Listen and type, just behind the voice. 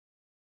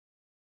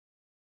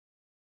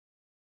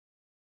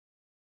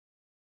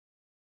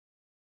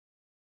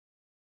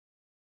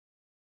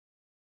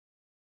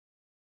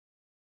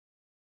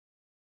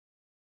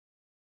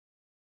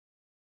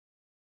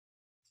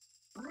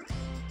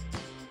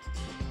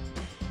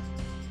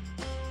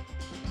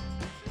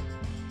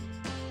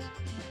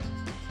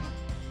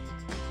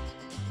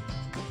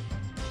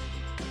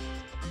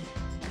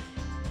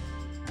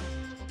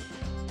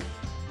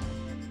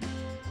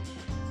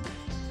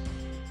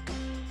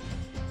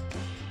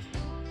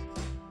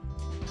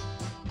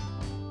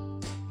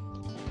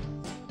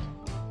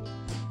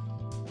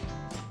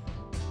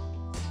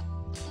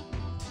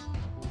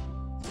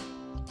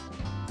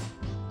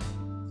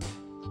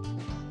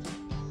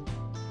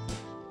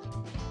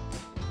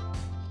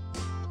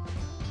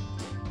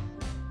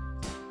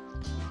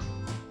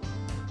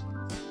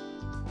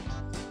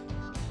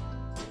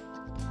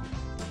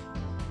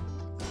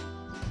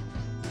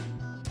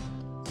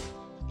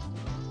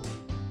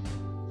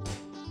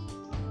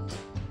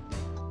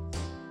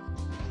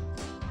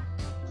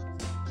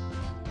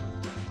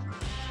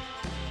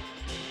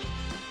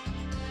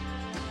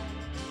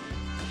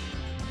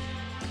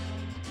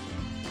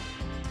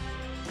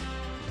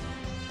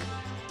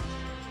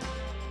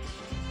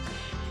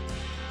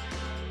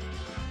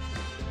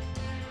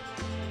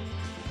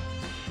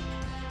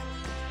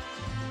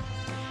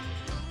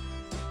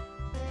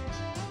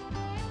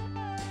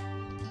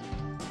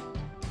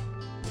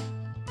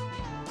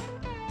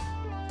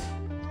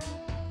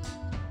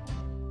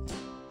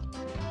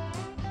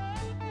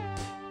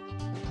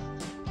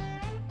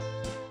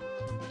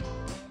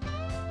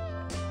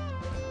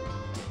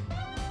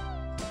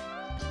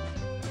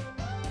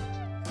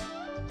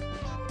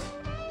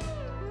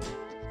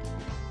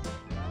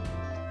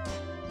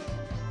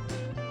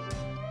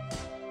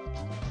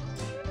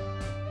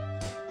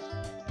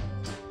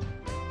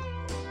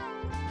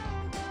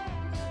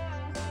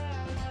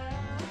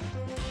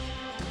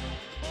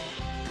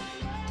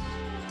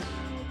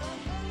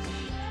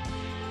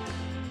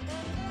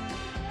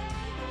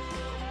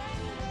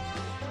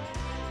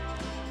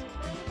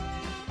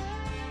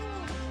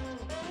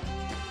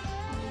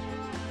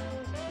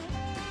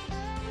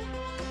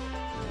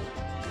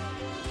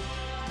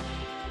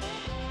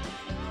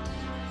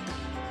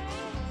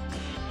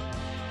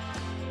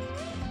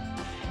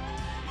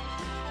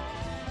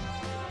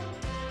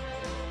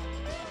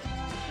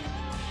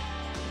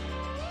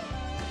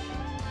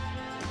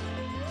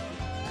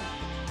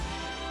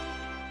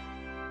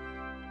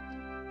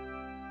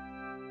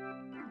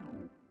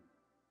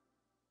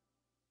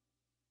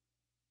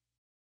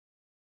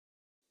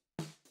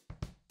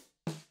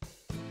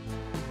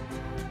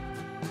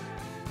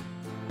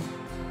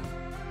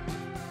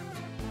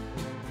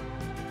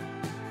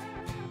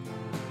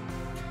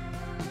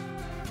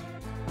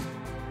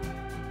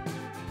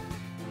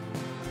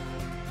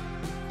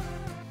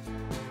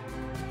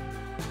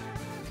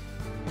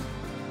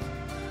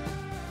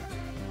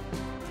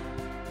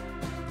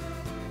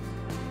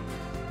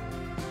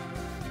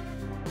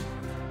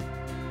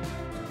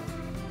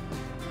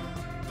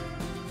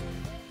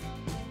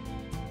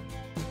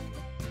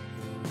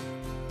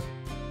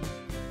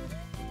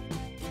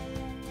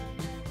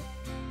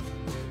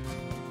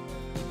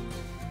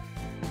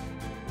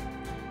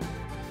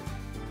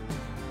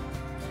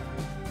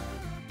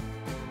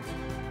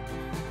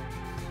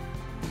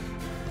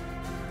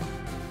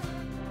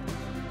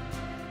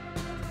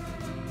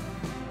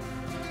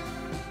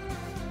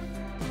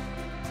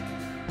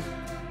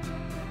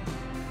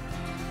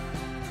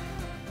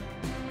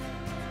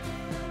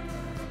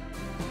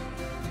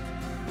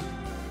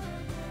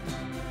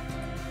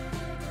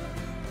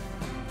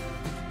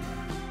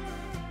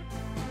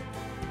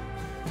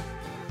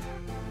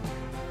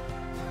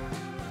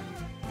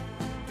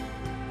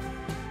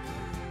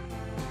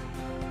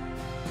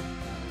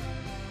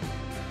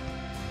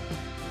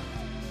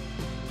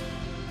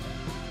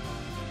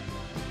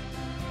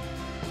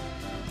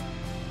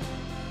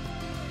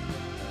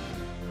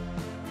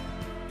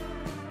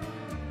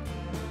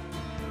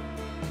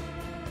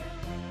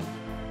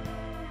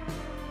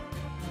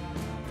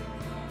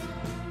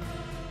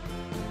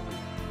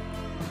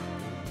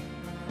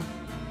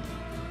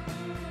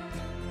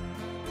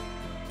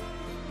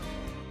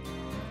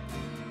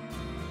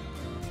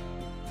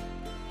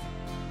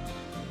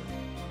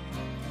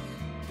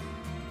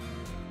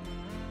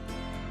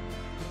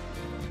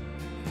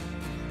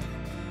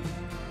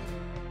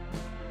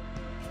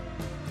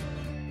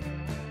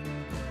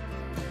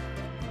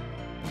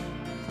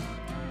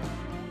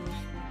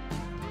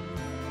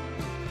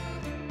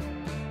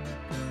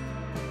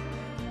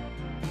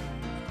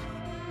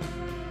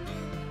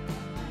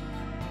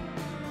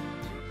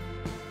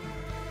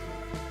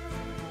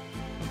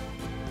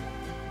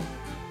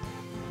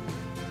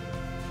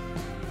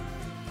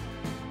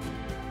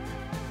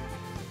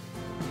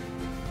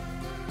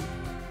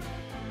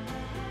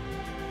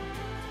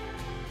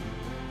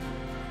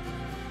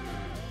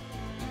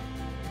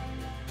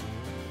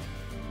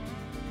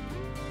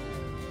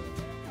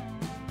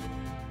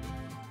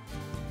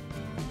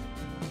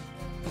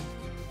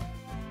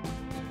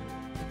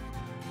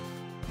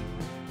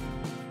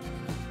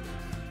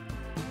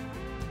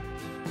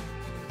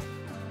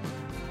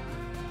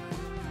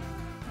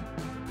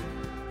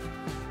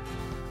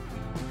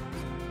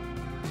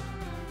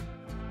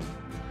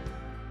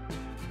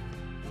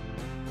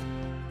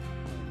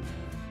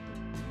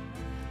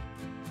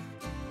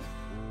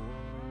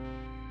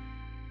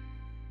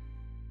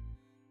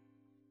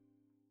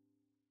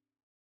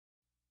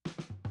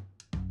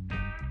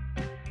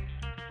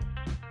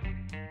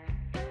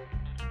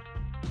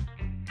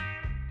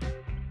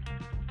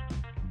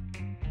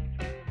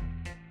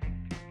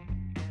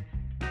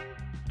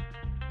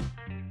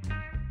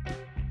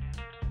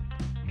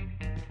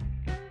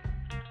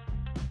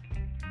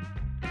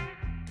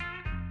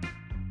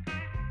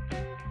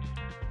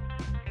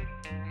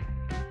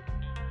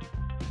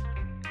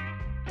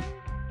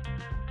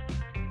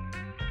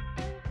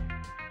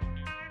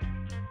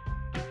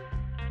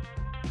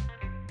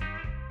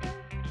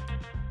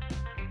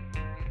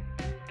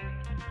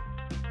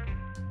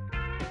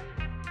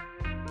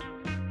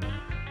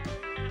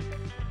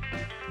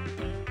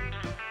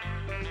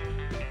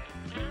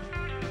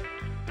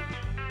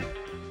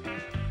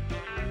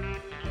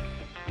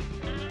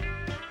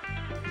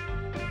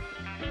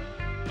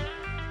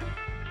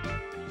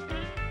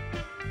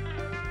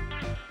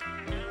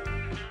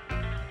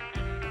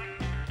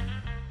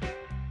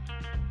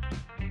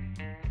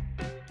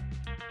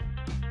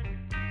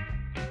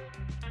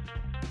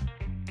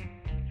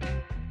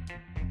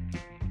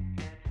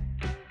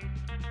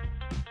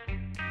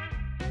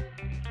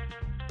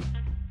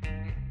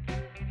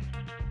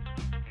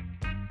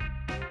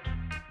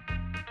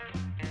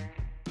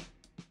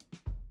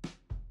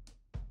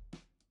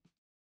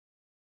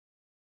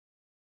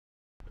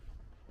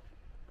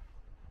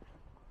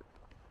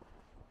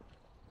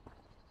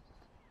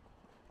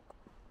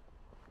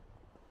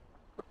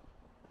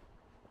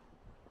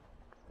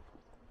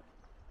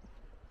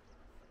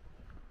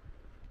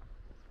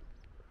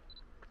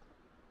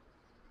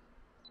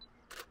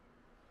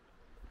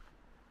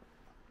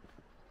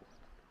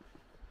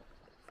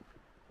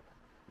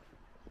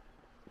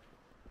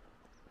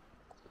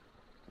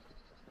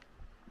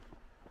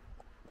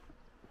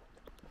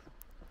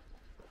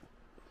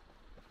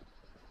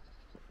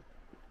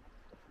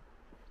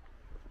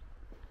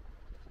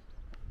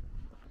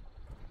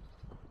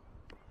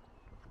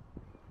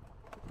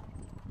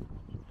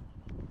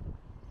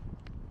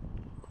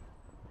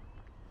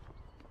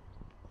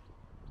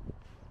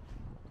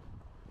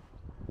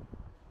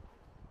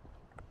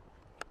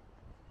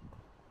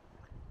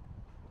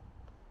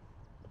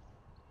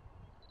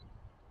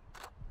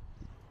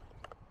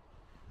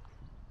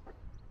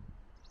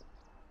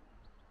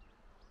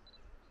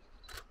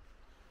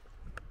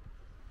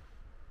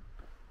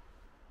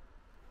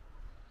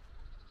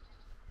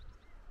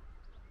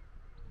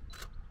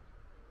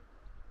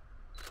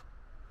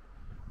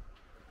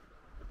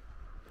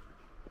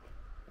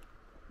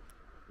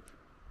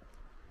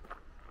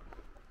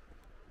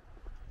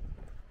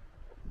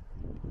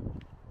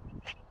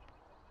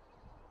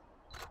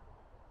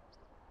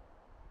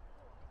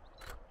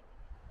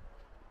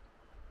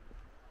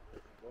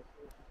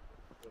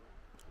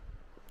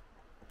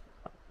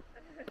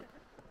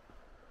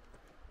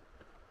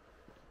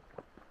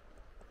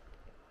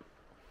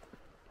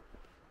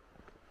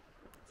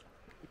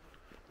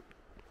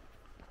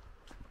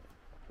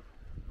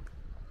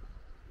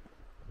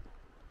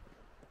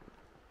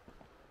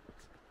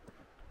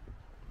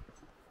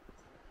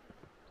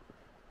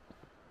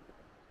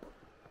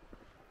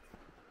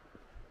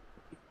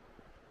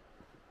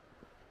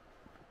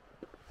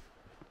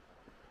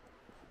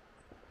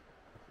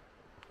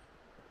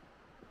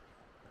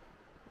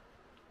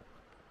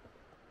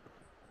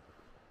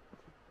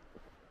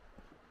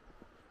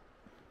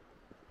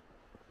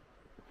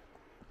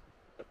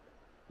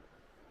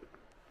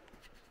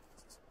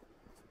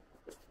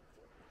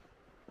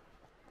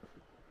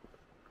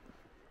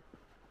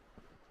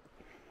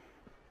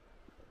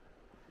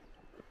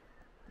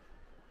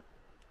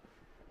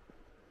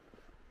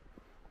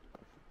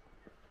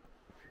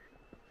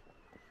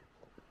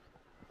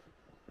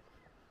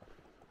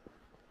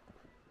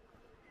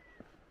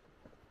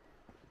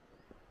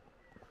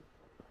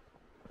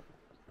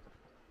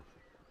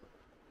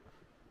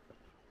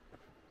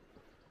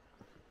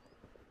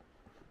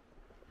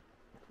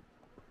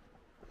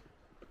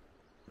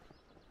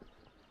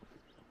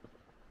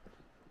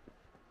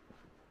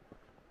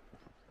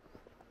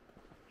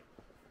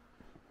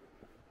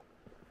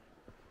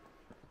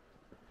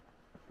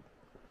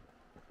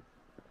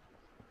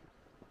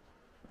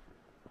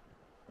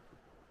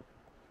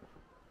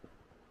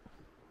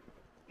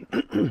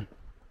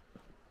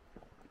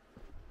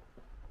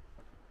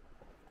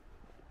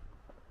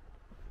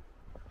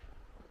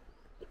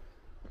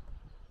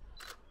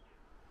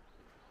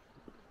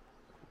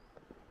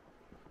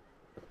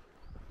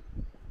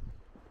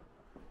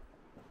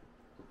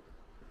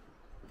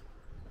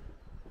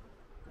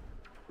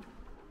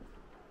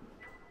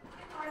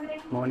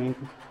Morning.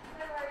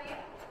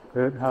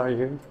 Good, how are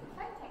you?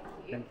 Hi, thank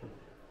you. Thank you.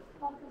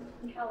 Welcome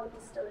to Macallan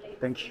Distillery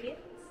Thank you.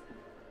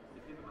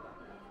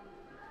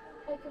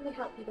 How can we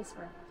help you this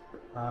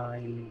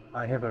morning?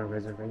 I have a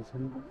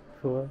reservation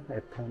tour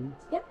at 10.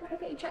 Yep, we'll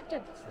get you checked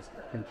in.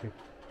 Thank you.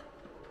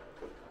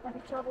 Have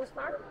you traveled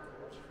far?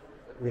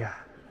 Yeah.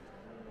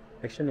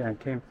 Actually, I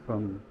came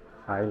from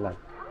Thailand.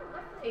 Oh,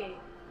 lovely.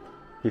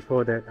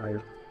 Before that, I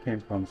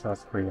came from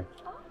South Korea.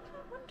 Oh,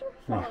 wonderful.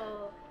 Yeah.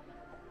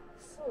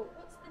 So,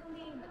 what's the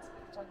name it's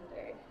booked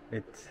under?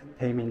 It's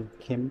Taemin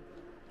Kim.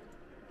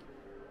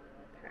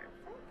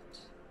 Perfect.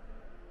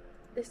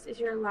 This is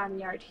your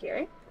lanyard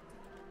here.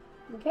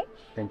 Okay.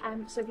 Thank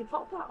you. So if you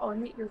pop that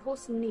on, your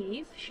host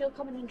Neve, she'll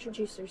come and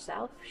introduce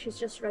herself. She's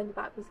just round the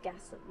back with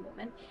guests at the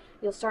moment.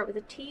 You'll start with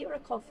a tea or a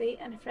coffee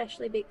and a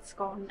freshly baked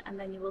scone, and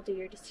then you will do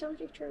your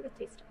distillery tour with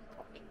tasting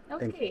talk.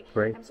 Thank Okay. you.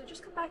 Great. So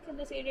just come back in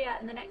this area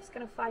in the next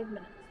kind of 5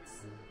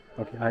 minutes.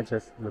 Okay, I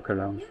just look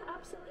around. Yeah,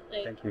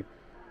 absolutely. Thank you.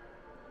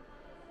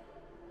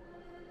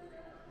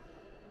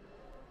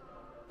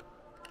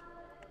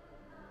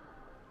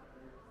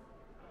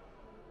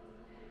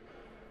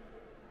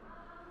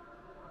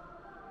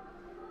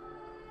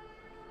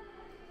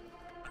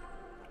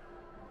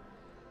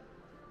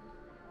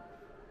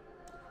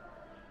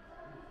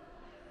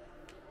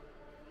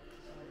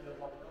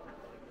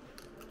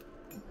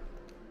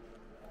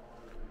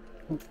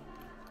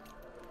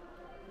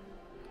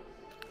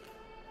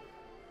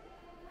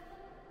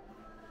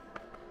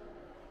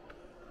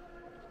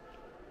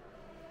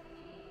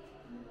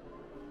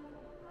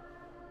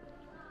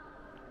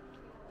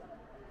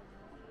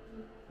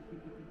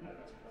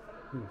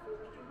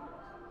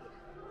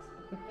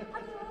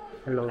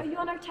 Hello. Are you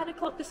on our 10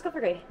 o'clock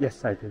discovery?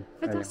 Yes, I do.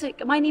 I am.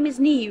 Fantastic. My name is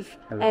Neve.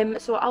 Hello.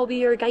 So I'll be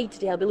your guide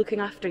today. I'll be looking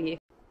after you.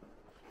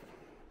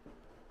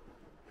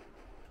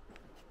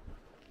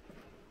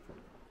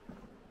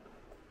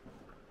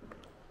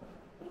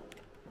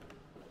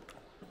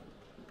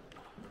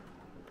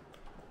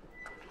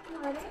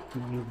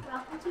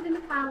 Welcome to the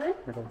Macallan.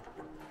 Hello.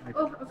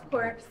 Oh, of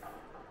course.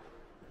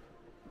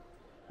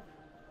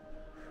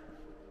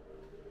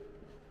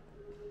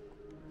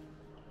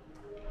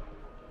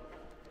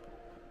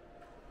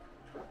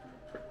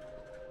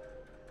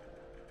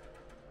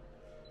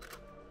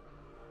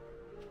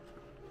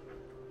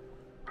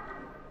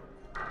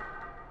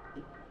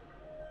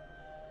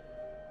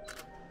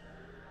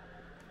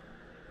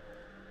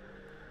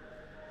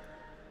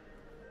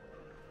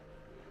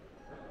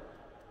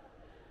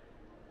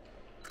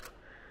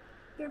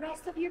 The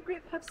rest of your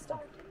group have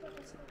started at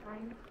this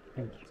time.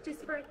 Thank you.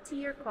 Just for a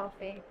tea or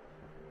coffee.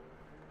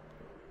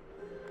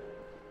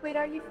 Where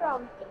are you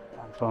from?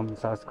 I'm from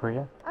South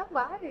Korea. Oh,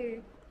 wow. Are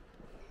you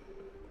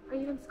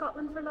in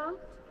Scotland for long?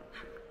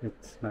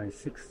 It's my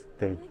 6th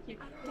day. Thank you.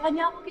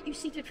 Danielle, we'll get you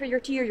seated for your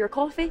tea or your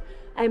coffee.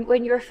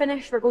 When you're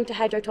finished, we're going to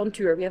head out on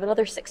tour. We have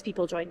another 6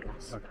 people joining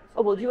us. Okay.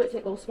 Oh, well, you want to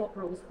take those swap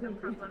roles? No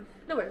problem.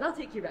 No worries, I'll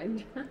take you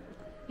round.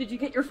 Did you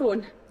get your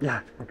phone?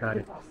 Yeah, I got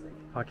it.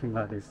 Parking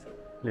lot is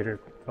a little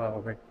far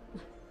away.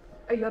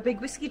 Are you a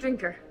big whiskey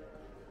drinker?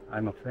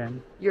 I'm a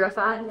fan. You're a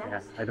fan?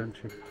 Yeah, I don't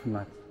drink too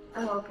much.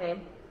 Oh, okay.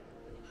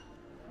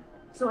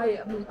 So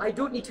I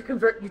don't need to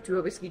convert you to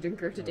a whiskey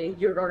drinker today.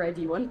 You're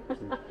already one.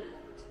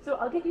 So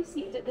I'll get you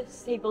seated at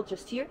this table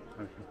just here.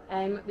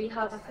 Okay. We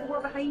have 4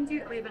 behind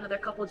you, and we have another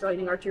couple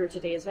joining our tour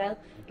today as well.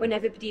 When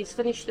everybody has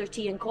finished their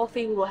tea and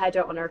coffee, we will head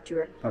out on our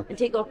tour and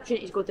take the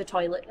opportunity to go to the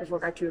toilet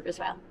before our tour as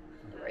well.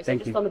 So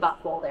Thank just you. on the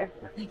back wall there.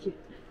 Thank you.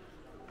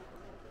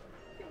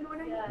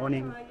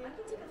 Morning.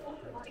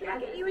 Can I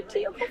get you a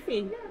tea or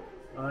coffee?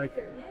 I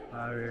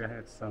will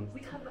have some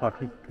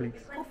coffee, please.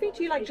 Coffee?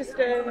 Do you like just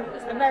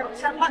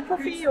American black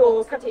coffee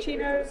or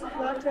cappuccino,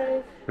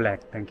 latte?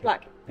 Black, thank you.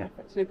 Black. Yeah.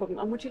 Perfect, no problem.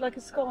 And would you like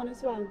a scone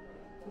as well?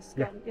 A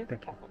scone, Yeah,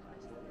 thank you.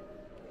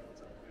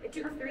 It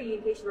took 3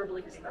 in case you were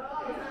believing it.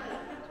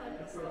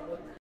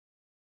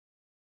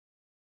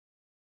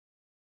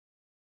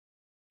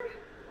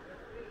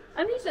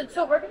 Amazing.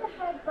 So we're going to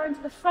head round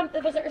to the front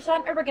of the visitor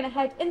centre. We're going to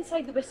head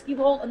inside the whiskey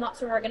wall, and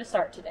that's where we're going to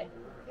start today.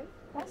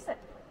 That's it.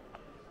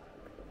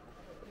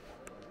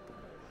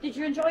 Did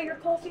you enjoy your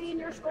coffee and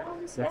your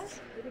scones? Yes.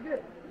 Very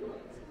good.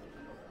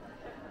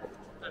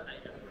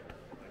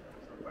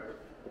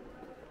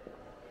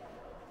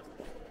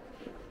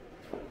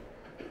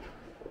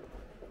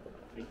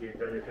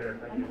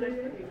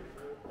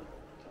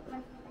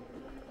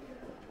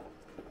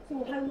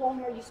 So how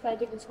long are you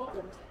spending in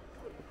Scotland?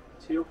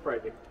 Till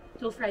Friday.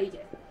 Till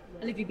Friday.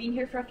 And have you been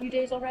here for a few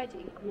days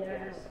already?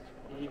 Yes.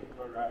 He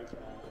arrived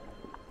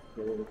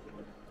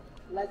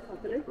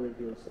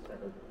previous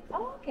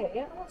Oh, okay,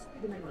 yeah, that's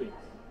good idea.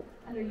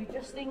 And are you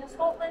just staying in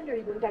Scotland, or are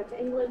you going down to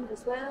England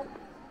as well?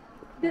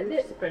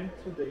 We spent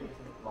 2 days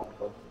in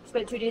London.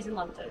 Spent 2 days in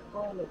London.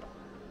 Oh, no.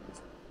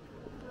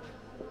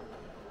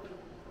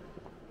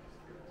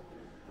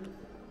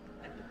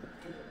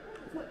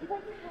 So you're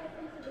going to head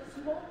into this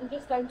vault and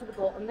just down to the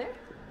bottom there.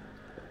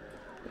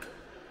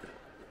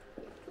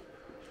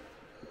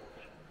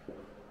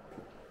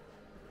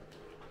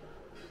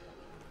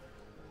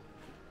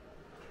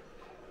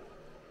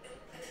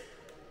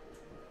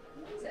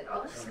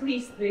 I'll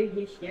squeeze through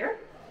you here.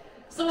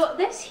 So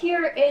this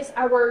here is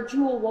our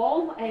jewel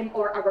wall,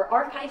 or our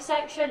archive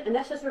section, and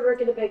this is where we're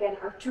going to begin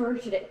our tour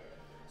today.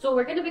 So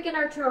we're going to begin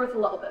our tour with a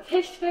little bit of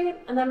history,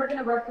 and then we're going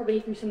to work our way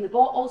through some of the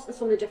bottles and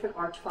some of the different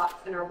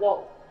artefacts in our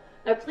wall.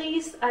 Now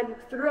please,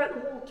 throughout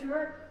the whole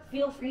tour,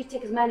 feel free to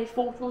take as many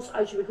photos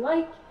as you would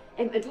like,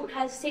 and don't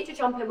hesitate to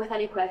jump in with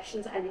any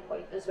questions at any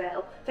point as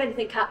well. If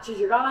anything catches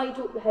your eye,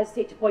 don't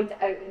hesitate to point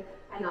it out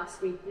and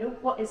ask me, you know,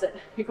 what is it?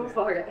 You go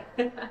for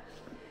it.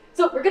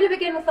 So we're going to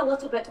begin with a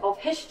little bit of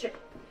history.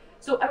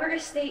 So our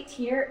estate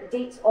here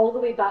dates all the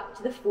way back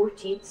to the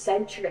 14th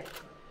century.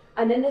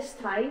 And in this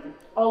time,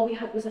 all we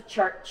had was a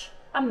church,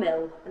 a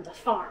mill and a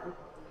farm.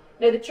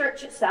 Now the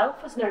church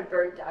itself was now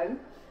burned down,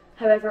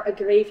 however a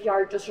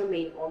graveyard does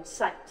remain on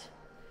site.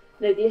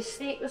 Now the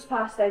estate was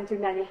passed down through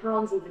many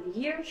hands over the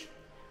years,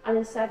 and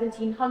in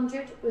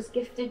 1700 was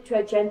gifted to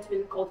a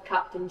gentleman called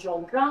Captain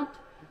John Grant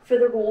for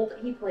the role that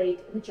he played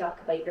in the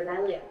Jacobite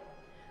Rebellion.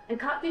 And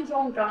Captain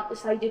John Grant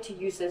decided to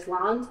use his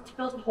land to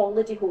build a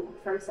holiday home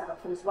for himself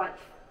and his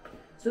wife.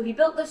 So he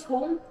built this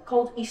home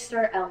called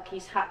Easter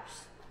Elkie's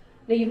House.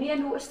 Now you may have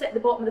noticed it at the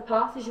bottom of the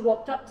path as you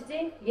walked up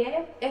today,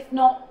 yeah? If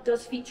not, it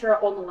does feature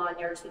on the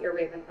lanyards that you're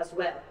wearing as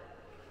well.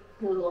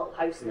 The little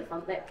house in the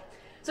front there.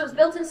 So it was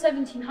built in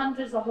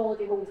 1700 as a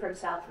holiday home for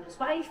himself and his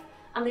wife,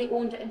 and they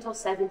owned it until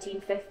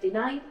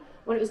 1759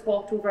 when it was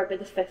bought over by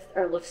the 5th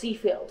Earl of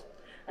Seafield.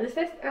 And the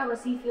 5th Earl of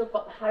Seafield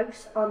bought the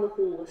house and the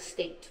whole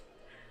estate.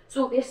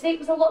 So the estate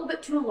was a little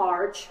bit too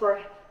large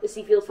for the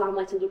Seafield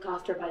family to look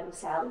after by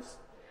themselves,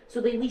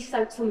 so they leased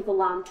out some of the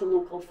land to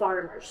local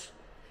farmers.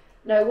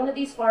 Now one of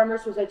these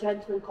farmers was a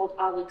gentleman called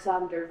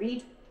Alexander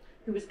Reed,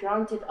 who was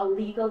granted a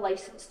legal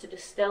licence to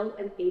distill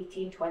in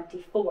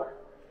 1824.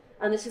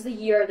 And this is the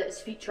year that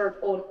is featured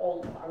on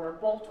all of our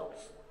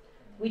bottles.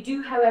 We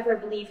do, however,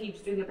 believe he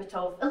was doing a bit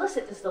of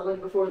illicit distilling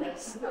before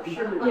this.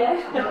 Sure. Yeah.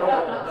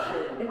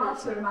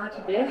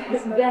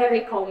 It's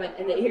very common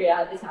in the area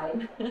at the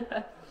time.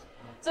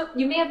 So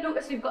you may have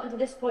noticed we've gotten to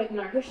this point in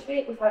our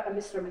history without a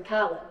Mr.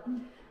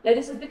 Macallan. Now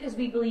this is because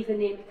we believe the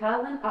name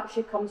Macallan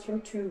actually comes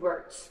from 2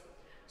 words.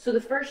 So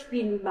the first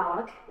being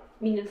mag,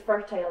 meaning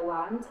fertile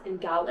land in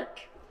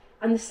Gaelic,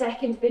 and the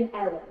second being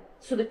Ellen.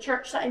 So the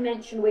church that I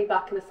mentioned way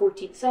back in the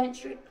 14th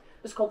century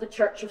was called the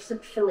Church of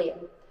St.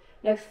 Filian.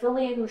 Now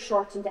Filian was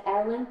shortened to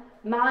Ellen,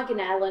 mag and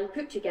Ellen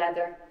put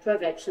together to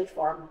eventually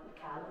form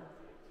Macallan.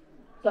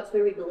 So that's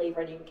where we believe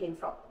our name came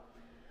from.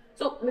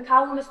 So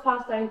Macallan was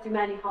passed down through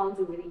many hands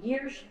over the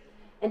years.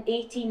 In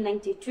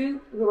 1892,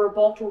 we were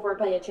bought over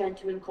by a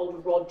gentleman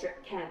called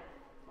Roderick Kemp.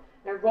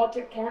 Now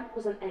Roderick Kemp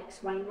was an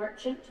ex-wine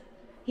merchant.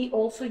 He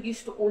also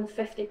used to own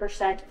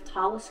 50% of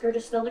Talisker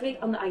Distillery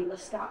on the Isle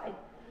of Skye.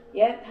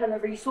 Yeah,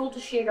 however, he sold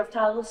his share of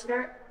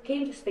Talisker,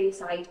 came to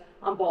Speyside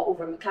and bought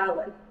over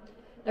Macallan.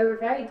 Now we're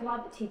very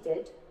glad that he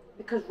did,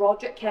 because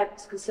Roderick Kemp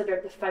is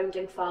considered the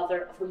founding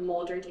father of the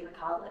modern day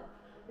Macallan,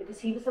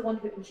 because he was the one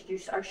who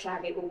introduced our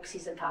sherry oak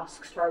season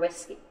casks to our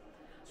whisky.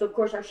 So of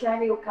course our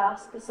sherry oak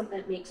cask is something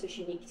that makes us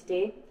unique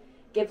today,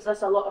 gives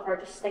us a lot of our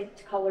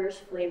distinct colours,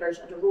 flavours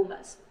and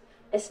aromas,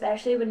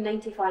 especially when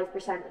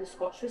 95% of the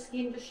Scotch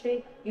whisky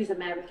industry use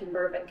American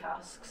bourbon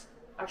casks.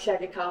 our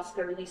sherry cask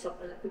to release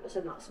something that put us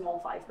in that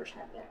small 5%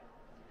 there.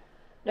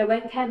 Now,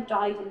 when Kemp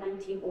died in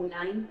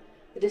 1909,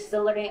 the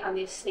distillery and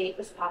the estate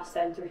was passed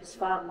down through his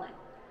family,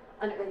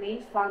 and it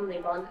remained family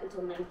run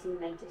until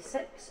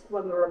 1996,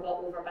 when we were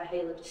bought over by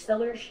Highland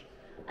Distillers,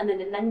 and then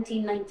in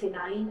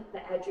 1999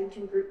 the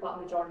Edrington Group bought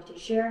a majority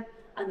share,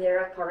 and they're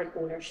our current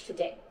owners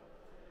today.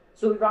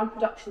 So we ran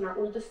production in our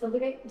old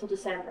distillery until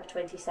December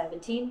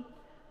 2017,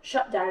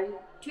 shut down,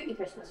 took the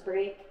Christmas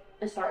break,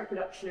 and started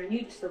production in our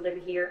new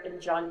distillery here in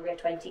January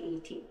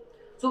 2018.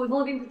 So we've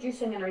only been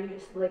producing in our new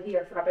distillery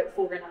here for about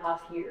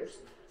 4.5 years.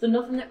 So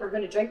nothing that we're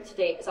going to drink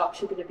today is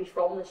actually going to be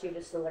from this new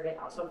distillery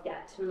as of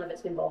yet. None of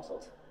it's been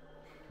bottled.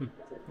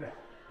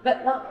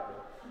 But that,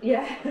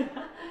 yeah.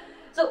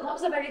 So that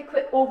was a very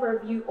quick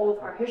overview of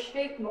our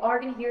history. We are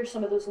going to hear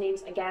some of those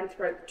names again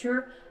throughout the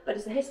tour, but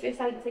does the history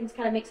side of things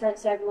kind of make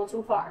sense to everyone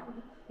so far?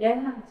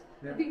 Yeah?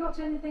 Have you got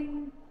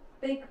anything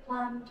big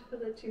planned for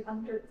the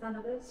 200th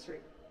anniversary?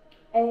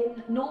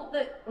 Not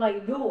that I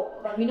know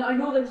of. I mean, I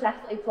know there's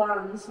definitely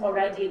plans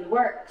already in the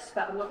works,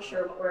 but I'm not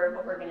sure what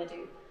we're going to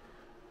do.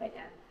 But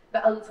yeah.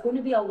 But it's going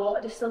to be a lot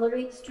of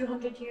distilleries'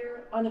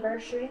 200-year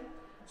anniversary.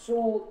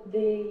 So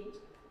the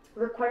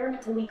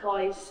requirement to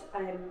legalise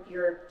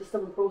your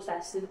distilling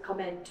process didn't come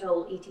in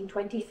until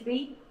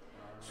 1823.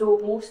 So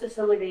most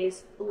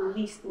distilleries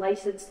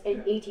licensed in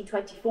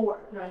 1824.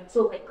 Right.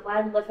 So like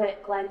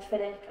Glenlivet,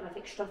 Glenfiddich, and I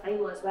think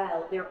Strathmore as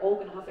well, they're all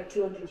going to have their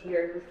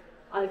 200-year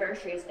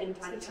anniversaries in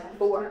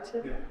 2024.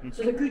 So it's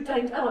a good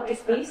time to come up to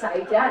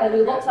Speyside, yeah.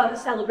 There'll be lots of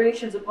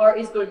celebrations and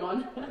parties going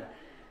on.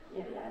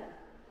 Yeah.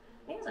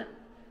 Amazing.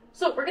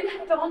 So we're going to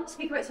head on,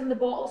 speak about some of the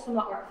bottles, some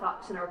of the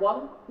artefacts in our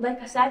one.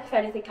 Like I said, if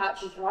anything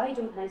catches your eye,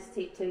 don't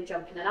hesitate to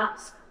jump in and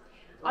ask.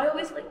 I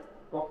always like...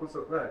 What was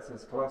up there? It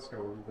says Glasgow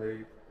on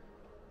the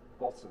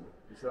bottom.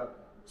 Is that...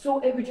 So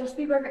it would just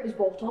be where it was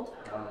bottled.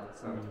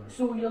 so...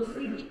 So you'll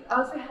see,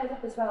 as we head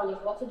up as well,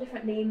 there's lots of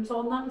different names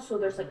on them. So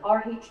there's like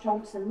R.H.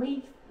 Thompson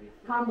Leaf,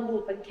 Campbell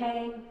Hope and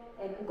King,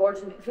 and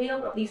Gordon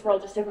MacPhail. These were all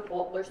just different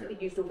bottlers that we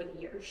used over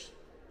the years.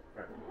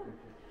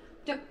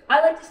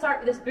 I like to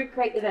start with this book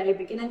right at the very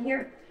beginning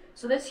here.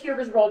 So this here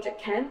was Roger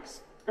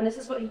Kemp's, and this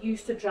is what he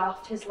used to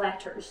draft his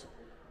letters.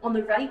 On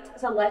the right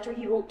is a letter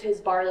he wrote to his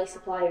barley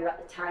supplier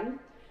at the time,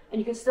 and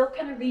you can still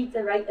kind of read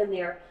the writing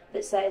there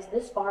that says,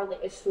 "This barley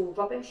is so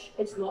rubbish,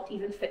 it's not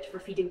even fit for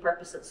feeding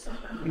purposes." So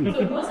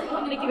he wasn't even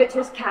going to give it to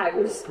his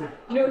cows.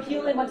 You know, he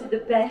only wanted the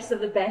best of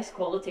the best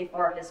quality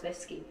for his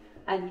whiskey,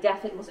 and he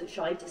definitely wasn't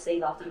shy to say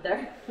that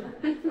either.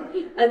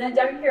 And then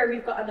down here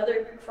we've got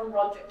another book from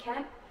Roger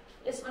Kemp.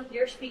 This one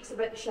here speaks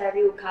about the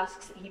sherry oak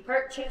casks that he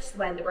purchased,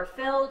 when they were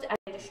filled, and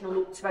additional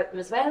notes about them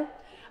as well.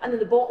 And then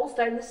the bottles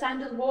down the side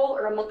of the wall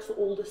are amongst the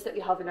oldest that we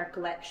have in our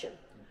collection.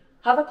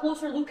 Have a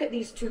closer look at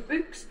these two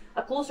books,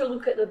 a closer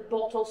look at the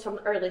bottles from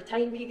the early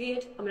time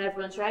period, and when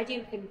everyone's ready,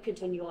 we can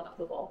continue on up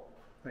the wall.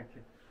 Thank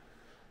you.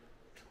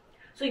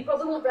 So you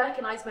probably won't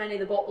recognise many of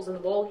the bottles on the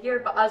wall here,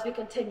 but as we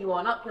continue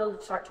on up, you'll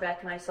start to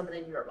recognise some of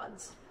the newer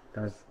ones.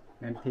 Does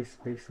empty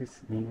spaces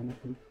mean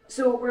anything?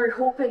 So we're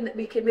hoping that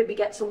we can maybe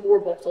get some more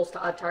bottles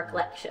to add to our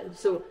collection,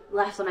 so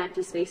less on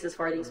empty spaces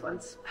for these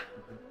ones.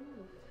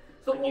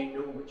 So and you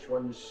know which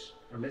ones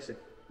are missing?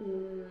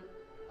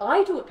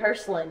 I don't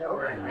personally know,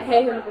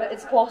 but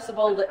it's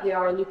possible that they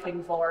are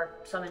looking for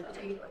some in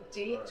particular.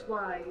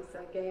 Date-wise,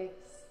 I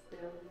guess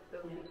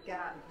there'll be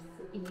gaps.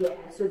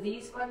 Yeah, so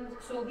these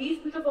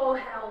would have all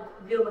held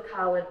real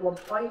Macallan at one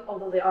point,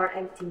 although they are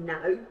empty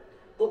now.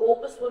 The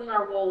oldest one on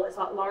our wall is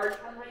that large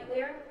one right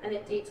there, and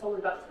it dates all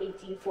about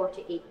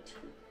 1848.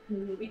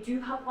 We do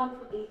have one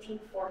from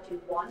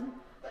 1841,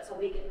 that's a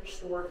way getting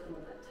restored at the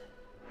moment.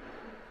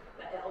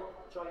 But it'll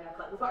join our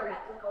clip. We've got a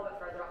replica of it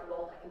further up the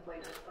wall that I can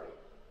point out for you.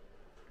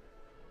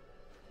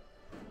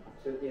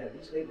 So yeah,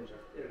 these labels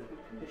are in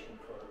good condition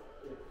for...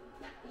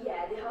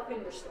 Yeah, they have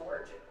been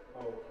restored.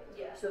 Oh.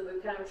 Yeah, so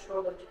we've kind of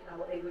restored them to kind of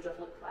what they would have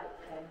looked like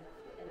in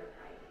their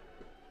time.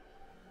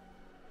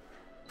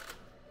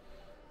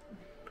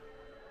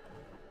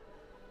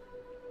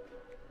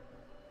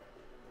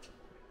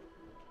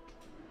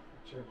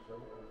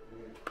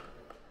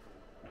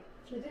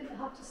 They didn't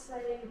have to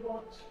say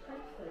what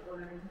print they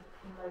were in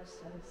those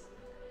days.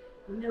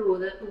 No,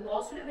 the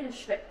laws would have been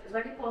strict. It's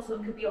very possible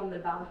it could be on the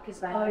back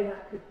as well. Oh yeah,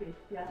 it could be,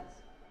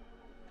 yes.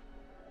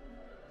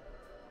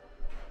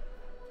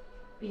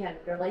 But yeah,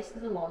 their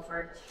license and laws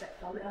were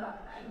strict on it.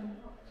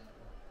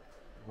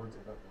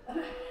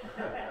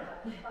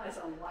 That's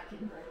unlucky.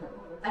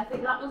 I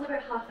think that was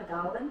about half a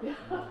gallon.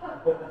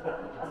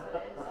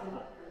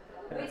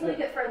 Wait till you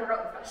get further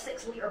up, we've got a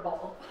 6-litre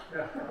bottle.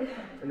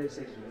 And this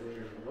is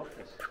really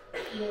roughness.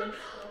 No.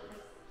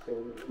 So,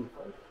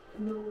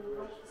 No.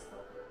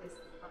 Is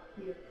up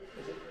here.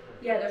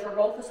 Yeah, there's a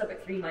Rolfus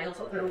about 3 miles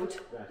up the road.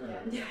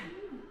 Yeah.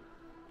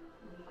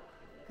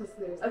 Because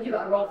there's... Have you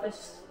got a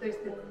Rolfus? There's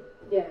the...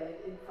 Yeah,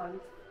 in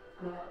front.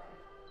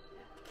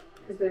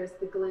 Because there's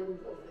the Glen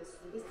of this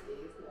whiskey,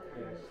 isn't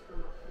there? Yes.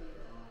 From up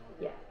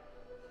here. Yeah.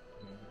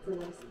 It's a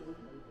nice one.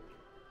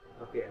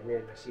 okay, and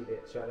then I see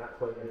that, so at that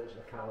point there was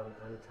Macallan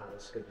and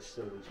Talisker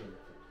distilleries in it.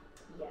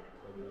 Yeah.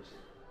 And there's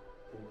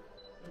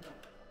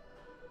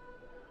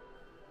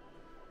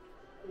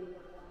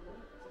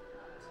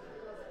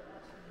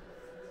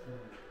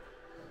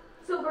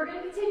So we're going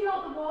to continue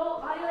on the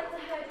wall. I like to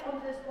head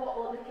on this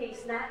bottle in the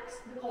case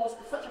next because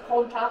it's such a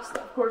contrast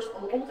that, of course,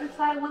 the older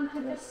style one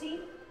had just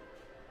seen.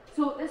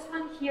 So this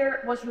one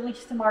here was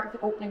released to mark the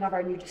opening of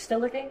our new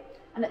distillery,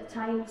 and at the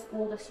time was the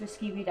oldest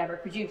whiskey we'd ever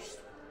produced.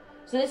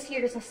 So this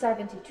here is a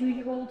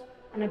 72-year-old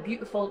and a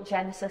beautiful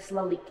Genesis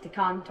Lalique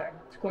decanter.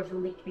 Of course,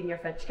 Lalique being your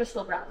French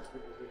crystal brand.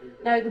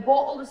 Now the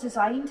bottle was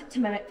designed to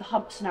mimic the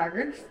humps in our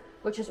roof,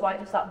 which is why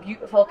there's that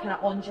beautiful kind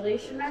of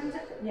undulation around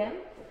it. Yeah.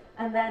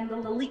 And then the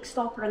Lalique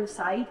stopper on the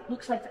side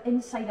looks like the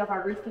inside of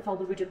our roof with all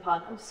the wooden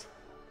panels.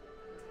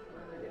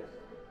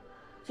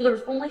 So there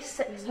was only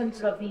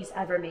 600 of these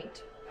ever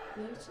made.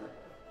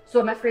 So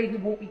I'm afraid we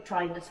won't be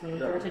trying this one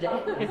for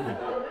today.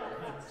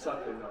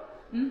 Sadly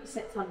not.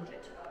 600.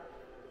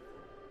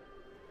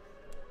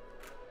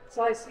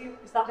 So I assume,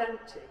 is that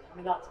empty? I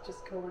mean, that's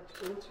just cold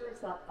water, is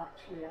that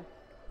actually a...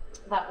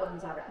 That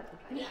one's our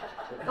replica.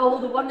 Oh,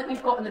 the one that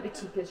we've got in the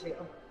boutique is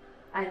real.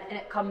 And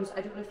it comes,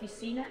 I don't know if you've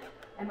seen it,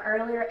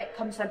 earlier, it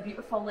comes in a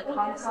beautiful, like,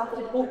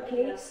 handcrafted oak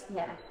case.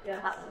 Yeah,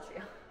 that one's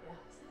real.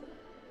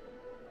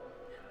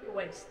 Yes.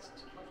 Waste.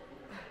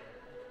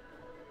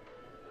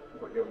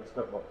 But you haven't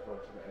spent much time on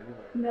it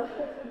anyway. No.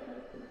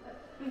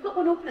 We've got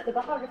one open at the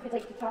bar if you'd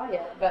like to try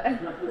it, but...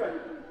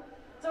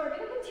 So we're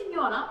going to continue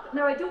on up.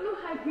 Now I don't know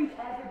how good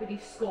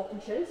everybody's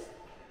Scottish is,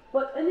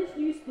 but in this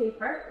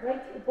newspaper, right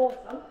at the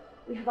bottom,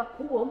 we have a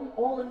poem,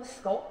 all in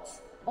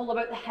Scots, all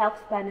about the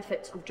health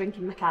benefits of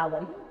drinking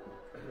Macallan.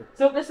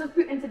 So this was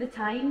put into the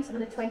Times on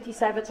the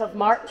 27th of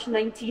March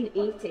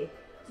 1980.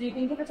 So you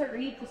can give it a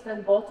read just down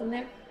the bottom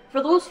there.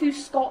 For those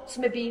whose Scots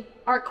maybe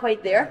aren't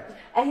quite there,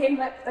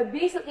 it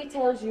basically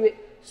tells you it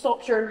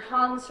stops your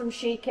hands from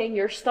shaking,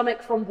 your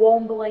stomach from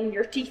wobbling,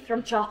 your teeth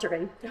from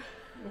chattering.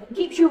 It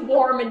keeps you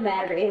warm and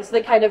merry is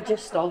the kind of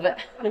gist of it.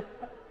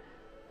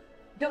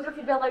 Don't know if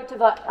you'd be allowed to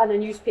that in a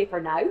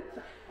newspaper now,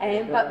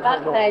 but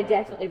back then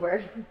definitely were.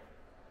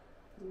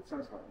 It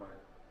sounds like my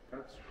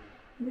dad's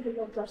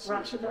That's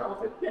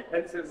rational.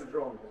 Hence is the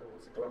drawing, because it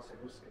was a glass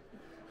of whiskey.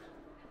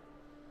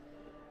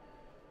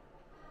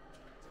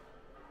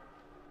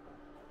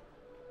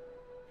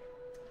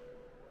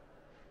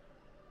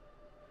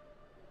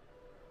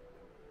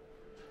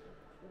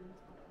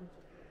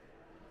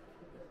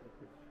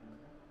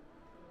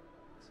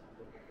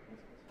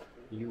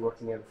 Are you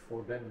working out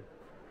for them?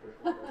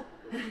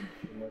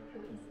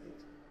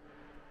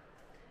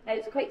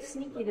 It's quite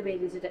sneaky the way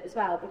they did it as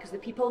well, because the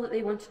people that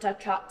they wanted to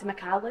attract to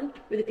Macallan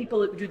were the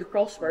people that would do the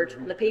crossword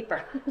in the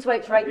paper. That's why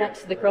it's right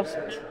next to the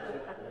crossword.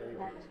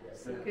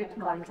 Good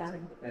clientele.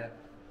 Yeah.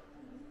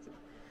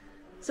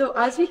 So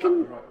as we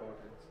can,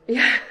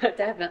 yeah,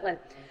 definitely.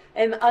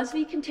 As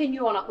we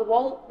continue on up the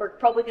wall, we're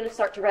probably going to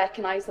start to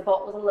recognise the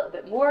bottles a little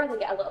bit more. They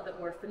get a little bit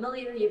more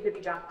familiar. You've maybe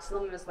drank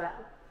some as well.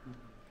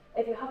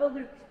 If you have a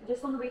look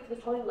just on the way to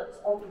the toilets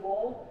on the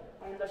wall,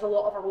 there's a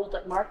lot of our old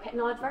like marketing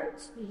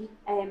adverts,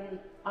 and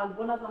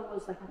one of them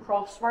was like a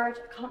crossword.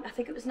 I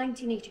think it was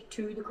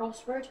 1982, the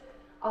crossword,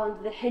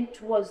 and the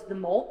hint was the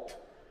malt,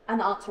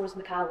 and the answer was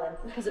Macallan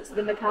because it's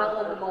the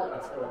Macallan the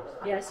malt.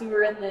 Yeah, so we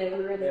were in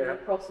the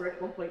crossword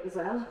at one point as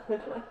well.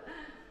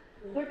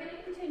 We're going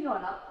to continue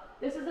on up.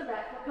 This is a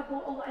replica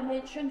bottle that I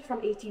mentioned from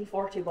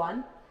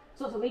 1841.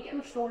 So it'll make it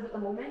restored at the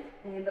moment,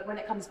 but when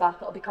it comes back,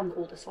 it'll become the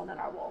oldest one on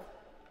our wall.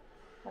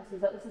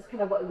 This is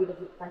kind of what it would have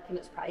looked like in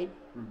its prime.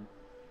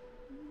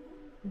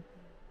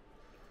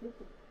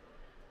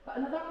 But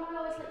another one I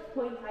always like to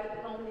point out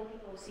that not many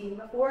people have seen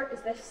before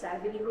is this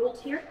 7-year-old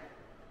here.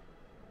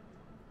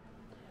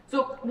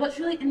 So what's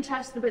really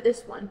interesting about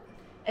this one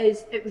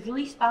is it was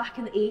released back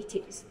in the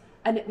 80s,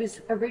 and it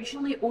was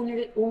originally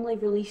only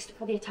released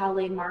for the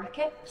Italian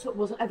market, so it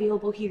wasn't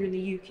available here in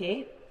the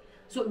UK.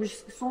 So it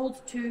was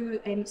sold to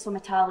some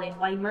Italian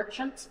wine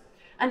merchants,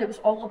 and it was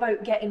all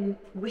about getting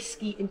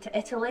whiskey into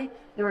Italy.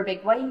 They were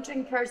big wine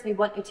drinkers, they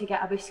wanted to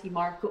get a whiskey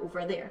market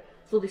over there.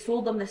 So they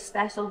sold them this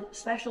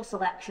special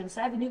selection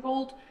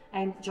 7-year-old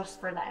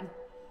just for them.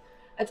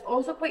 It's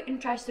also quite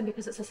interesting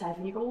because it's a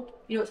 7-year-old.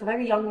 You know, it's a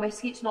very young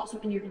whiskey, it's not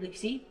something you really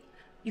see.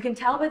 You can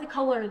tell by the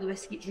colour of the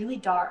whiskey, it's really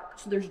dark,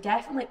 so there's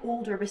definitely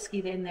older whiskey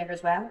in there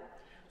as well.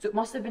 So it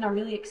must have been a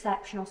really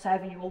exceptional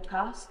 7-year-old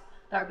cask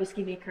that our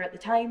whiskey maker at the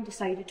time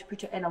decided to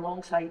put it in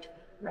alongside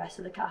the rest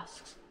of the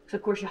casks. So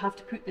of course you have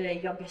to put the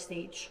youngest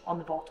age on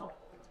the bottle.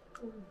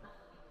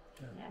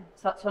 Yeah,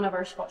 so that's one of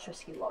our Scotch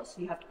whisky laws.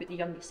 You have to put the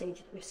youngest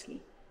age of the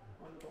whisky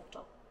on the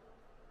bottle.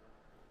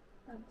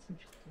 That's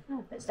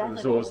interesting. It's So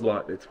there's always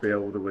likely to be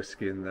older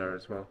whiskey in there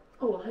as well.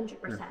 Oh,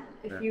 100%.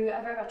 If you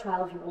ever have a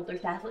 12-year-old,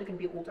 there's definitely going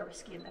to be older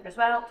whiskey in there as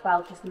well.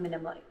 12 is the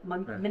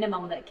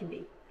minimum that it can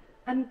be.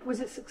 And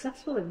was it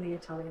successful in the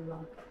Italian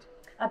market?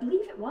 I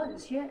believe it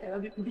was, yeah.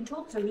 We've been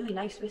told it's a really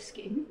nice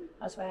whiskey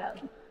as well.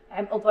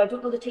 Although I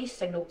don't know the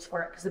tasting notes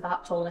for it because the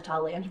back's all in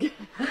Italian.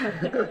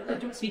 I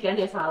don't speak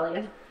any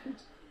Italian.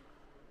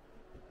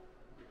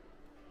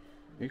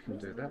 You can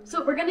do that.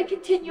 So we're going to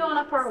continue on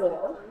up our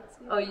wall.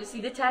 Oh, you see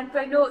the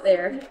 £10 note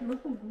there?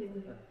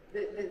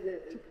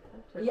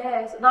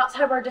 Yes, that's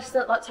how our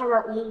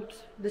old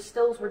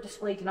distills were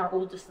displayed in our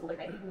old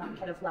distillery, in that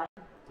kind of line.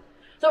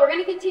 So we're going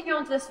to continue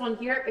on to this one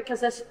here, because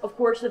this, of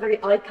course, is a very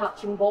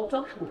eye-catching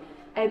bottle.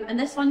 And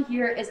this one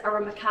here is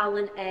our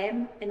Macallan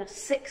M in a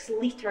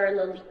 6-litre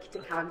Lalique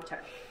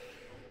decanter.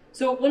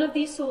 So one of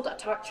these sold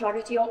at a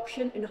charity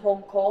auction in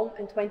Hong Kong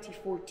in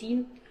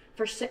 2014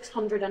 for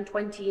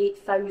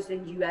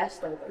 $628,000 US.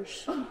 There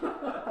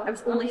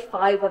was only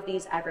 5 of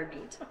these ever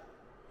made.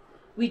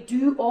 We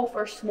do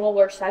offer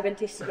smaller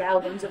 70cl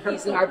albums of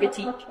these in our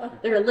boutique.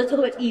 They're a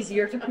little bit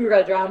easier to pour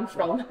a dram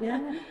from.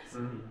 Yeah.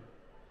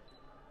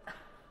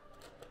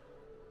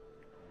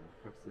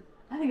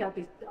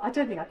 I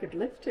don't think I could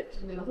lift it.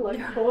 Like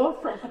pour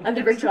from. I've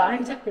never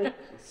tried.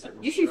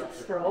 You should use a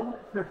straw.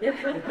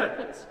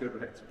 It's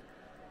good, right?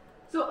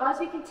 So as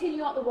we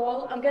continue up the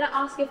wall, I'm going to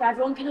ask if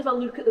everyone can have a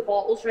look at the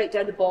bottles right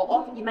down the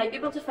bottom. You might be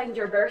able to find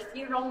your birth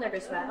year on there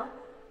as well.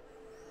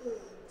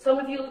 Some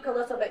of you look a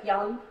little bit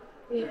young.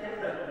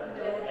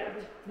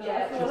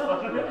 Yeah.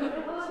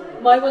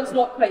 My one's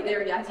not quite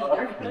there yet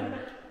either.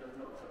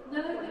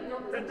 No,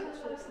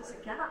 there's a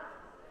gap.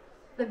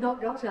 They've not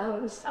got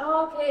ours.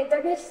 Oh, okay,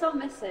 there is some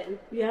missing.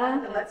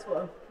 Yeah, that's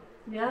one.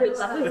 Yeah, Good that's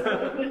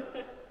luck.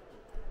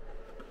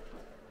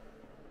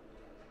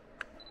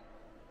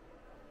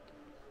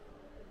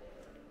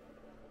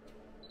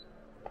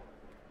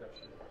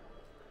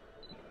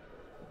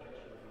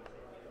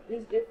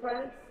 This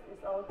difference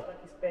is also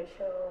like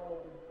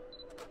special.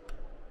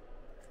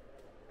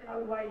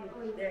 Why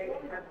they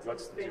have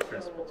What's the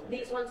difference between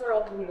These ones are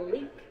all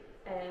unique,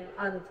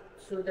 and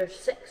so there's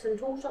 6 in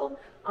total,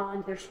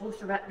 and they're supposed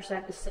to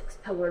represent the 6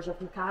 pillars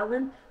of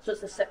Macallan, so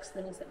it's the 6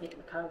 things that make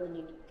Macallan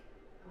unique.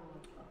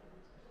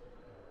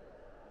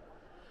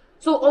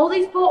 So all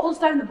these bottles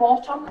down the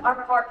bottom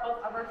are part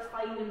of our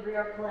fine and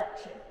rare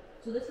collection.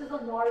 So this is the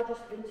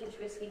largest vintage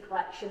whisky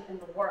collection in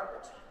the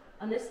world,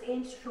 and this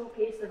aims to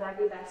showcase the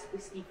very best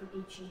whisky from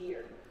each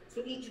year.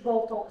 So each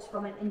bottle is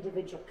from an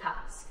individual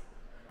cask.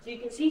 So you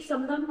can see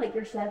some of them, like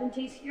your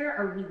 70s here,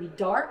 are really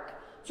dark.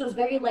 So it's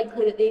very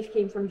likely that they've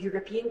came from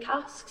European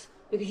casks,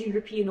 because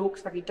European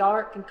oak's very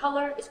dark in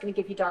colour. It's going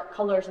to give you dark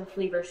colours and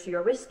flavours to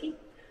your whisky.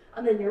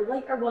 And then your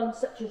lighter ones,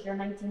 such as your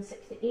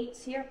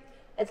 1968s here,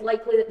 it's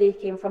likely that they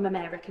came from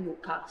American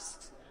oak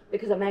casks,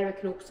 because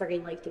American oak's very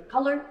light in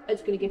colour.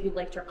 It's going to give you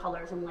lighter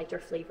colours and lighter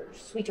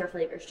flavours, sweeter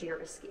flavours to your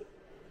whisky.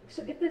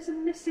 So if there's a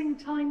missing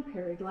time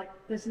period, like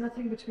there's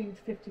nothing between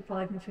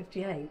 55 and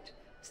 58,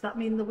 does that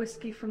mean the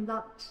whisky from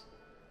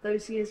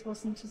those years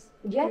wasn't as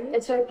Yeah, good?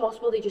 it's very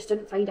possible they just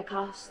didn't find a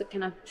cask that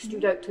kind of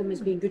stood out to them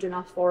as being good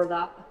enough for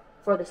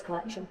this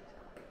collection.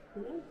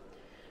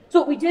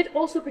 So we did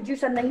also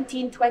produce a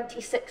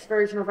 1926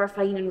 version of our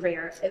fine and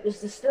rare. It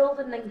was distilled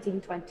in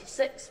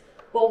 1926,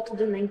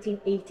 bottled in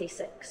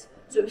 1986.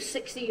 So it was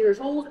 60 years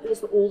old. It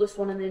was the oldest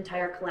one in the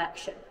entire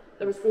collection.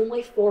 There was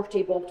only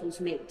 40 bottles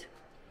made.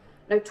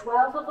 Now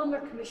 12 of them were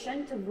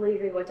commissioned to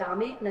Valerio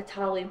Adami, an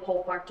Italian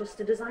pop artist,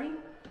 to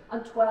design,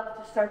 and 12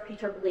 to Sir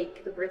Peter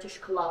Blake, the British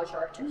collage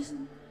artist.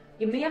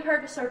 You may have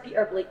heard of Sir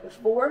Peter Blake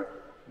before.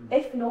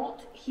 If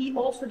not, he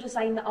also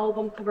designed the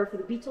album cover for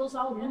the Beatles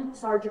album,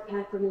 Sgt.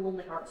 Pepper and the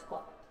Lonely Hearts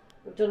Club.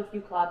 We've done a few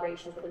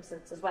collaborations with him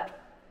since as well.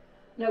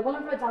 Now, one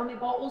of our Adami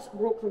bottles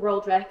broke the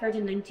world record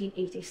in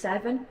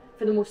 1987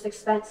 for the most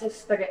expensive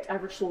spirit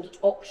ever sold at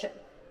auction,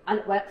 and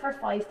it went for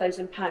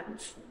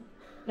 £5,000.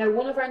 Now,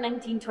 one of our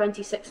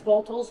 1926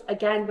 bottles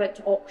again went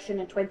to auction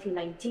in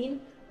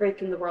 2019,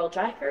 breaking the world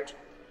record.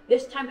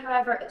 This time,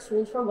 however, it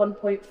sold for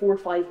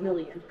 1.45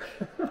 million.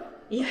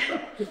 Yeah.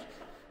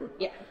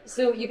 Yeah.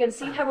 So you can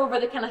see how over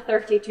the kind of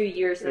 32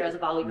 years there is a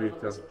value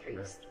has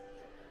increased.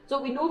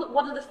 So we know that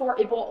one of the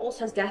 40 bottles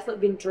has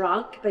definitely been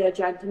drank by a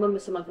gentleman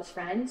with some of his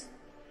friends.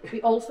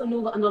 We also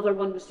know that another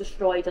one was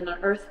destroyed in an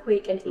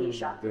earthquake in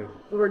Asia.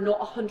 We were not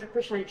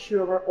 100%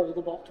 sure where all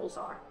the bottles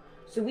are.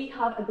 So we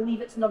have, I believe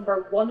it's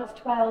number 1 of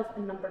 12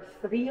 and number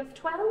 3 of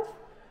 12,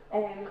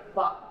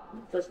 but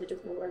those we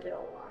don't know where they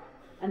all are.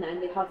 And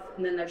then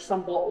there's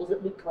some bottles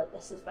that look like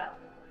this as well.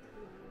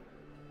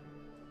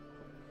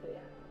 So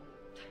yeah.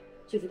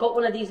 So if you've got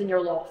one of these in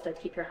your loft, I'd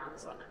keep your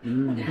hands on it.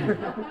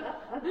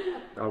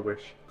 I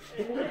wish.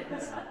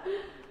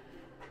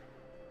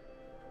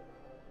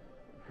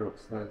 Go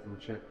upstairs and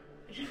check.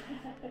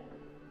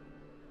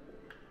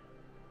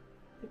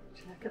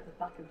 Check at the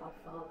back of my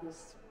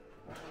father's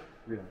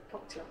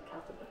cocktail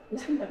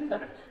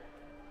cabinet.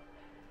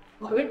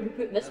 I wouldn't be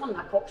putting this on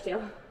that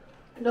cocktail.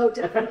 No,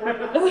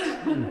 definitely.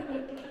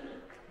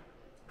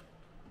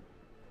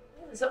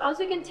 So as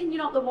we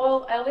continue up the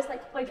wall, I always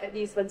like to point out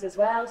these ones as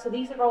well. So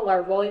these are all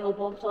our royal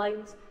bottle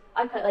lines.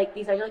 I quite like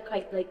these. I really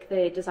quite like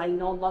the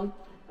design on them.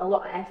 A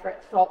lot of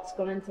effort, thoughts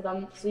gone into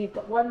them. So you've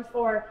got one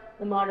for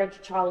the marriage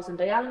of Charles and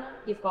Diana.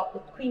 You've got the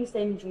Queen's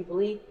Diamond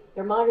Jubilee,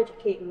 your marriage of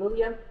Kate and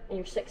William, and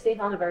your 60th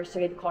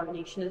anniversary of the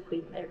coronation of the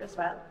Queen there as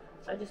well.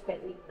 So I just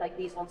quite like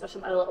these ones. Are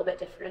something a little bit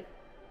different.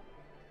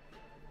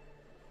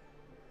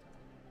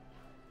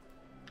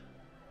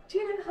 Do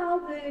you know how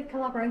the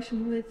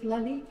collaboration with La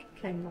Ligue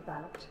came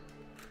about?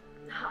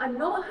 I'm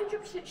not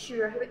 100%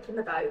 sure how it came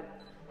about,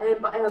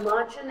 but I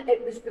imagine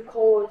it was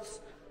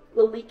because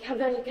the League have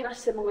very kind of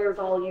similar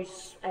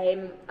values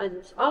and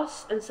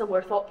us, and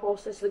similar thought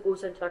process that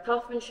goes into their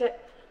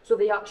craftsmanship. So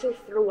they actually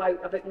throw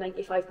out about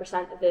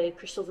 95% of the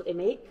crystals that they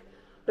make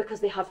because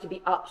they have to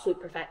be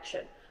absolute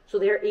perfection. So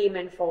they're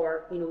aiming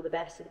for, you know, the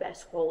best of the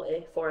best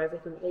quality for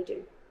everything that they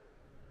do.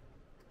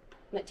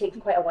 And it takes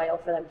quite a while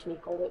for them to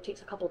make it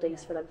takes a couple of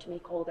days for them to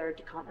make all their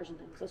decanters and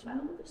things as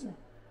well, obviously,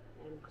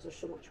 because there's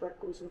so much work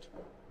goes into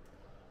them.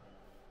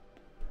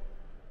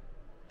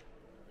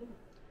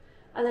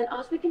 And then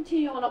as we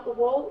continue on up the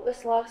wall,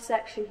 this last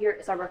section here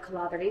is our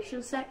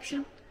collaboration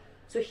section.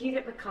 So here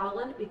at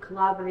Macallan, we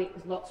collaborate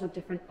with lots of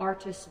different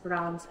artists,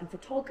 brands and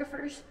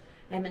photographers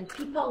and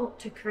people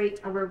to create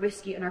our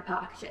whiskey and our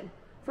packaging.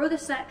 For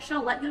this section,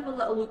 I'll let you have a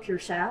little look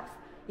yourself.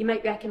 You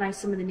might recognise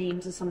some of the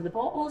names and some of the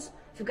bottles.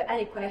 If you've got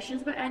any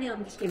questions about any of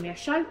them, just give me a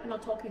shout and I'll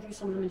talk you through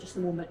some of them in just a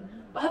moment.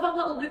 But have a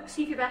little look,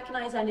 see if you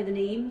recognise any of the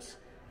names,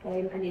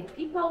 any of the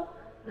people,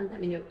 and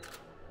let me know.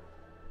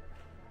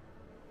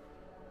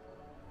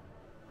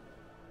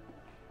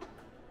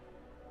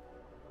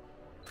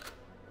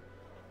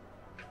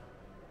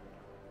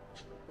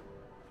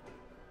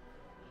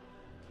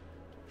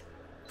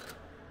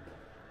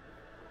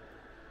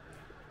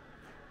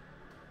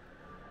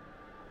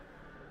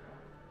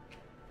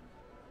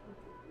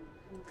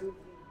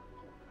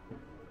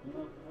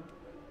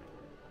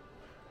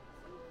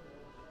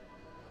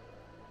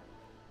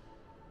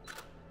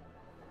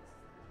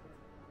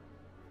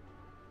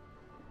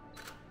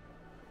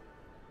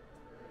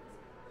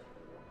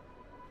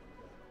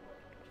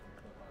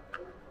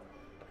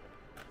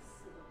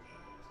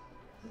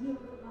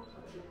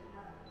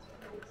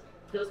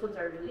 Those ones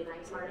are really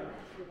nice, aren't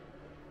they?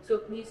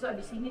 So these, have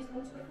you seen these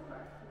ones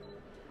before?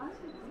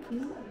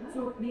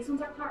 So these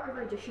ones are part of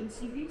our edition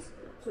series.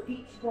 So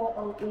each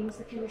bottle aims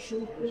to kind of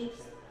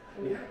showcase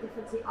a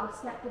different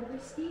aspect of the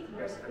whiskey.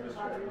 There's a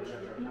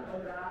collaboration with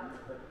people around.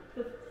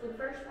 So the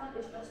first one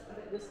is just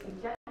about whiskey in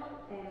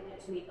general, and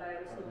it's made by a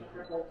whiskey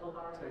maker called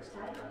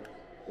Macallan.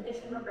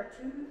 Edition number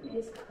 2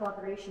 is a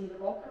collaboration with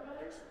the Walker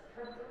Brothers.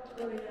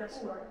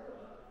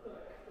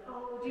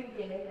 Oh, do you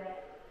get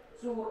it?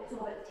 So it's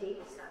all about the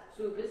taste.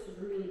 So this is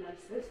really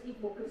nice whiskey,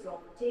 focused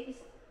on the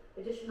taste.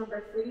 Edition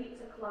number 3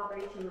 is a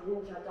collaboration with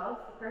Roja Dove,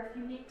 the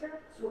perfume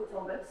maker. So it's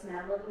all about the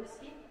smell of the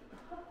whiskey.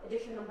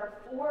 Edition number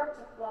 4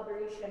 is a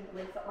collaboration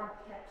with the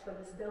architects for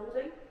this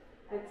building.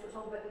 So it's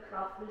all about the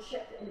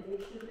craftsmanship, the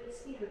innovation of the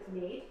whiskey, how it's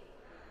made.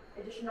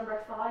 Edition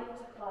number 5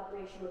 is a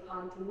collaboration with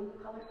Pantone,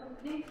 the colour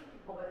company,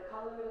 all about the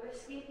colour of the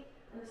whiskey.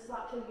 And this is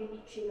actually a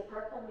unique shade of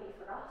purple made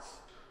for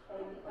us.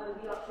 And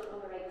we actually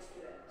own the rights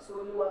to it, so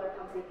no other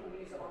company can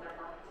use it on their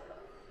packaging.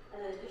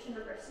 And then edition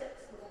number 6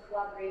 was a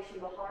collaboration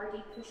with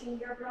Hardy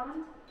Fishing Gear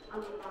brand and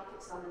the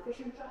Atlantic Salmon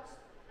Fishing Trust,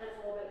 and it's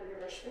all about the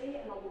river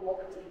spray and all the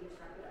water they use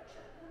for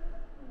production.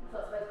 So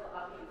that's why it's got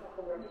that beautiful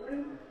colour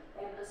blue,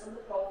 and some of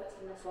the profits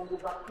from this one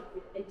go back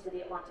into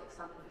the Atlantic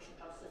Salmon Fishing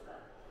Trust as well.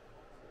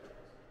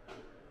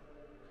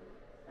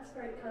 That's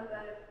very kind of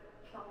a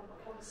calm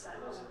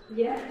concept.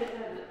 Yeah.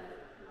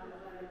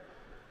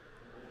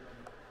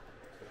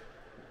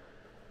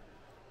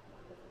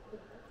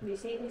 Have you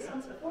seen these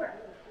ones before?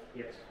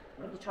 Yes.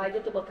 Have you tried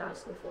the double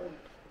cast before?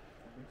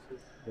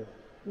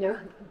 No?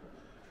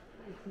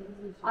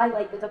 I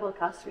like the double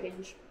cast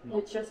range.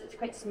 It's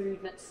quite smooth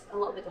and it's a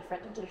little bit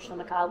different to traditional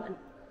Macallan.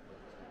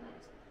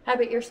 How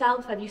about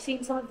yourself? Have you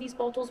seen some of these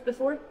bottles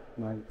before?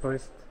 My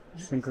first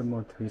single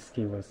malt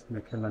whiskey was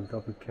Macallan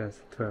Double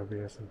Cask 12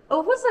 years ago.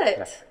 Oh, was it?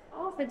 Yeah.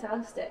 Oh,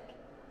 fantastic.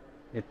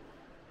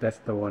 That's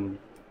the one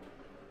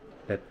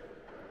that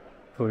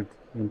put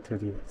into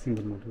the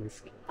single malt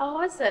whiskey.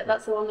 Oh, is it?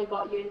 That's the one that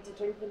got you into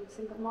drinking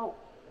single malt.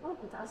 Oh,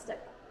 fantastic.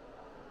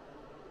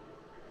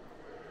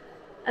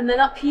 And then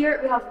up here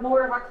we have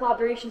more of our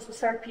collaborations with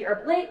Sir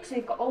Peter Blake. So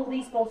you've got all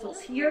these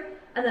bottles here,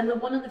 and then the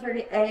one at the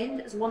very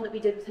end is one that we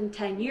did with him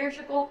 10 years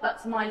ago.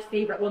 That's my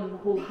favourite one in the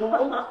whole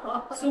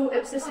bottle. So it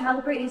was to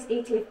celebrate his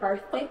 80th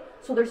birthday.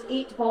 So there's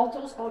 8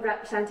 bottles, all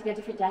representing a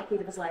different decade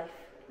of his life.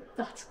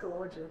 That's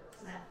gorgeous.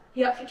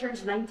 He actually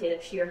turns 90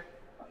 this year.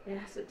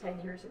 Yeah, so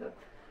 10 years ago.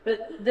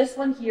 But this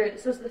one here,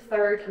 this was the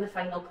 3rd and the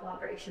final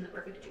collaboration that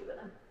we're going to do with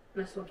him.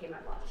 And this one came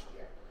out last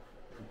year.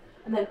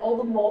 And then all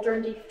the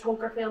modern day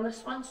photography on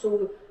this one,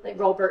 so like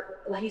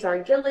Robert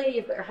Lahizar Gilly,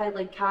 you've got your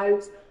Highland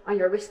Cows and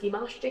your Whiskey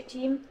Mastery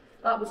team.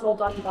 That was all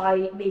done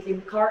by Maisie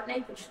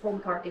McCartney, which is Paul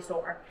McCartney's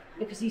daughter,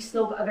 because he's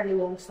still got a very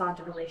long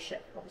standing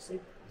relationship, obviously,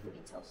 with the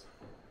Beatles.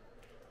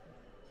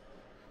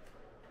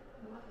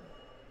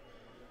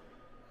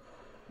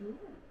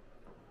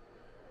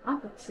 I've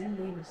got seen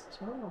these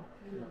as well.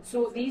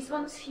 So these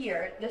ones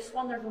here, this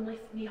one there's only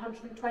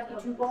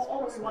 322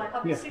 bottles, and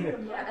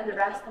the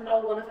rest of them are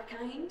all one of a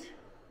kind.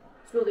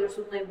 So there's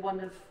only one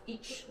of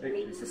each.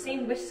 It's the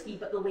same whiskey,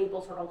 but the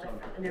labels are all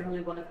different, and they're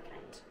only one of a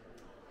kind.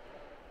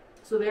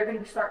 So they're going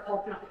to start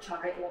popping up at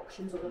charity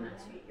auctions over the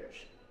next few years.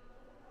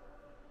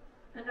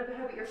 And how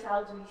about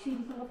yourselves? Have you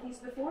seen some of these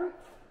before?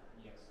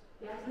 Yes.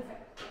 Yeah.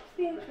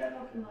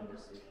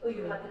 Oh,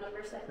 you have the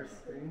number 6.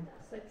 15.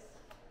 6.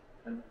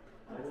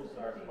 Those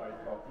are quite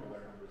popular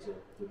in Brazil,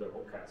 the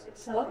double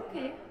casks. So,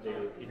 okay.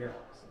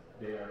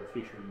 They are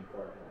officially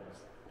important.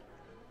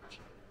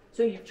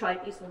 So you've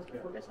tried these ones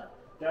before as well?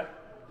 Yeah,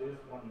 this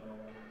one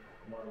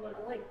more like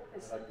I like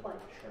this like one.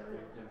 sherry.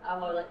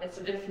 Oh, like a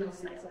traditional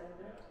style.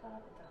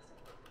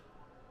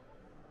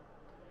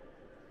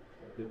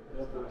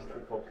 Those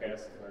triple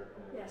casks are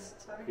Yes,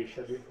 sorry.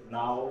 officially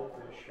now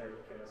the sherry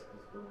cask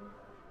is going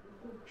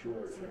 2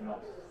 or 3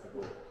 months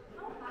ago.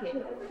 Okay.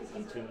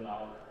 Until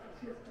now,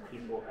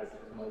 people had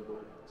no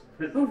good.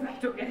 Oh,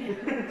 right, okay.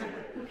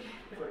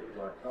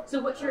 So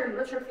what's your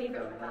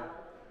favourite Macallan?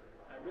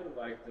 I really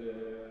like the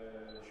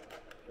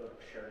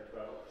sherry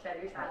 12.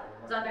 Sherry Child.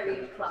 It's a very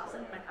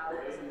classic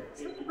Macallan, isn't it?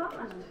 It's like that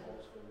one.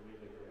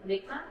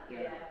 Enigma?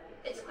 Yeah.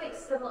 It's quite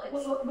similar. It's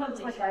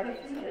really sherry.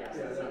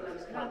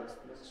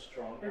 It's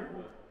stronger.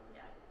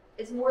 Yeah.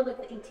 It's more like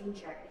the 18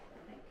 sherry,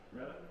 I think.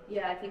 Really?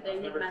 Yeah, I think the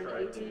I've never Enigma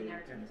and the tried 18 the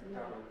are.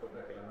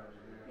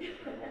 Yeah.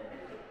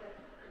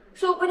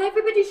 So when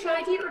everybody's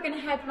tried it, we're going to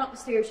head on up the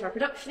stairs to our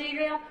production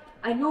area.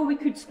 I know we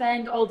could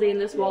spend all day in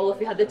this wall if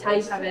we had the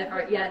time,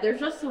 however. Yeah, there's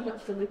just so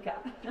much to look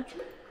at.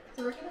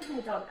 So we're going to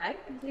head on out.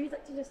 So you'd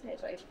like to just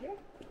head right here.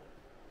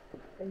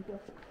 Thank you.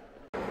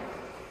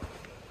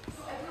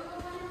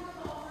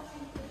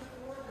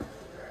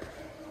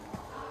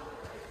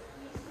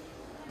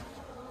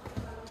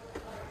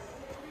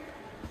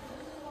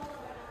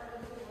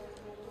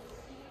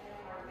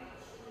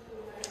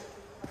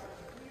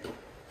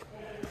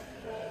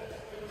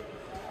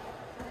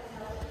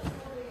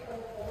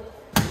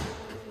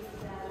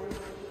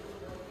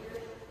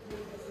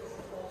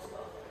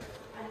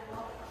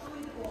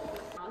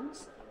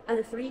 And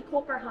the 3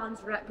 copper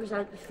hands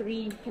represent the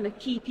 3 kind of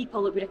key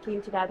people that would have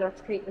came together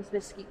to create this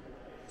whiskey.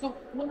 So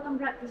one of them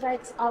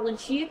represents Alan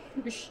Shear,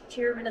 who was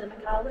chairman of the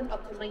Macallan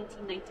up to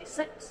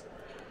 1996.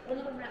 One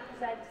of them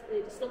represents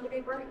the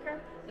distillery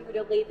worker that would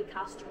have laid the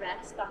cask to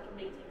rest back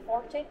in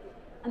 1940.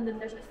 And then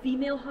there's a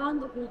female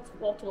hand that holds the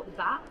bottle at the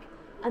back,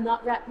 and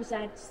that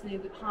represents the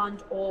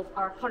hand of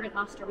our current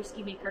master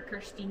whisky maker,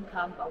 Kirstine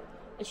Campbell.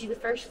 And she's the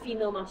first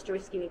female master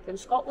whisky maker in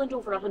Scotland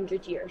over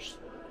 100 years.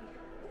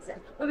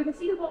 But we can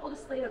see the bottle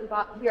displayed at the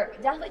back here. I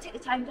definitely take the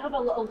time to have a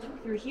little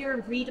look through here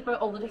and read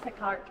about all the different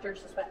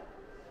characters as well.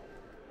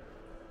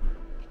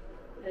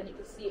 And you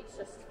can see it's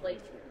just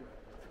displayed here.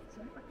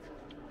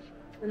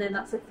 And then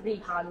that's the 3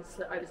 hands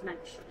that I was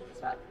mentioning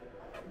as well.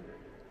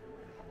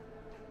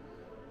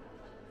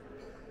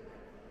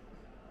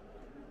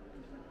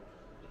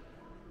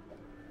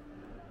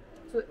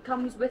 So it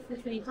comes with the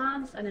 3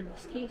 hands, and in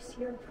this case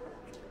here.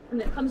 And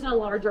it comes in a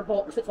larger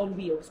box that's on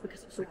wheels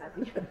because it's so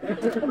heavy.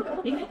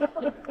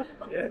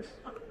 Yes.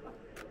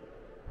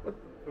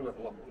 Full of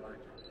long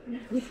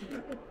line.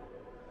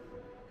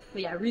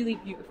 But yeah, really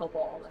beautiful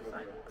bottle.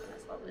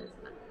 That's lovely,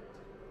 isn't it?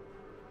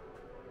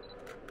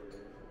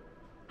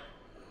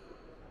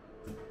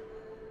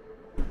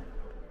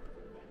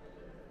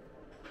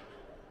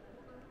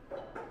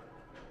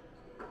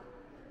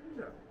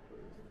 Yeah.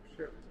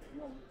 Sure.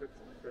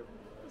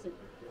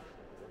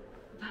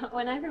 But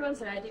when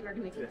everyone's ready, we're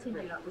going to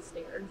continue up the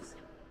stairs.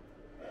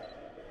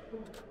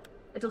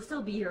 It'll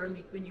still be here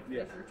when you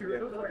Yeah. finish your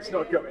tour. It's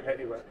not going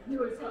anywhere.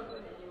 No, it's not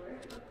going anywhere.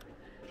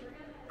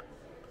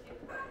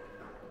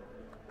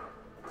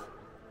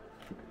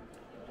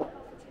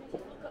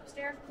 Look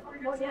upstairs before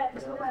you Oh yeah,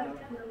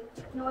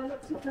 no, I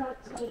looked at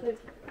that, the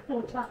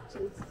 4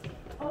 chapters.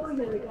 Oh,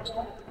 here we go.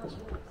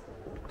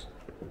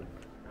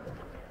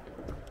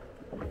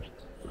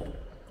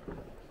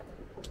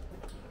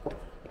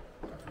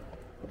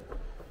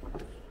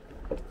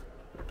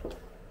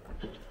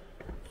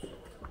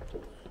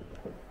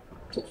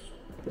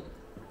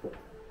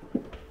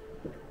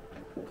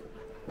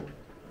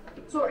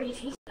 So are you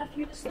tasting a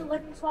few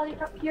distilleries while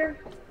you're up here?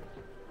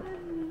 No,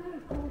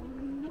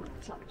 probably not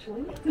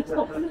actually.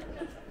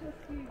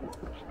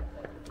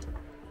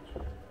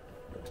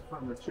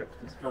 Find the chip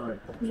to sky.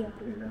 Yeah.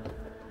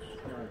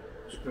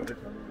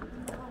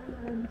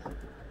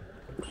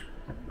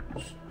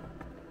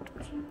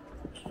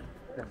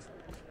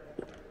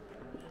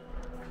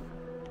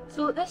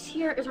 So this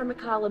here is our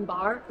Macallan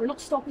bar. We're not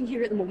stopping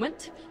here at the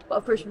moment, but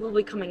of course we will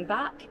be coming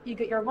back. You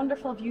get your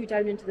wonderful view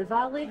down into the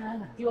valley.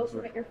 You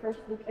also get your first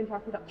look into our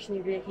production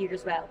area here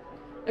as well.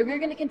 Now we're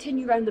going to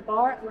continue around the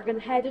bar and we're going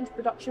to head into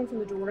production from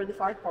the door in the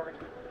far corner.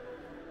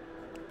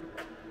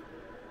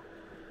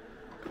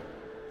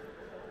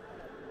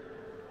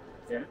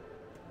 Yeah.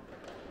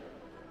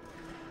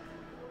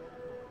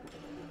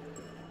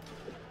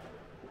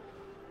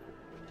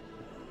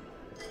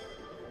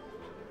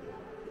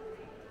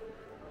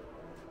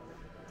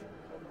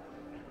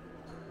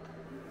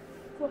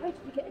 So how did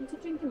you get into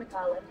drinking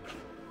Macallan?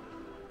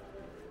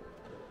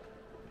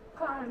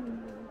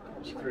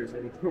 Through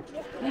me.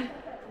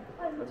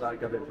 And I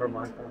got it from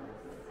my phone.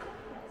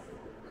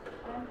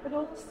 But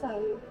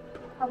also,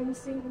 having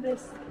seen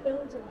this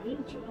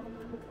building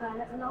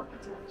and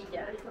architecture,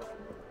 Yeah.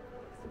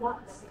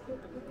 that's the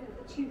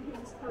 2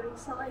 things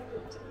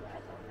coincided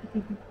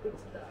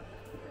together.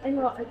 And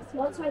you know, that's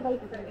what I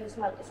like about it as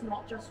well. It's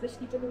not just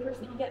whiskey drinkers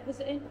that you get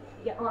visiting.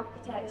 You get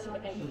architects, you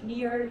get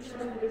engineers.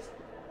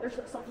 There's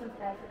something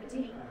for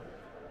everybody.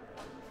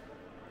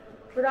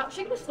 We're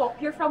actually going to stop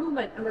here for a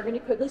moment and we're going to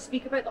quickly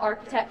speak about the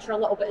architecture a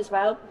little bit as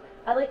well.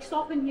 I like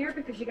stopping here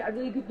because you get a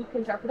really good look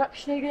into our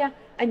production area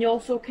and you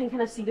also can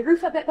kind of see the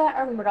roof a bit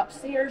better when we're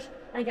upstairs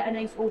and get a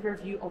nice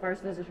overview of our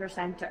visitor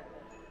centre.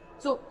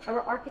 So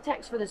our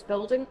architects for this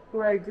building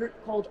were a group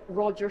called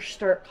Roger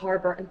Sturt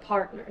Harbour and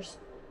Partners.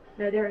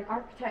 Now they're an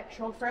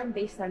architectural firm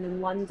based down in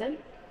London,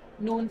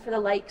 known for the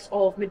likes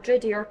of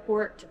Madrid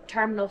Airport,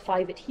 Terminal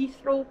 5 at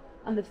Heathrow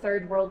and the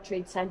Third World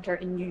Trade Center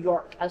in New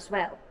York as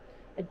well.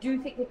 I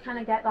do think they kind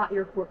of get that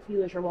airport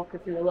feel as you're walking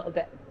through a little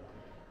bit.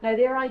 Now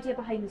their idea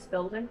behind this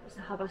building was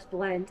to have us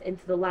blend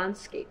into the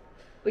landscape,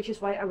 which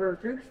is why our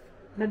roof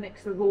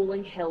mimics the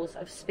rolling hills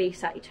of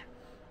Speyside.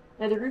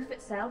 Now the roof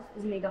itself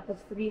is made up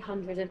of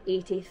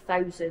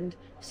 380,000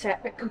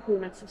 separate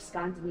components of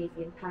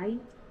Scandinavian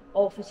pine,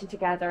 all fitting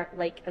together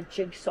like a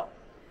jigsaw.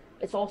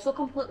 It's also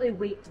completely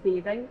weight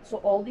bearing, so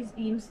all these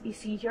beams you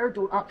see here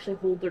don't actually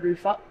hold the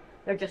roof up,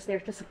 they're just there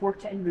to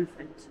support it in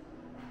movement.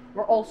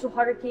 We're also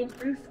hurricane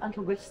proof and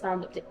can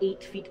withstand up to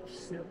 8 feet of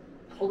snow.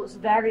 Although it's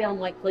very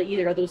unlikely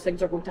either of those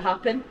things are going to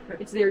happen,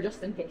 it's there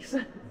just in case.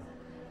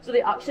 So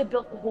they actually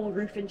built the whole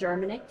roof in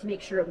Germany to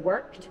make sure it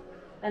worked,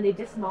 and they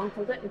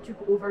dismantled it and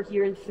took it over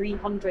here in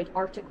 300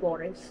 Arctic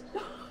lorries.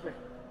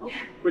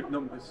 With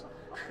numbers.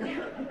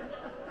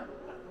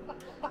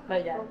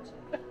 But yeah.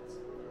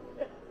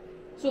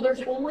 So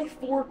there's only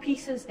 4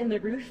 pieces in the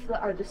roof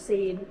that are the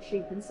same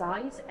shape and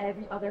size.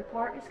 Every other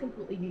part is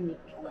completely unique.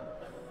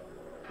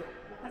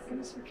 Thank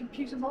goodness for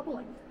computer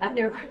modelling. I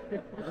know.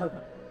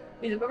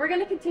 But we're going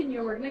to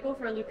continue. We're going to go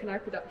for a look in our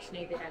production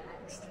area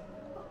next.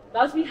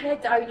 But as we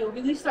head down, you'll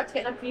really start to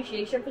get an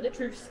appreciation for the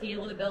true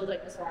scale of the building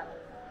as well.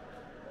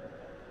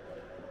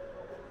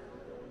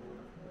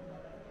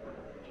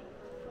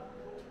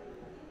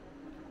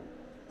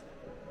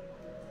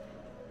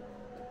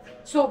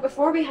 So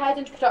before we head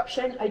into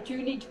production, I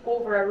do need to go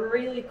over a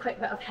really quick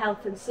bit of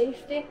health and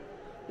safety.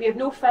 We have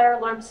no fire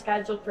alarms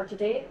scheduled for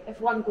today. If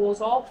one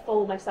goes off,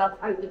 follow myself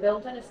out of the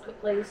building as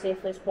quickly and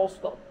safely as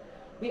possible.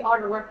 We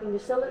are a working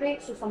distillery,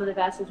 so some of the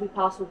vessels we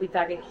pass will be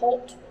very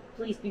hot.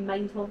 Please be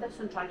mindful of this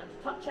and try not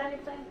to touch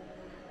anything.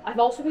 I've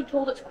also been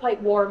told it's quite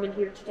warm in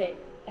here today.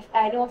 If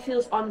anyone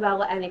feels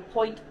unwell at any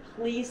point,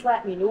 please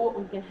let me know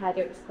and we can head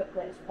out as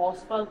quickly as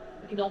possible.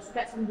 We can also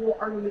get some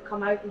water when we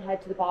come out and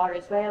head to the bar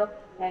as well,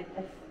 if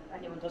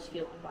anyone does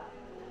feel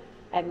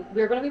unwell.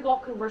 We're going to be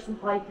walking over some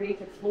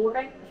high-graded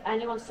flooring. If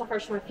anyone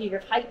suffers from a fear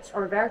of heights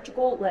or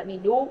vertigo, let me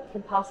know. We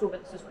can pass over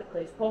this as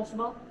quickly as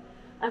possible.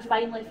 And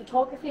finally,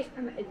 photography is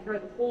permitted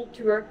throughout the whole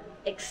tour,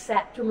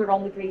 except when we're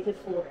on the graded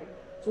flooring.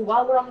 So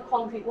while we're on the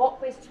concrete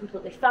walkways, it's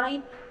completely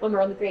fine. When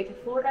we're on the graded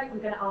flooring, I'm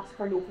going to ask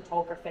for no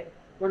photography.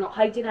 We're not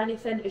hiding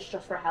anything, it's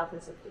just for health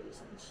and safety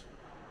reasons.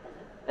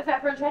 If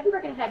everyone's ready,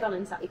 we're going to head on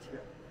inside.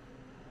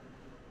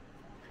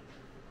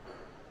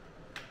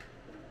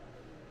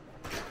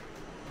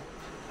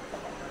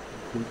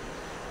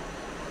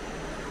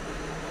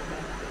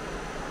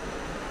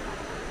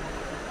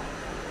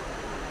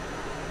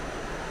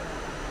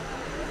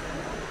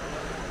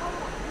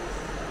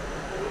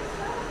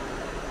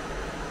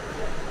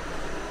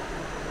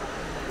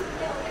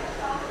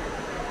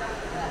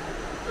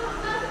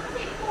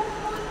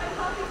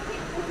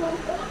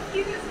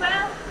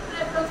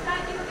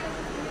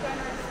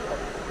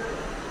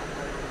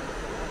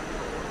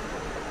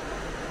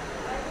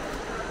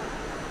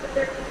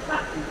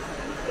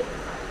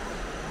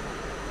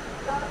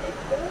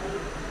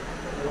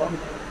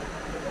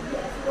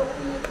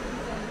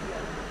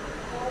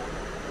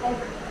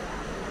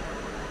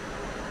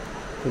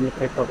 Can you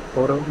take a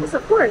photo? Yes,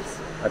 of course.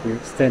 Are you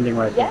standing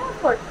right Yeah, of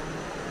course.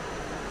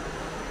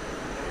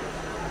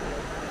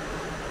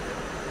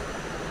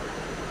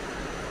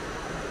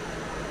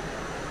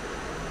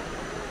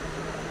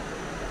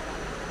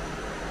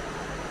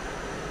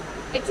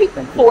 It took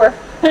 4,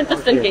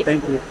 just in case.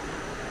 Thank you.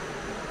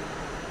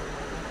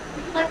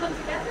 Would you like them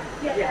together?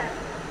 Yeah.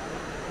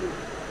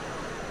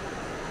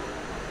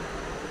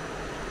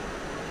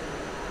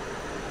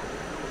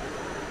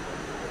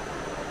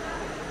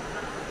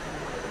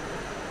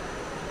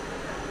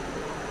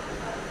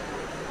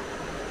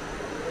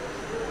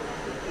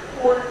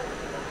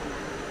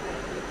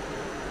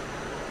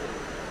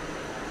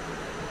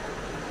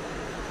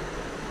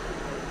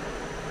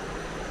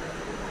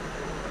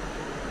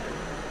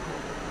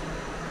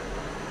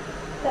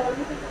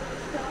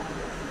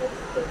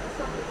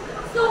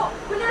 So,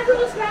 when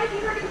everyone's ready,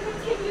 we're going to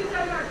continue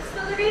down our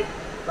distillery.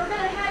 We're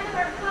going to head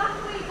about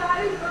halfway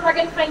down where we're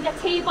going to find a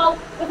table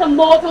with a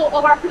model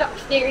of our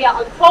production area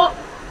on top.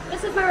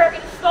 This is where we're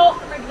going to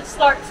stop and we're going to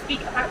start to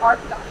speak about our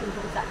production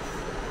process.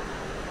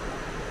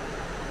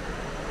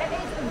 It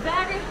is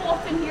very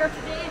hot in here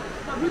today.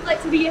 I would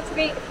like to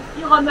reiterate, if you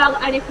feel unwell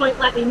at any point,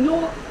 let me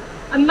know.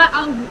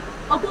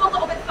 I'll go a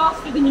little bit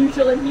faster than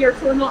usual in here,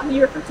 so we're not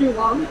here for too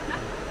long.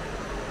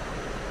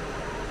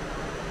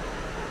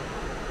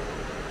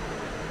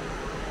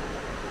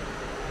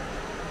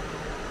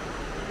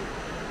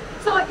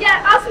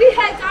 we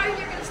head down,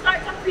 you're going to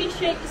start to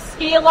appreciate the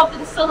scale of the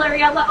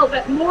distillery a little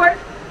bit more,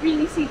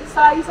 really see the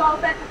size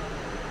of it.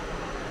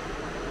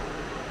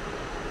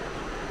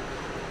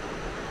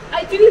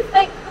 I do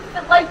think with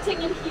the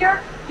lighting in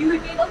here, you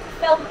would be able to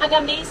film an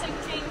amazing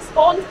James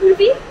Bond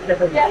movie.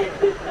 Yeah.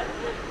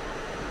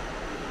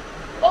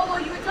 Although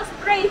you would just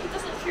pray he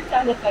doesn't shoot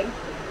anything.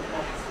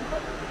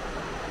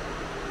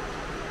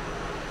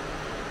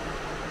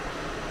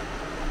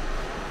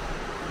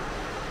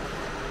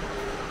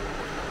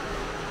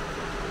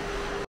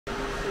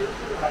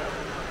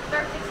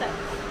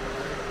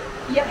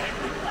 Yeah.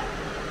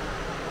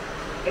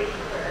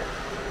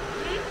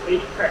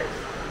 80 pairs.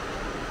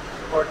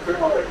 Or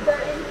 30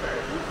 pairs.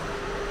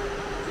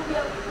 So we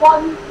have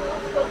one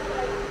full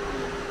size.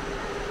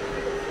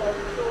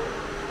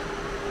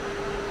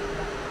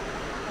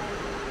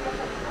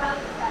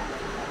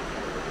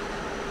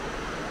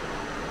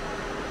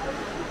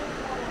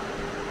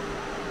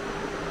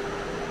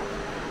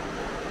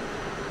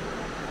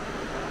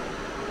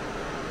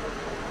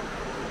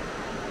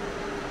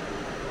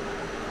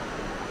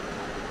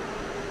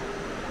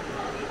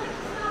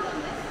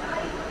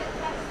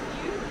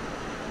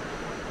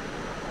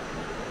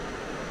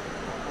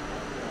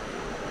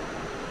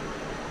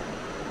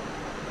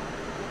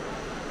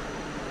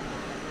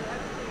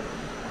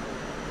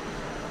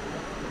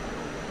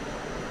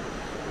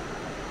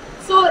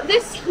 So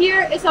this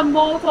here is a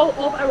model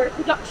of our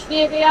production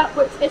area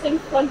which is in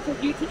front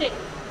of you today.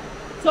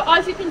 So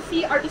as you can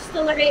see, our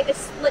distillery is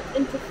split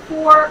into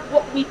 4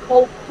 what we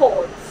call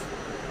pods.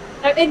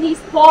 Now in these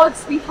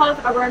pods we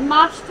have our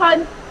mash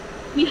tun,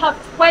 we have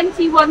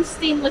 21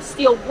 stainless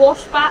steel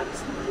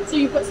washbacks, so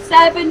you've got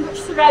 7 which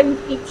surround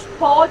each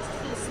pod,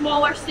 so the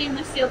smaller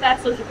stainless steel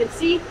vessels you can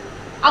see,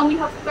 and we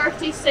have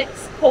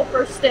 36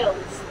 copper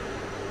stills.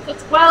 So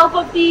 12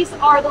 of these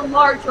are the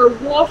larger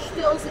wash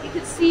stills that you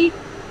can see,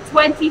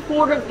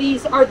 24 of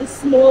these are the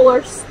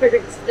smaller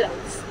spirit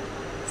stills.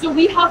 So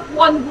we have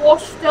 1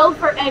 wash still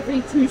for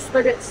every 2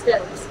 spirit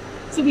stills.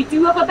 So we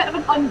do have a bit of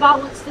an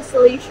unbalanced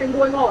distillation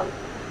going on.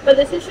 But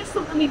this is just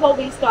something we've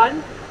always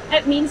done.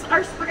 It means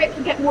our spirit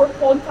can get more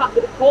contact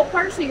with the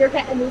copper, so you're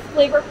getting those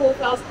flavour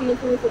profiles coming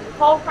through from the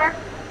copper.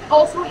 It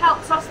also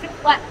helps us to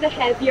collect the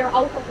heavier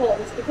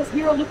alcohols because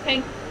we are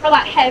looking for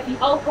that heavy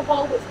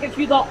alcohol which gives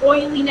you that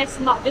oiliness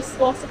and that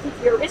viscosity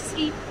to your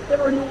whiskey that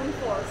we're known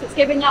for. So it's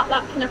giving that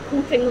kind of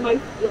coating the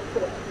mouthfeel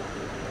to it.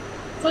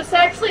 So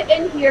essentially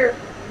in here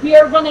we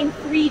are running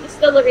 3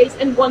 distilleries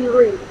in one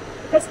room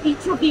because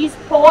each of these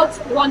pods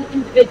run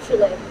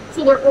individually.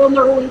 So they're on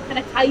their own kind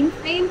of time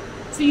frame.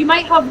 So you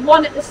might have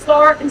one at the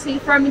start and say the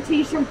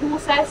fermentation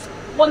process,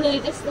 one in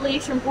the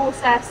distillation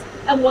process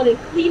and one in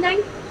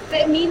cleaning. But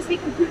it means we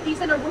can put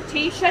these in a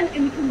rotation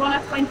and we can run a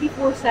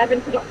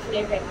 24/7 production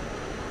area.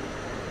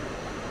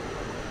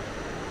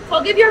 So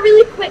I'll give you a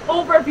really quick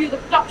overview of the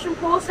production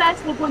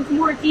process. We'll go into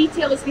more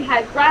detail as we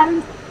head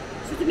round.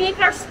 So to make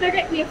our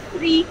spirit we have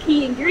 3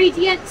 key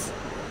ingredients: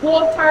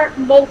 water,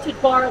 malted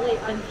barley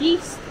and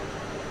yeast.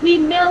 We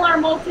mill our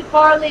malted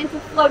barley into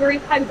floury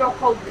powder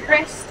called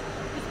grist,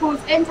 which goes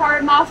into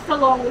our mash tun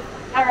along with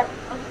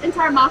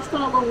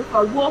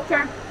our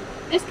water.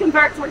 This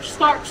converts our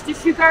starch to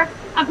sugar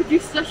and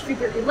produces a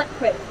sugary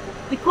liquid.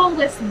 We call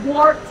this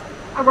wort.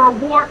 Our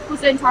wort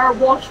goes into our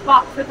wash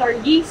vat with our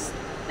yeast.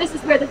 This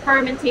is where the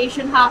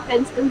fermentation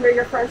happens and where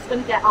you're first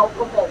going to get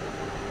alcohol.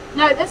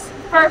 Now this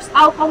first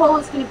alcohol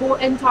is going to go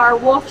into our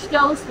wash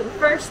stills for the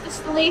first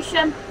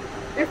distillation.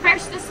 Your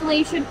first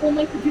distillation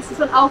only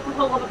produces an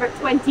alcohol of about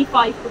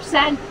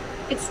 25%.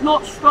 It's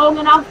not strong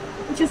enough,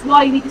 which is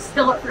why we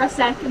distill it for a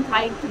second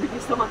time to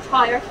produce a much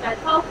higher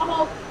strength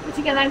alcohol, which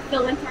you can then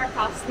fill into our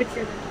casks with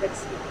your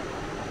whiskey.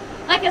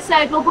 Like I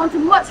said, we'll go into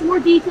much more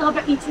detail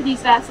about each of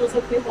these vessels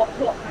if we walk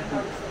around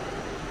ours.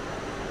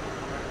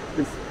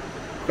 There's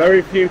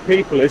very few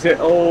people, is it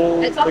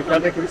all It's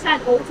mechanical?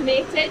 100%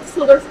 automated,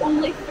 so there's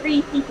only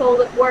 3 people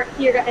that work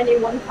here at any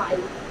one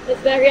time.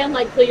 It's very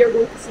unlikely you're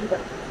going to see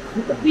them.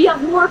 We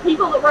have more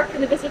people that work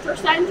in the visitor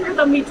centre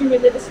than we do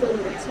in the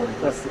distillery.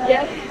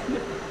 Yeah.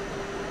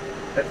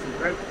 That's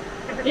incredible.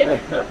 Yeah.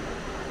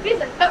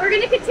 Amazing. But we're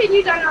going to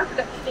continue down our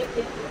production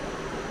area.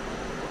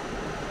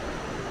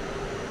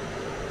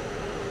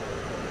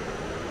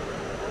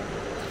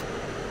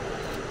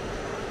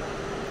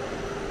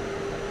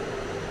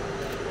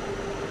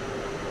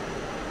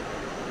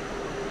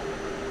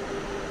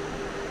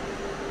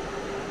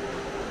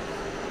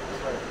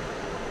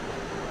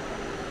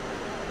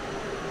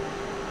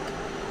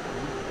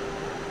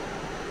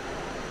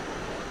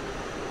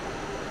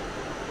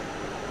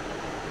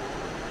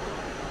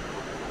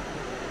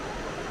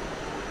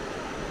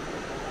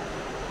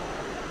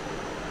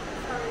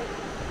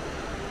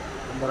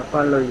 I'm gonna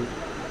follow you.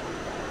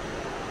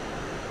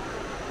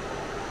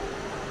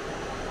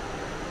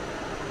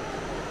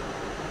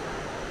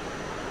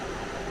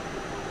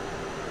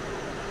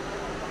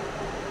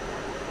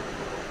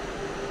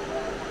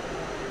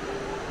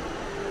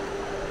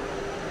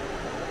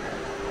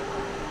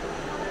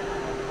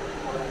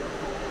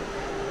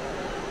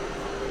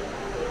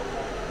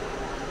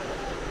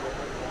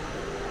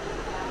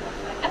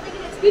 I think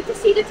it is good to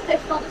see the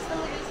traditional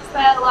distilleries as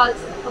well as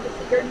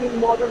obviously your new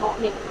modern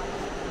automated ones.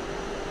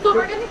 So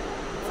we're going to...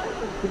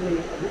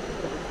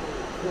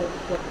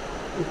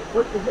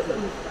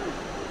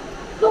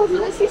 So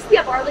this used to be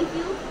a barley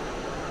field.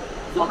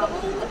 So the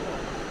old,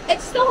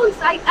 it's still on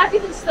site,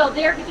 everything's still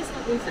there, we just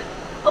don't use it.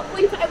 I'll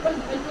point it out one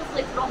of the windows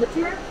later on the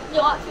tour.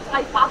 You'll actually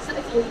drive past it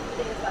if you leave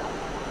today as well.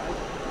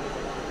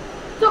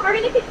 So we're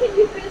going to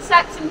continue through the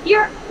section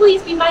here.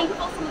 Please be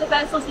mindful, some of the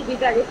vessels will be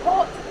very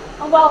hot.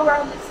 And while we're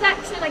on this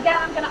section, again,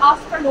 I'm going to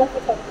ask for no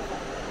photography.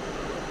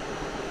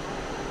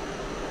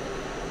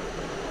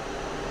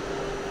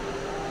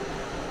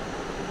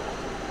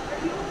 Are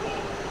you okay?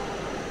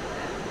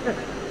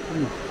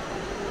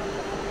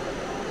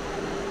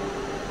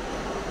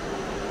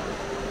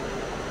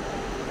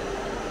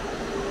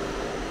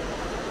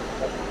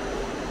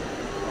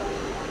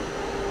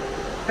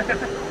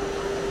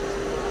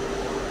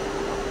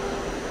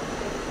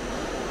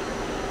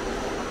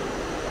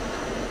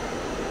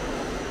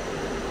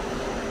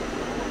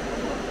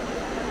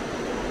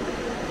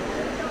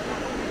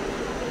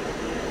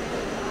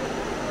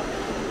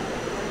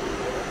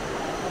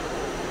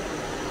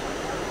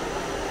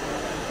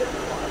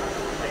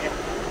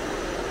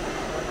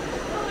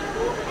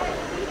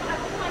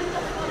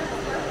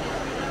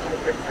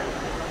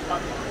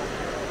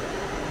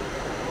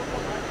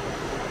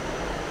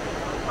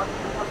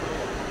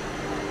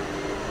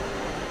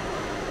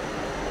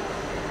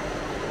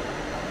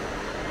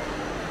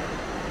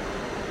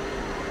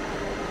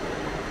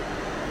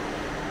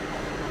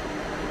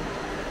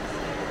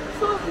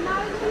 So now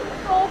that we've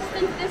crossed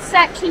into this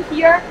section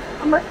here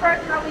and we're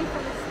further away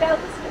from the stills,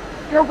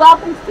 you're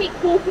welcome to take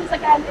photos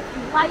again if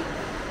you like.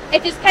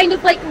 It is kind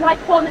of like the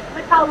iconic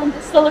Macallan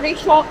Distillery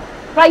shot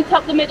right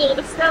up the middle of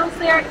the stills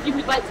there if you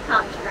would like to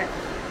capture it.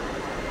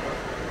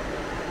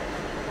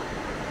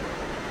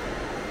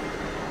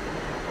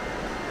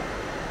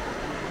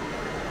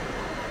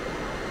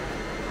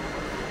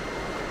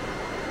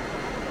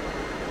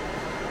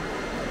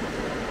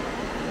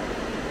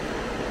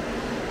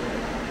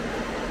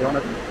 You want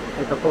to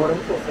take a photo?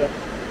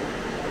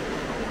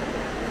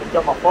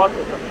 Facciamo a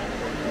foto também.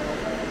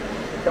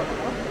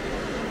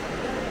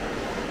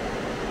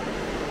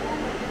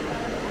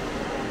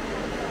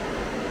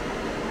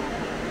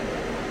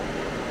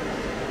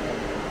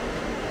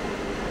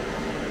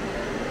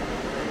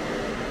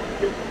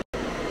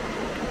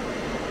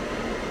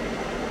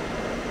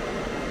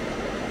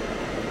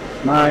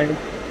 Smile.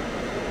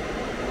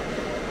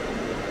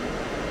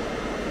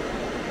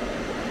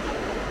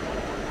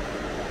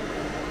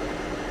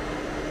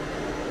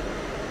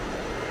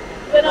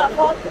 We're not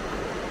hot.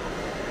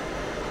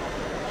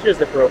 She's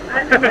the pro.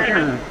 Thank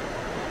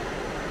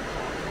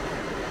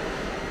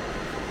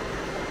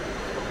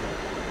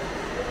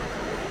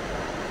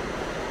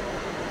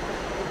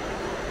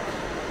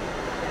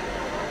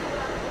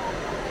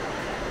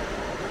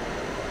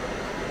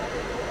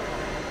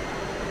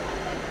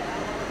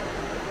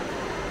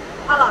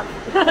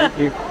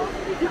you.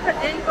 Different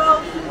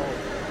angles.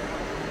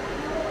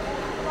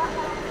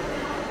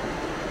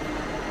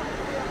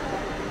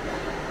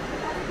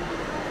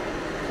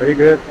 Very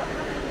good.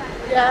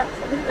 Yeah,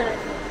 isn't it?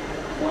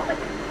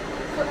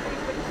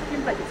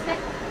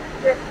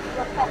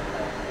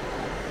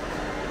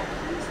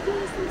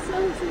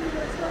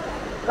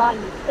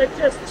 They're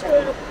just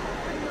too.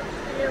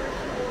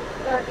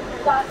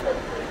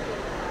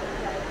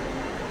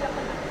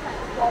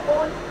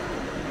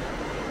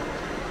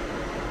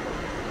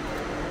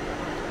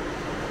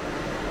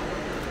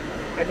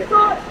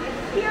 So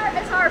here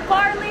is our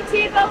barley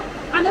table,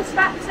 and this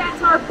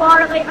represents our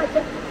barley at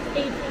different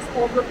stages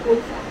of the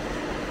process.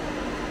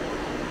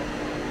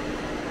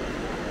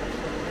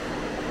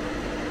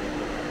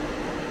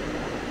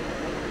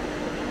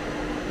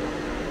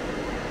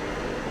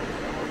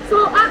 So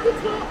at the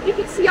top you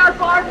can see our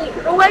barley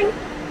growing,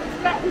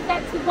 which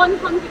represents the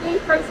 100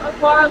 acres of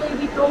barley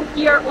we grow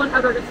here on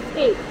our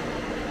estate.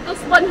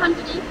 This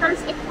 100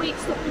 acres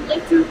equates to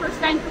only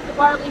 2% of the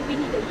barley we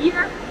need a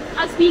year,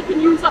 as we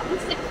can use up to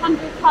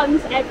 600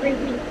 tonnes every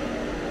week.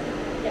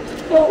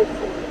 So,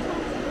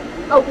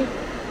 a week.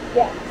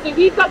 Yeah. So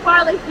we've got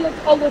barley fields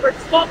all over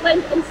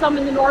Scotland and some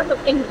in the north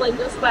of England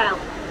as well.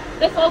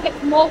 This all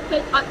gets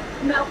malted at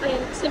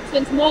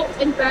Simpson's Malt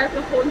in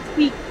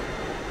Berwick-upon-Tweed.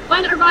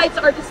 When it arrives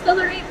at our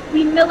distillery,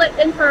 we mill it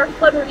into our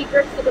flibbery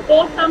grist at the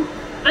bottom,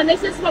 and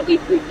this is what we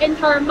put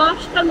into our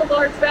mash tun, the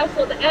large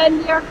vessel at the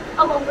end there,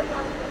 along with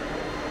our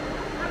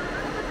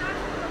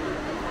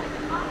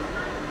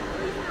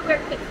where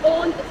it gets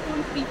on, it's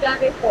going to be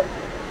very hot.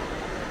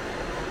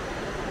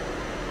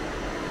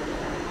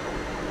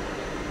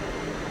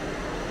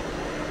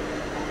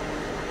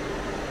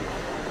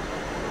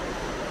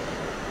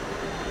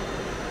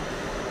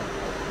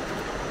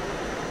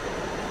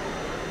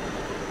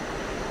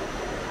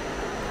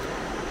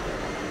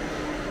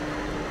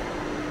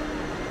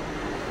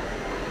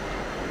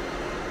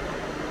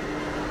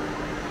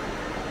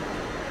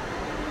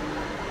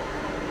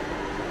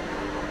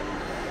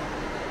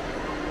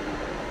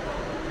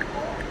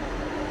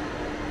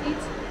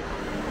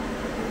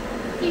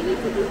 You need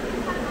to do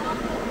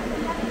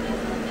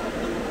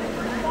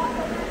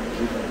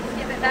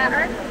Give it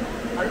better.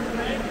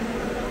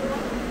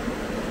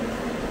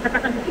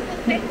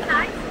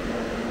 Nice.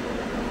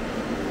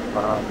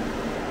 Wow.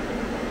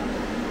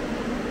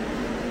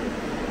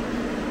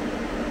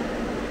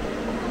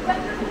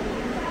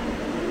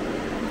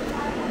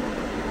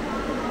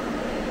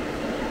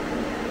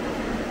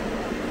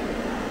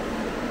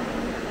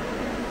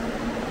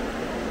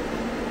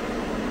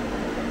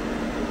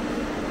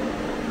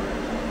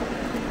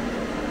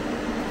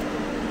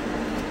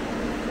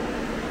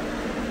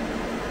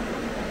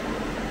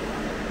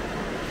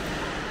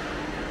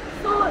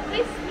 So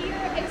this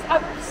here is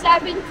our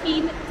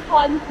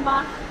 17-ton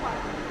mash tun.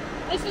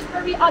 This is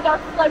where we add our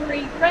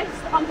floury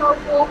grist and our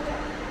water.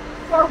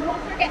 So our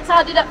water gets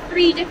added at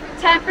 3 different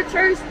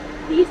temperatures.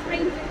 These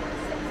range from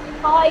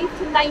 65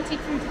 to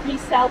 92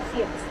 degrees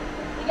Celsius.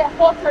 They get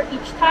hotter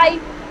each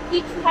time.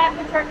 Each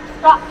temperature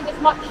extracting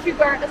as much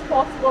sugar as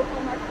possible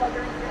from our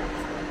floury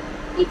grist.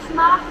 Each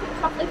mash takes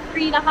roughly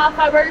 3.5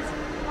 hours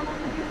and will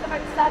produce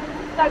about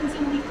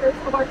 70,000 litres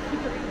of our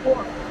sugary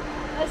wort.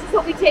 This is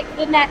what we take to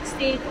the next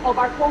stage of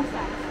our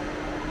process.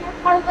 We are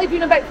currently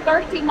doing about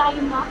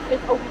 39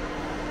 mashes a week.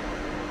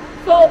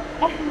 So,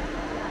 there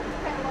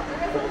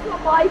is also a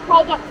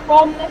byproduct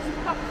from this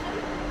production.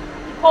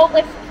 We call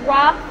this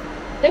draft.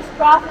 This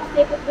draft is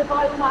taken to the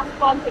biomass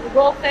plant in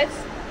Rothes,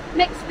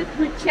 mixed with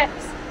wood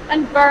chips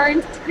and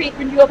burned to create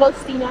renewable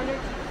steam energy.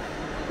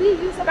 We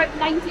use about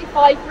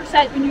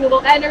 95%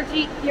 renewable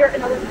energy here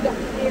in our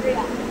production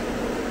area.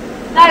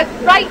 Now,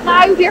 right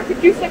now we are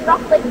producing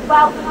roughly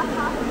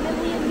 12.5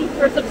 million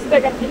litres of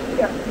spirit a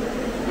year.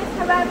 This,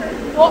 however,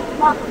 is not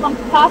maximum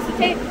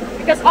capacity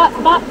because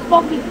at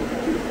maximum we can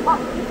produce up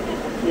to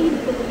 15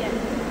 million.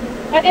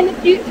 Now, in the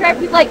future, if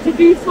we'd like to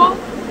do so,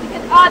 we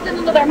can add in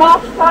another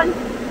mash tun,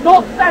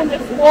 knock down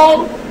this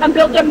wall, and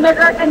build a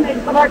mirror image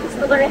of our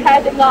distillery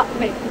heading that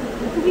way.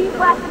 So we've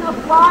left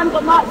enough land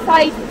on that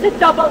side to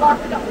double our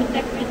production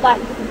if we'd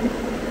like.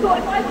 So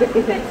if I could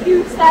convince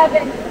you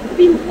 7 to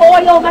be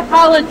loyal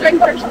Macallan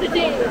drinkers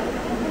today, we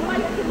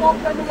might have to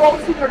walk down the wall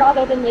sooner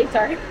rather than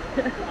later.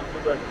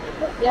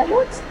 Yeah.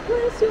 What is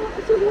your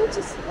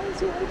largest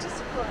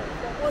supply?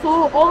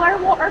 So all our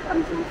water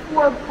comes from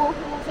 4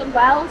 boreholes and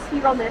wells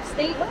here on the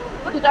estate.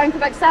 We go down to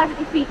about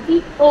 70 feet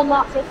deep, all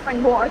natural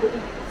spring water that we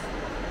use.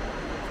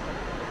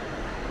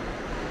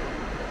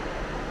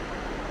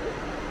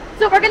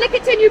 So we're going to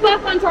continue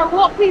back onto our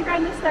walkway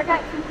around this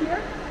direction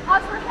here.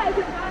 As we're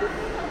heading down,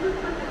 I'll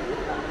move on to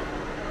the left.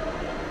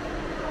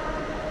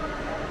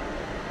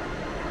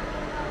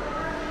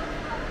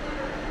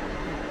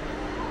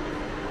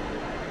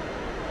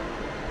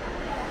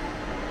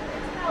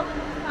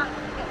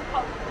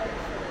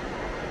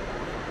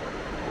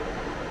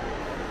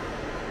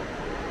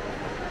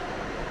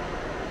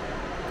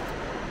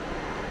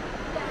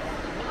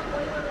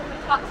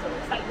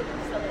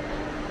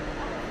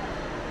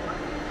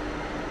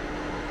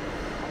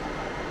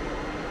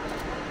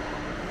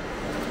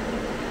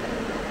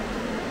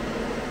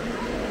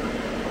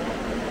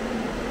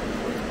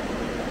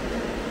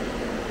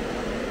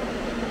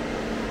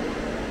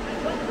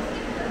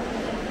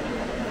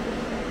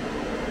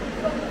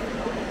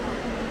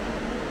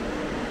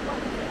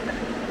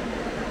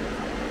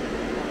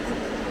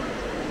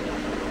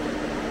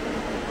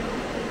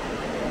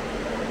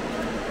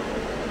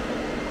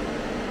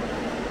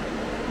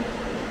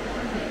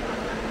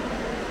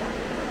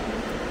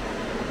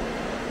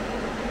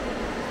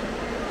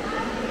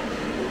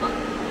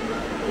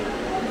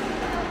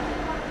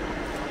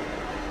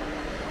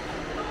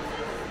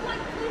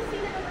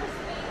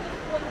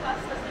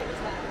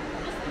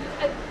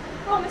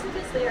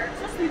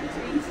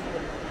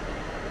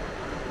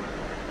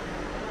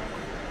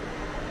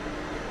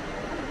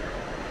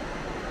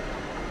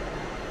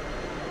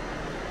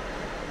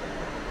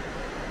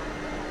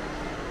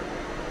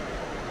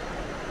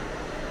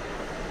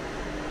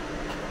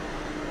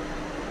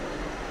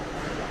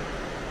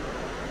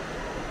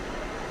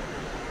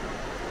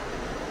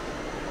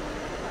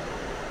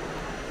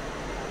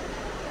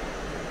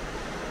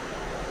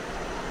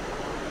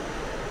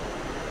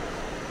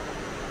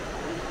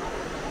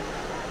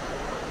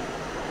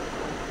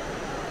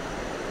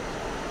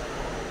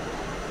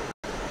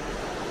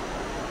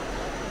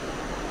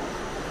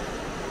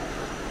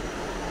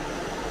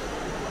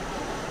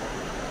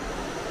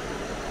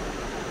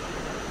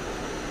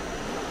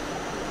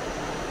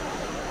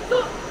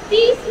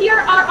 These here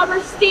are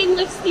our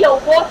stainless steel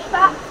wash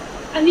vats,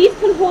 and these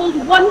can hold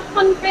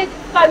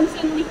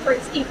 100,000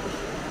 litres each.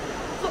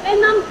 So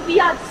in them we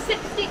add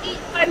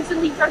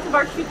 68,000 litres of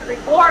our sugary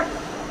wort,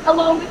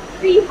 along with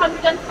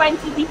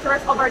 320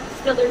 litres of our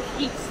distiller's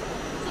yeast.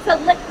 So it's a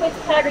liquid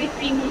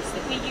dairy-free yeast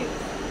that we use.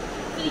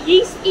 So the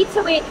yeast eats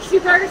away at the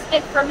sugars,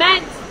 it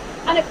ferments,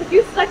 and it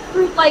produces a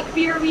crude-like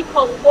beer we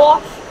call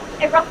wash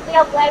at roughly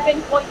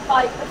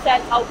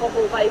 11.5%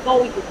 alcohol by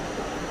volume.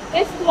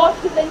 This wash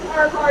is in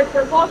our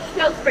larger wash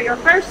stills for your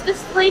first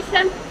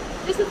distillation.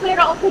 This is where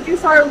it will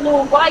produce our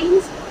low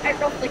wines at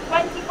roughly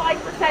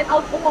 25%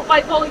 alcohol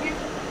by volume.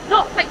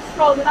 Not quite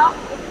strong enough,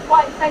 which is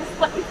why it's then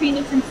split between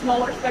the 2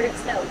 smaller spirit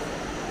stills.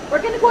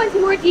 We're going to go into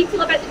more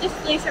detail about the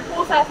distillation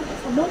process in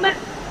just a moment,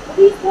 but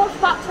these wash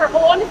backs are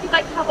on if you'd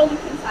like to have a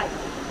look inside.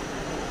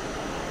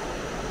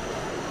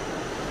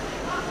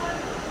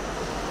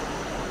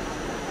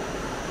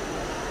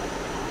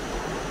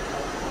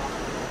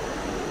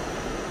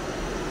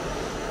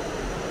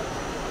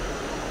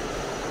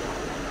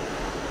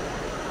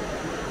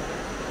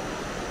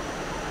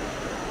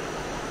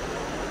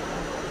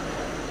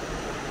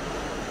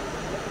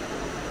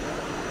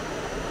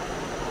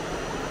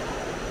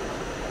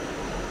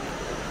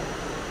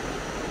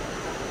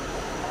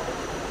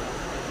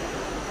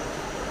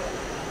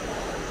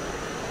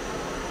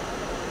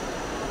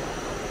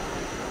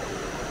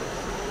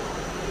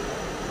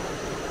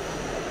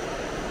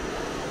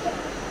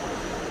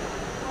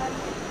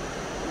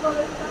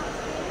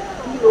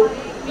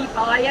 We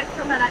buy it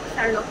from an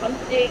external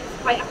company.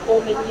 It's quite a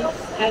common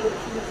use and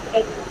it's used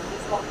in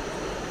Scotland.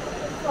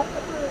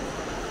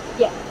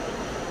 Yeah.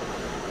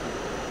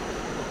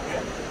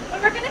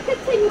 But we're going to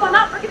continue on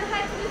up. We're going to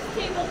head to this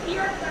table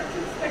here. There are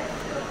two spirits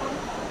to the front.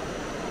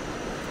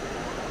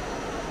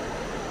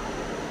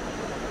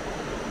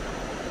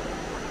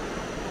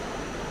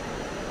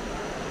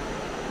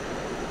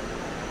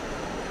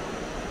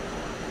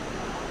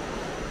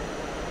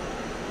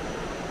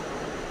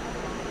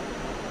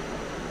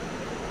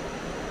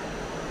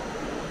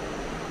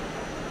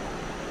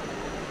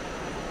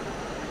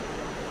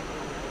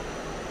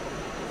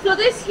 So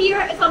this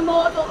here is a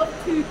model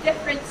of two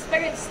different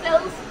spirit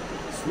stills.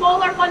 The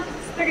smaller one is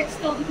the spirit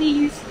still to be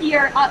used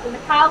here at the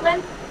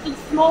Macallan. So the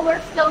smaller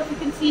stills you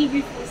can see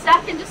used for the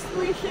second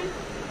distillation.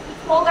 The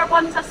smaller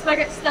one is a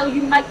spirit still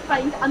you might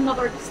find at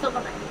another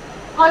distillery.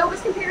 I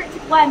always compare it to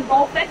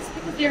Glenrothes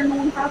because they are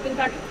known for having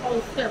very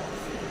tall stills.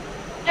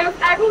 Now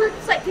if everyone would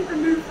just like to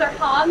remove their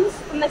hands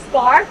from this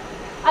bar,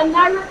 and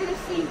now we're going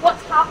to see what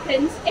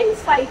happens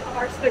inside of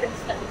our spirit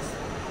stills.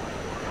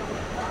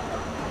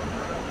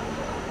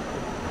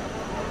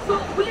 So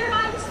where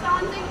I'm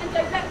standing and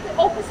directly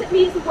opposite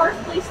me is the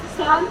worst place to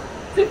stand.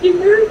 So if you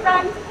move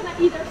around to kind of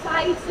either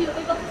side, so you'll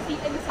be able to see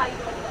inside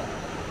of it.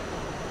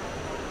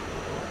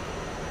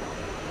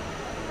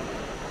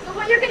 So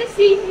what you're going to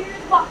see here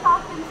is what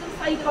happens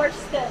inside of our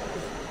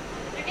stills.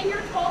 Now in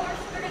your taller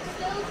spirit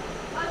stills,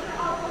 as your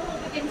alcohol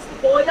begins to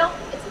boil,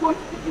 it's going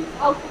to produce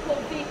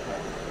alcohol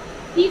vapors.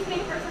 These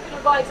vapors are going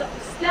to rise up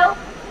the still,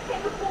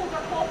 hit the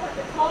colder hop at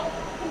the top,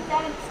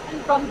 condense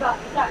and run back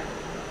down.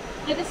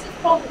 Now this is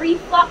called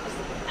reflux,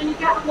 and you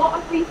get a lot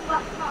of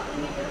reflux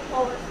happening in your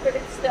taller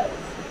spirit stills.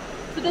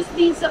 So this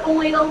means that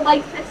only the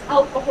lightest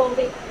alcohol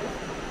vapors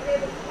are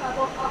able to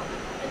travel up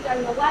and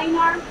down the line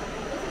arm.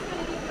 This is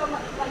going to give you a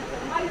much lighter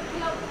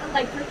mouthfeel and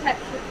lighter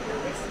texture to your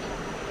whiskey.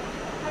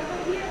 However,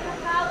 here at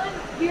Macallan,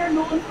 we are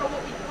known for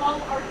what we call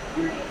our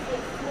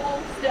curiously small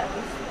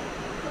stills.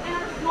 So in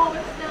our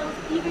smaller stills,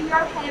 even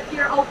your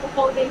heavier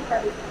alcohol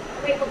vapors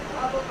are able to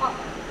travel up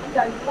and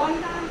down the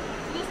line arm.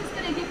 This is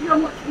going to give you a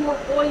much more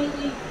oily,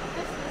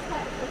 viscous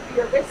texture for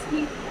your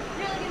whiskey.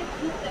 Really going to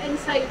keep the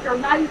inside of your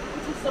mouth,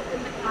 which is something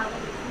Macallan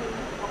is known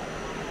for.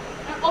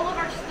 Now all of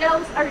our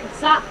stills are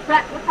exact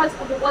replicas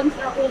of the ones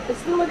in our old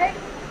distillery.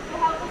 To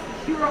help us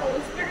ensure all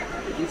the spirit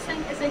we're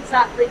producing is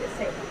exactly the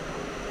same.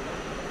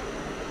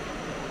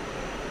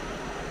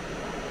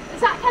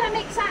 Does that kind of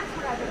make sense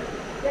for everyone?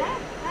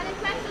 Yeah? Any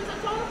questions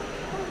at all?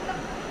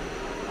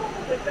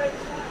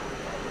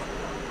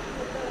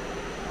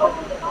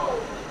 Over the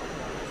balls.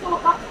 So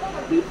that's called a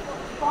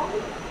reflux ball.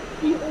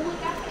 You only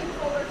get it in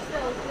taller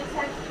stills, and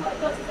essentially what it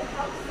does is it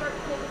helps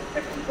circulate the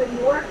spirit even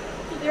more.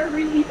 So they're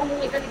really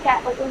only going to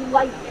get like a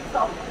light mix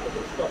up of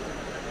the still.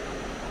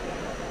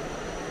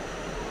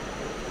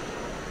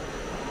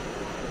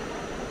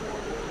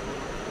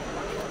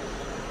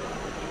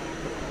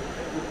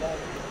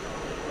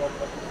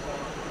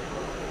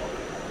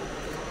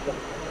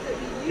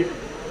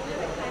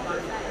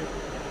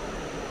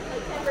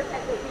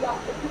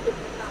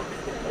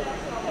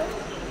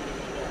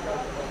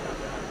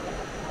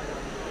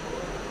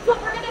 So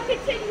we're going to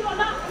continue on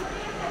up. And we're going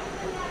to head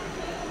to the next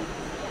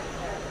table.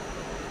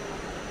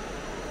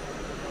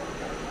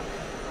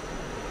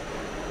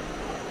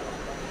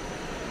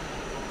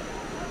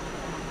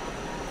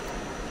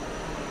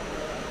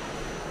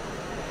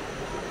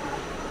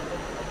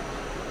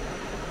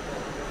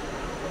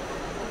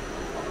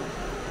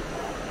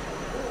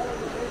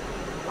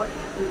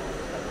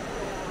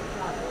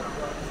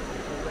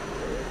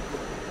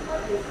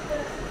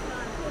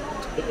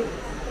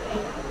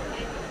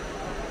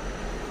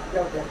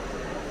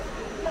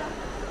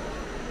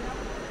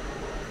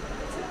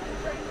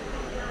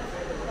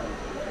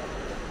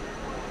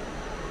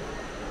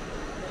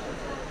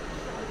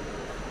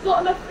 So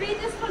I'm afraid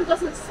this one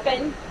doesn't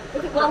spin,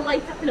 but it will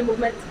light up in a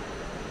moment.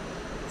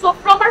 So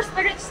from our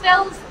spirit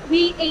stills,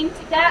 we aim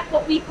to get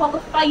what we call the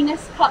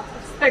finest cut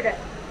of spirit.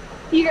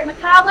 Here at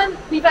Macallan,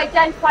 we've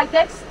identified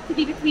this to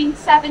be between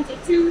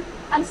 72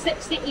 and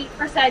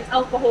 68%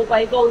 alcohol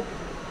by volume.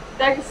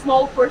 Very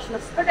small portion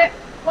of spirit,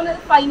 one of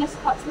the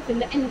finest cuts within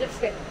the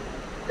industry.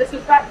 This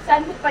was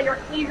represented by your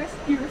clearest,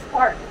 purest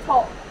part at the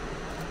top.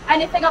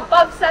 Anything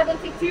above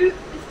 72 is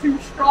too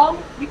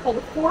strong. We call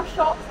the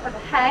foreshots or the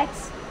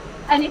heads.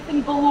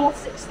 Anything below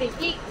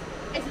 68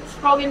 isn't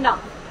strong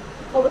enough.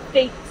 We call the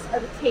fakes or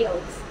the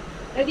tails.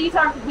 Now these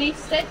aren't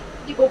wasted.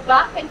 They go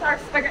back into our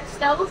spirit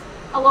stills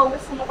along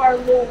with some of our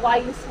low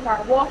wines from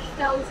our wash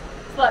stills.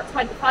 So that's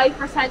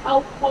 25%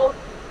 alcohol,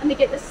 and they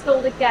get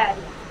distilled again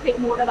to create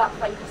more of that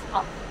finest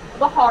puff.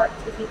 The heart,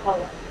 as we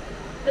call it.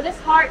 So this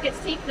heart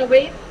gets taken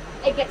away,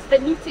 it gets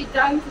diluted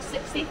down to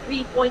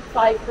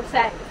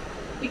 63.5%.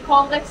 We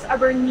call this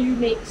our new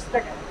make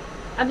spirit.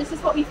 And this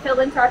is what we fill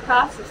into our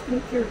casks to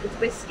mature this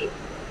whiskey.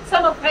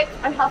 Some of which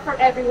I have for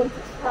everyone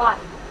to try.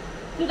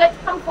 So let's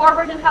come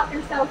forward and help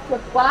yourself to a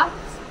glass.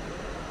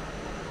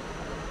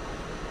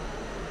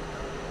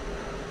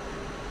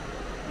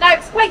 Now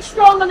it's quite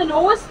strong on the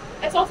nose.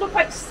 It's also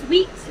quite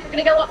sweet. You're going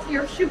to get lots of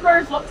your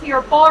sugars, lots of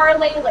your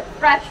barley, like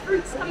fresh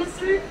fruits coming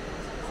through.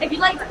 If you'd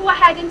like to go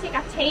ahead and take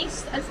a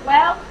taste as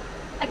well.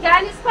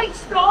 Again, it's quite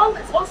strong.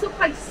 It's also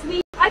quite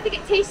sweet. I think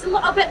it tastes a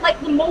little bit like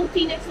the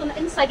maltiness on the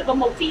inside of a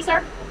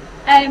Malteser.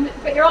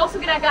 But you're also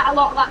going to get a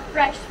lot of that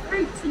fresh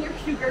fruits and your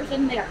sugars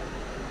in there.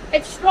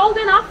 It's strong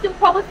enough, you'll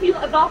probably feel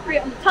it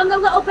evaporate on the tongue a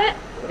little bit.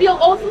 But you'll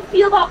also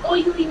feel that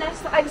oiliness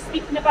that I was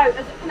speaking about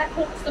as it kind of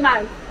coats the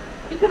mouth.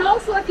 You can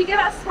also, if you give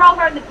it a swirl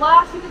around the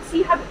glass, you can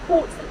see how it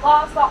coats the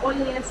glass, that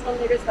oiliness on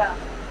there as well.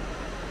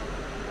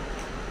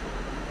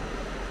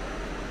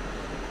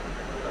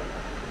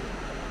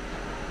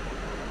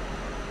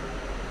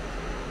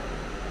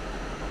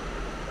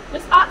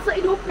 There's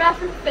absolutely no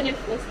pressure to finish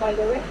this, by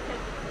the way.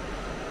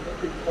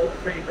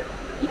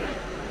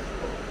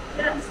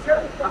 Yeah, it's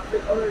true.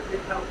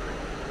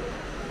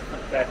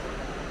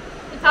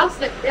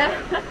 Fantastic,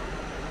 yeah.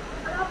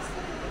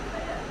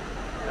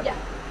 Yeah,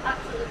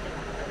 absolutely.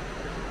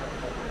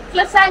 So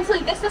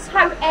essentially, this is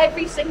how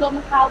every single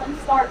Macallan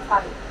starts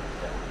out.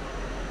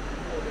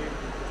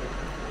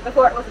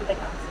 Before it wasn't big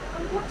house.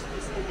 And what's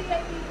this in the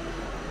ABV?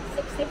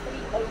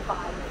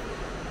 63.5.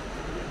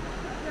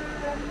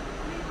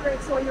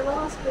 It's or your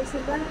last was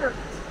in there.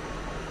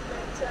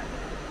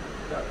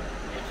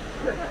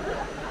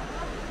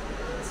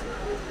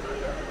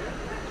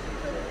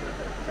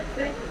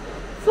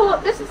 So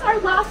this is our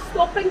last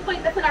stopping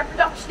point within our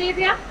production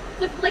area.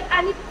 So if you'd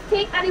like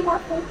take any more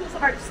photos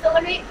of our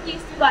distillery,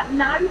 please do that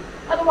now.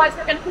 Otherwise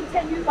we're going to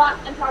continue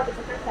back into our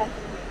visitor centre.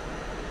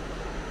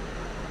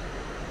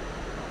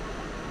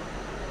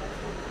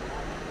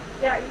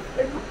 Yeah,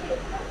 you're okay.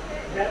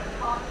 Yeah.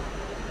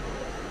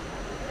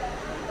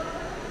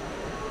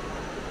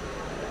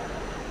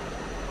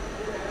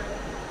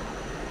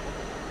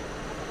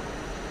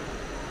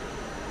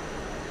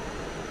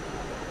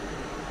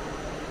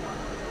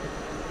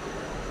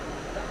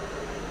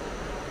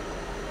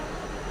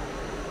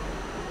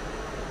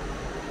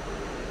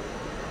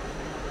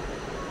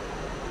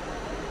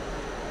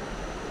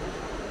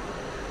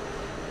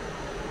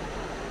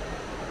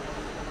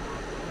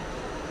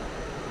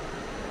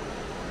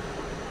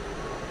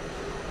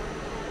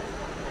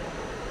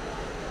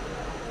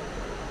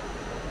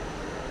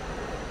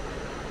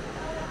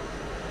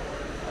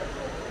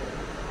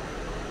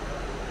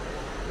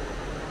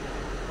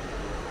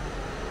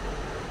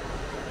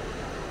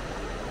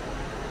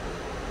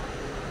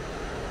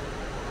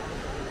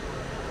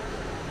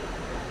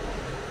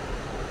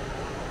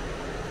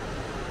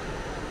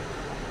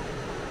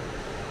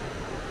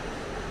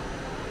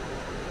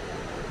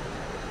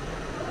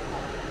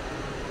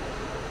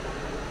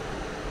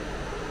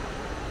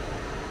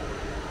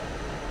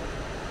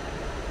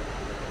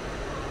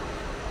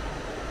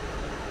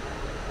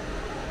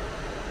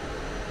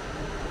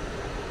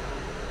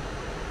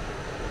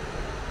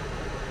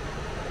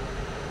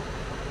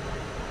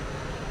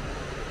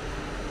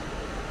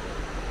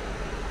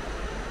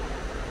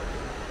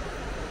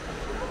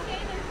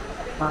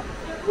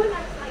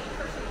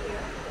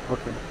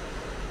 Okay.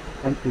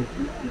 Thank you.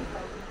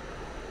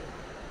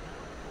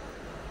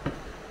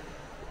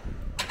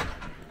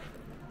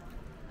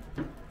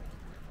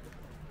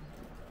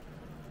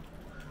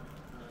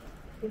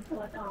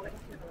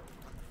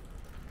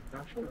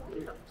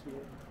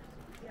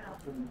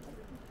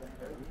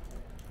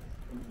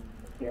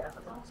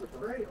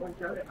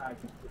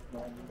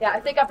 Yeah, I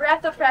think a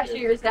breath of fresh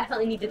air is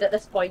definitely needed at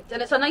this point,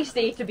 and it's a nice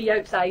day to be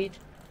outside.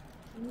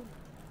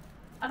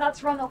 And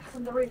that's run off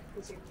from the roof,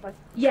 presumably.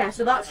 Yeah,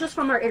 so that's just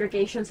from our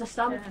irrigation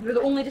system. Yeah. We're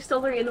the only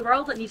distillery in the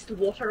world that needs to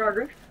water our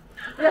roof.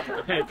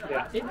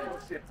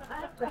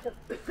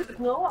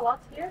 No, a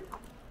lot here.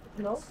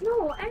 No.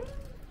 No,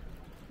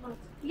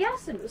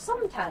 yes, and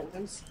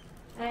sometimes.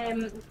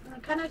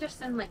 Kind of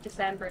just in like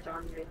December,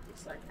 January.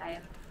 It's like,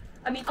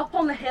 I mean, up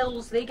on the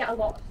hills they get a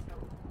lot of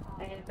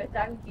snow, but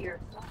down here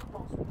it's not so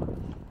much.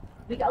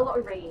 We get a lot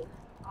of rain.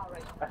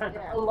 Alright.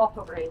 Yeah, a lot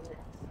of rain.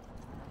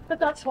 But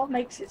that's what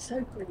makes it so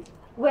green.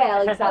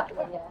 Well,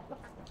 exactly, yeah.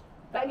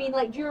 But I mean,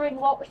 like during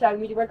lockdown,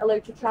 when you weren't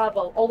allowed to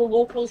travel, all the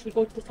locals would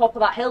go to the top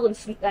of that hill and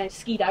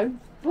ski down.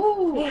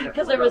 Ooh,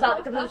 because there was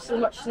so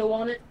much snow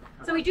on it.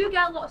 So we do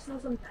get a lot of snow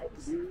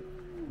sometimes.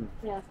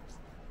 Yeah.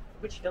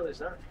 Which hill is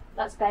that?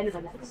 That's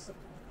Benjamin. So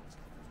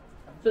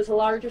it's the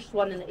largest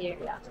one in the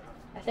area.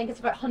 I think it's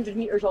about 100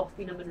 metres off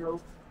being a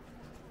Monroe.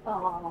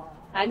 Oh.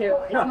 I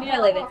know, it's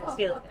nearly there, it's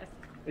nearly there.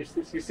 It's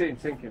the same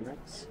thinking, right?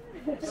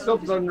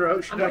 Subs on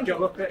road, should I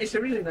go up it? It's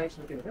a really nice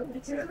looking hill.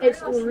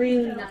 It's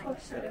really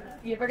nice. If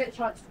you ever get a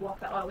chance to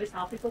walk it, I always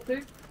tell people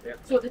to. Yeah.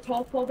 So at the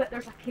top of it,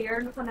 there's a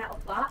cairn with a metal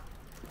plaque,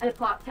 and the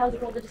plaque tells you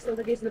where all the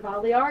distilleries in the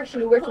valley are, so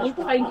you know where to look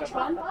behind each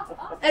one.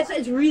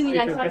 It's really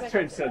nice. It's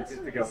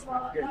transcendent to go.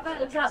 Good.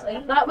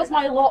 Exactly. That was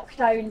my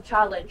lockdown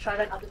challenge. I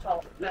went at the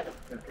top,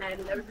 and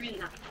it was really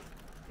nice.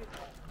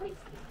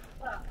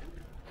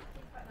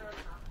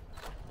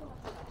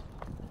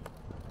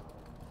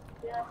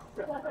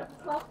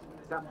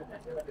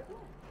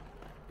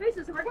 Right,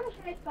 so we're going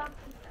to head back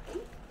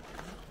inside.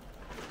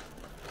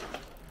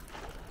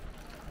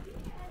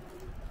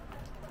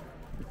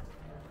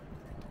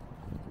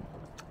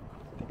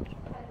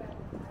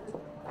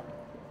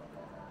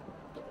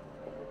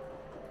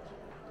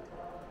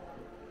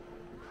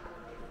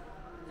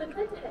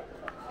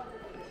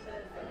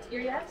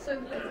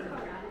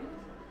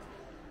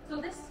 So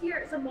this here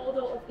is a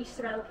model of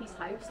Easter Elke's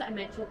house that I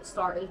mentioned at the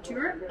start of the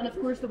tour, and of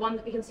course the one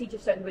that we can see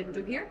just out the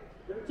window here.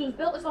 So it was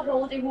built as a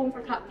holiday home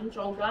for Captain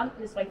John Grant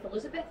and his wife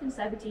Elizabeth in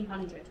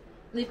 1700. And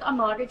they've got a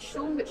marriage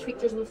stone which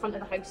features on the front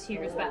of the house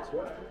here as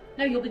well.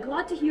 Now you'll be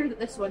glad to hear that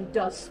this one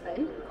does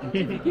spin.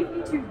 If you give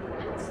me 2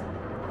 minutes.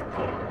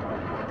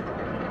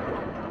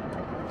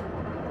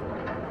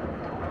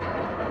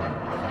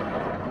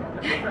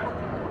 So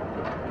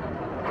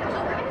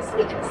we're going to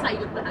see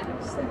inside of the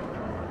house.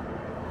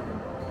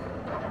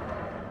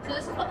 So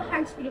this is what the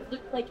house would have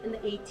looked like in the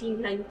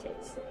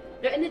 1890s.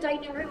 Now in the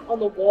dining room on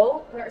the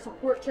wall there's a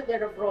portrait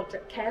there of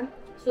Roderick Kemp.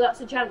 So that's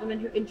the gentleman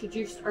who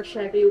introduced our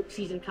sherry oak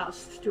seasoned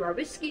casks to our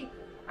whisky,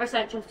 our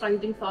essential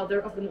founding father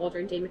of the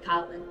modern day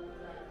Macallan.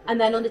 And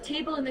then on the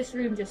table in this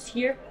room just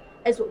here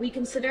is what we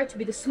consider to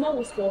be the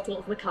smallest bottle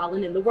of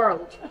Macallan in the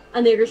world.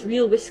 And there is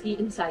real whisky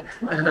inside.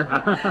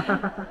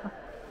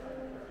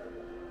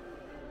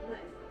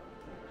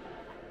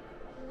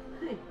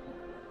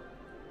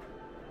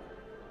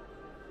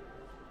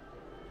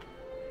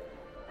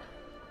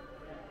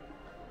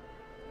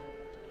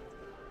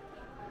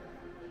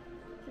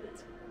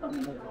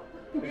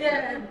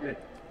 Yeah.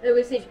 I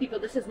always say to people,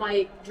 this is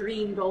my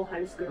dream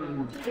dollhouse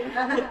girl.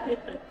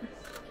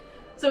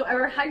 So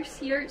our house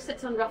here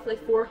sits on roughly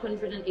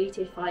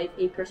 485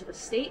 acres of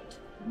estate,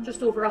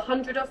 just over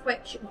 100 of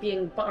which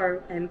being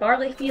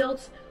barley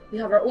fields. We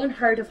have our own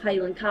herd of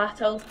Highland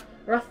cattle,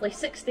 roughly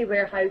 60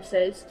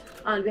 warehouses,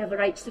 and we have the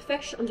rights to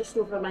fish on just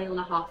over 1.5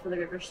 miles of the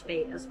River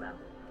Spey as well.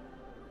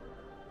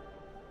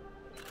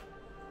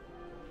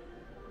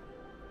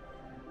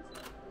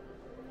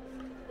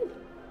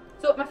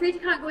 So I'm afraid you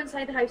can't go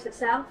inside the house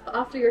itself, but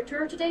after your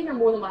tour today, you're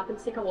more than welcome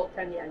to take a walk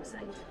down the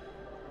outside.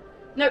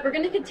 Now we're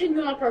going to continue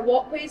on up our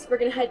walkways. We're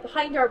going to head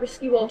behind our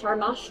whisky vault, our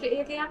mash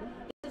area.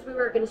 This is where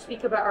we're going to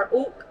speak about our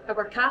oak,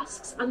 our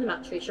casks, and the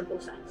maturation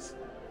process.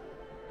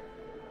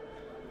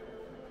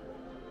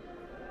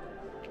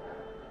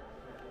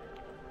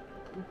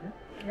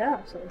 Yeah,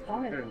 absolutely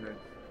fine.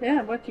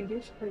 Yeah, working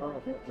beautifully. Oh,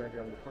 maybe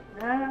on the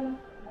front.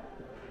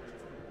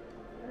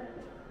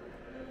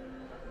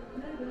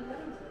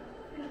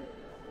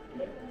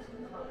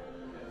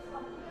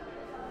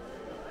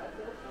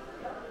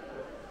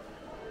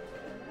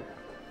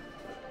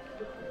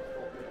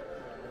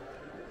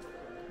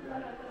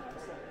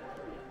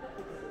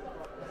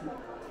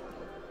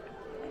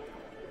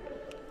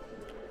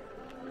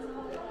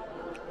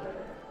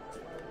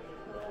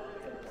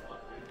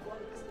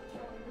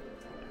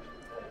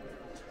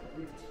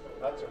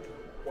 That's a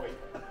good point.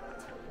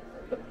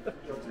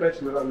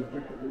 Especially when I was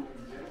drinking.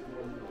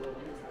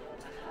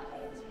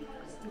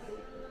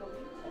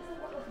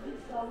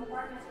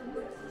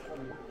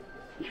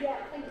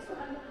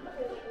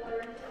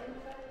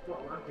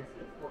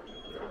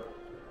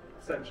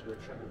 Essentially,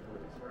 trying to put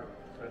it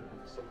around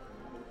something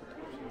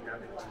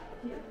organic.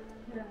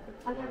 Yeah.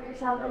 I don't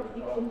yourself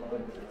you can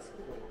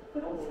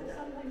but also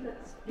something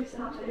that's just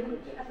happening.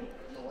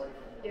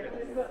 Yeah,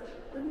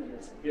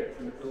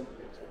 from the building.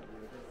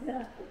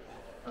 Yeah.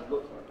 I've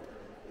looked at it.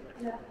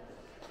 Yeah.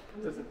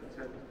 Doesn't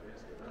pretend to be as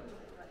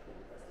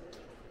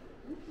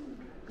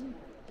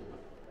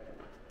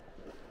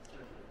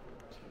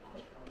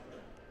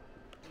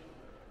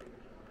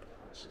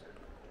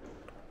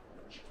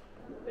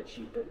That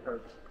she did her.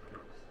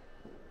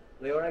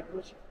 Leora,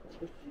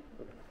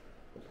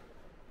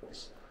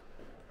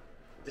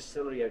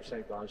 distillery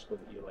outside Glasgow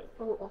that you like?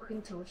 Oh,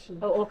 Auchentoshan.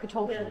 Oh,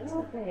 Auchentoshan. Yeah.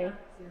 Okay.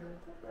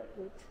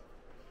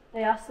 I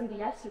asked somebody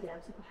yesterday, I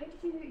was like, well, how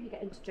did you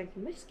get into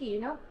drinking whiskey,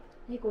 you know? And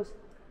he goes,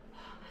 oh,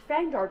 my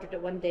friend ordered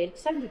it one day, it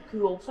sounded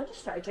cool, so I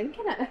just started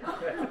drinking it. I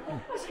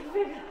was like,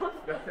 fair enough.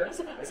 I was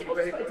like, I just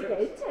wanted to get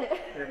into it.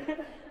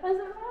 I was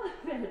like, oh,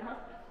 fair enough.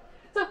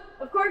 So,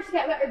 of course, to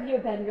get a better view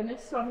of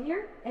Benjamin's from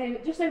here,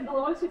 just down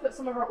below us we've got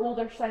some of our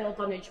older style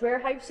dunnage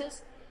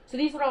warehouses. So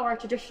these are all our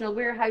traditional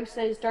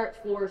warehouses, dirt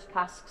floors,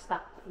 casks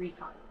stacked 3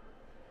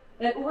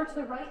 high. Over to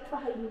the right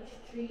behind these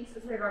trees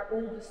is where our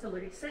old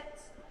distillery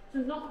sits. So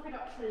it's not in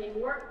production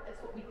anymore,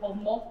 it's what we call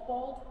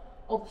mothballed,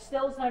 All the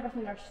stills and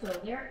everything are still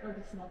there, they're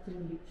just not in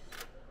use.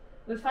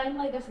 And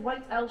finally, this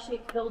white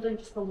L-shaped building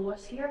just below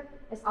us here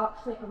is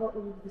actually our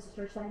old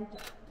visitor centre.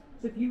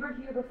 So if you were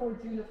here before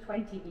June of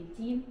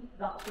 2018,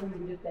 that's where you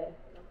would have been.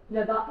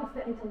 Now that would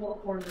fit into a lot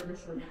of corners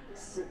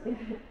rooms.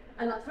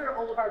 And that's where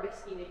all of our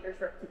whiskey makers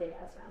work today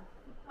as well.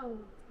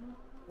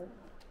 Oh.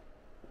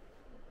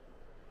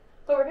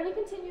 So we're going to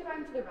continue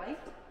around to the right,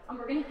 and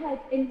we're going to head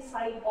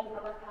inside all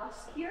of our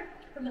cask here,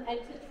 from the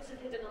entrance which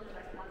is hidden on the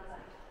right hand side.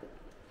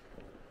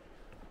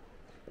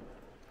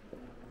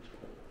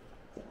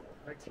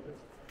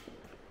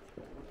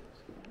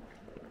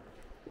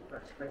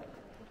 That's great.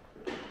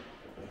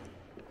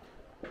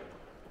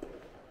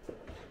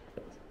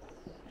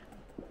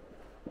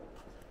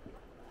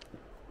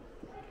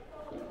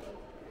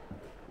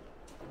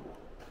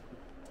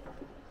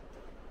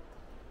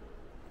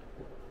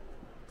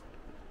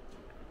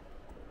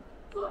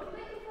 So if you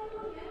like to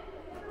follow me,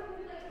 if everyone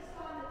would like to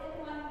stand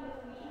in line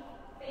with me,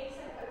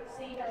 facing out the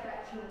same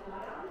direction as I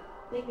am,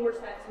 make more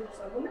steps in just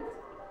a moment.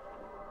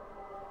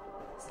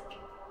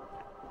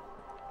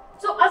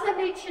 So as I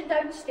mentioned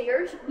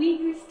downstairs, we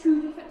use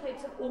two different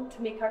types of oak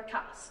to make our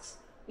casks.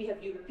 We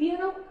have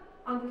European oak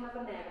and we have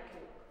American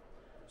oak.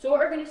 So what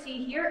we're going to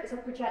see here is a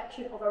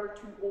projection of our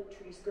two oak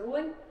trees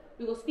growing.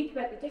 We will speak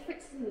about the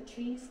differences in the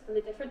trees and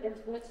the different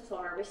influences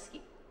on our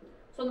whiskey.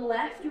 So on the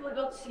left you will be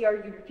able to see our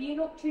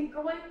European oak tree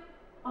growing,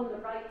 on the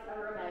right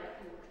our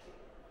American oak tree.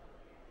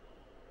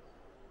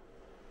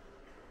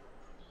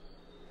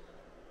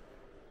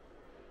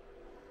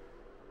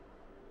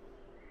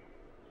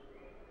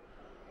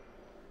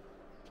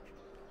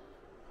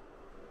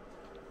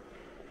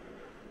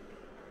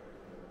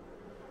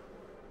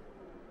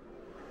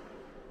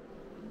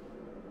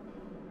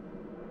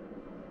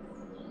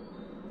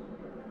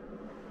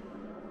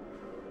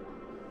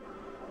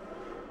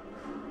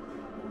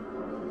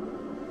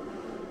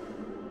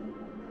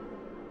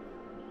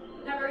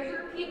 Our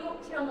European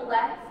oak tree on the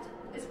left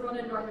is grown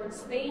in northern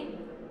Spain,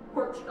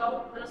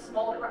 Portugal, and a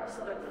small part of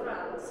southern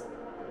France.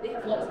 They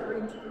have lots of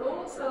room to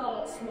grow, so they're a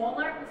lot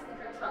smaller and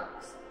thicker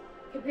trunks.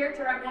 Compared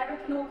to our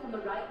American oak on the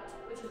right,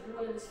 which is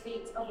grown in the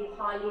states of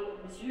Ohio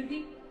and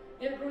Missouri,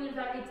 they're grown in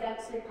very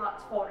densely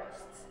packed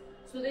forests.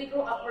 So they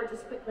grow upwards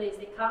as quickly as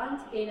they can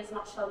to gain as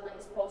much sunlight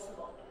as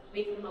possible,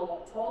 making them a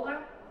lot taller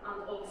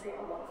and also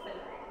a lot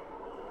thinner.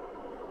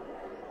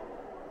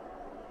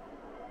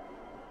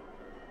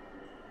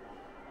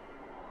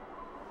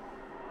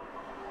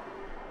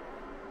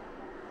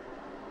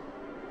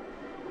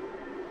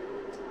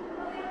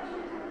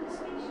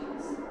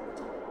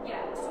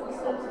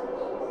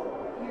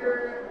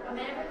 Your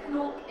American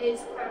oak is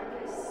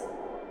Quercus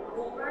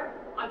robur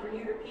and your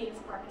European is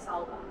Quercus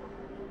alba.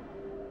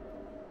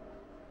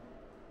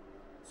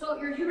 So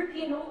your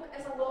European oak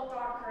is a lot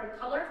darker in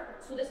colour,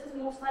 so this is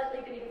most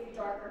likely going to give you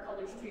darker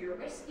colours to your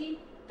whiskey,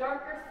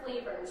 darker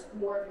flavours,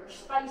 more of your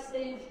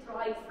spices,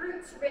 dried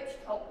fruits, rich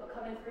chocolate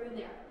coming through in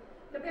there.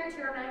 Compared to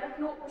your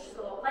American oak, which is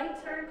a lot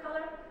lighter in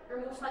colour,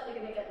 you're most likely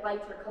going to get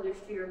lighter colours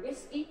to your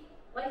whiskey,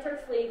 lighter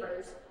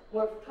flavours,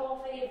 more of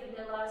toffee,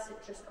 vanilla,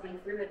 citrus coming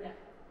through in there.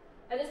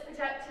 Now this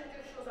projection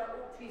just shows our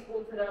oak trees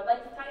going for their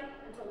lifetime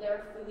until they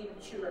are fully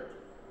matured.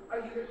 Our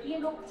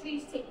European oak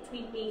trees take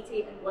between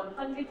 80 and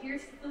 100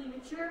 years to fully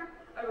mature.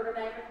 Our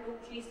American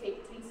oak trees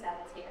take between 70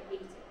 and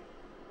 80.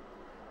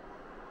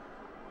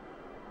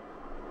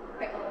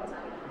 Quite a long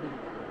time.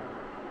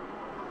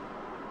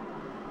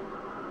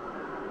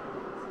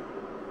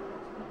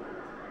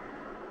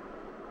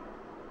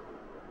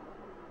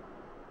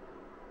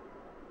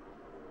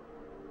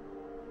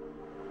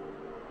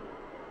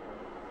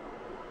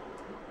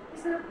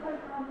 Is there a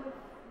programme of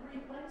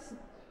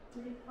replacement?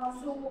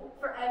 So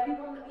for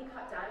everyone that we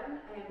cut down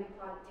and we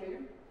plant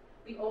to,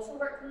 we also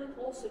work really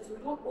closely, so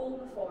we don't own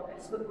the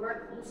forest, but we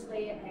work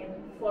closely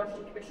with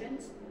forestry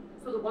commissions.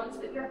 So the ones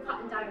that we are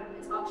cutting down,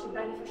 it's actually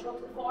beneficial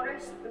to the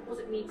forest because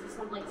it means the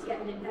sunlight's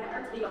getting in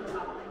better to the young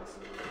saplings.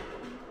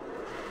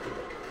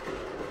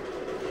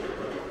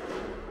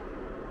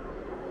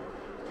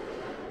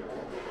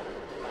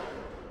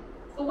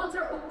 So once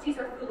our oak trees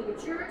are fully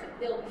matured,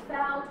 they'll be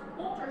felled,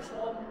 water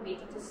sawn and made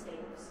into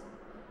staves.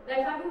 Now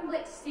if everyone would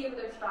like to stay where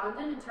they're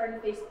standing and turn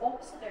and face the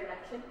opposite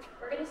direction,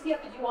 we're going to see a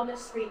video on the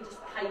screen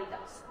just behind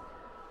us.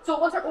 So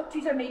once our oak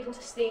trees are made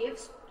into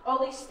staves,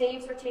 all these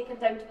staves are taken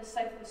down to the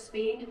south of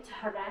Spain, to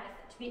Jerez,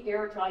 to be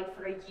air dried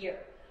for a year.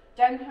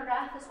 Down in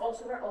Jerez is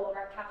also where all of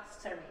our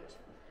casks are made.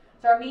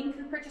 So our main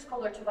cooperage is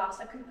called our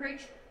Tavasa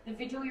cooperage. The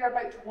video you're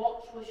about to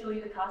watch will show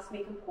you the cask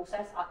making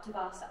process at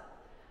Tavasa.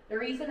 The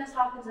reason this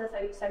happens in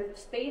the south of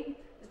Spain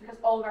is because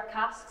all of our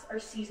casks are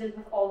seasoned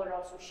with all are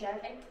also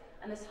sherry,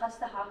 and this has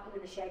to happen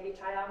in the sherry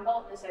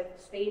triangle in the south of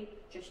Spain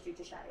just due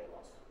to sherry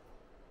laws.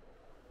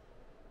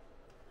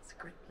 It's a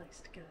great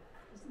place to go.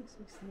 Isn't this?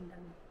 We've seen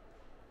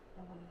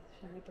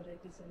sherry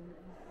bodegas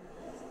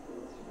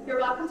in You're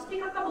welcome to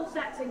take a couple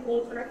sets in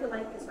closer if you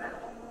like as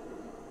well.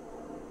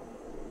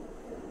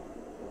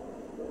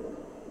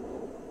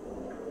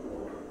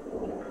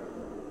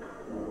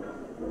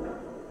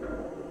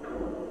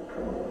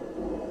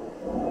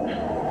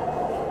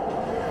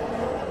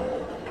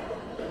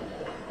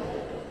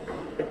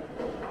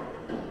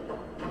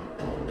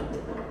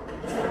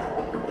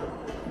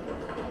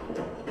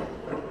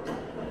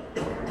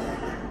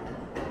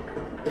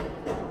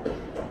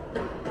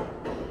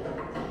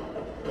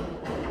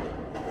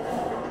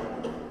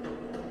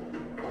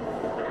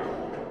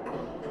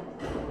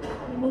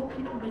 more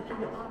people making it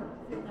better.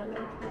 I think they're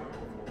like,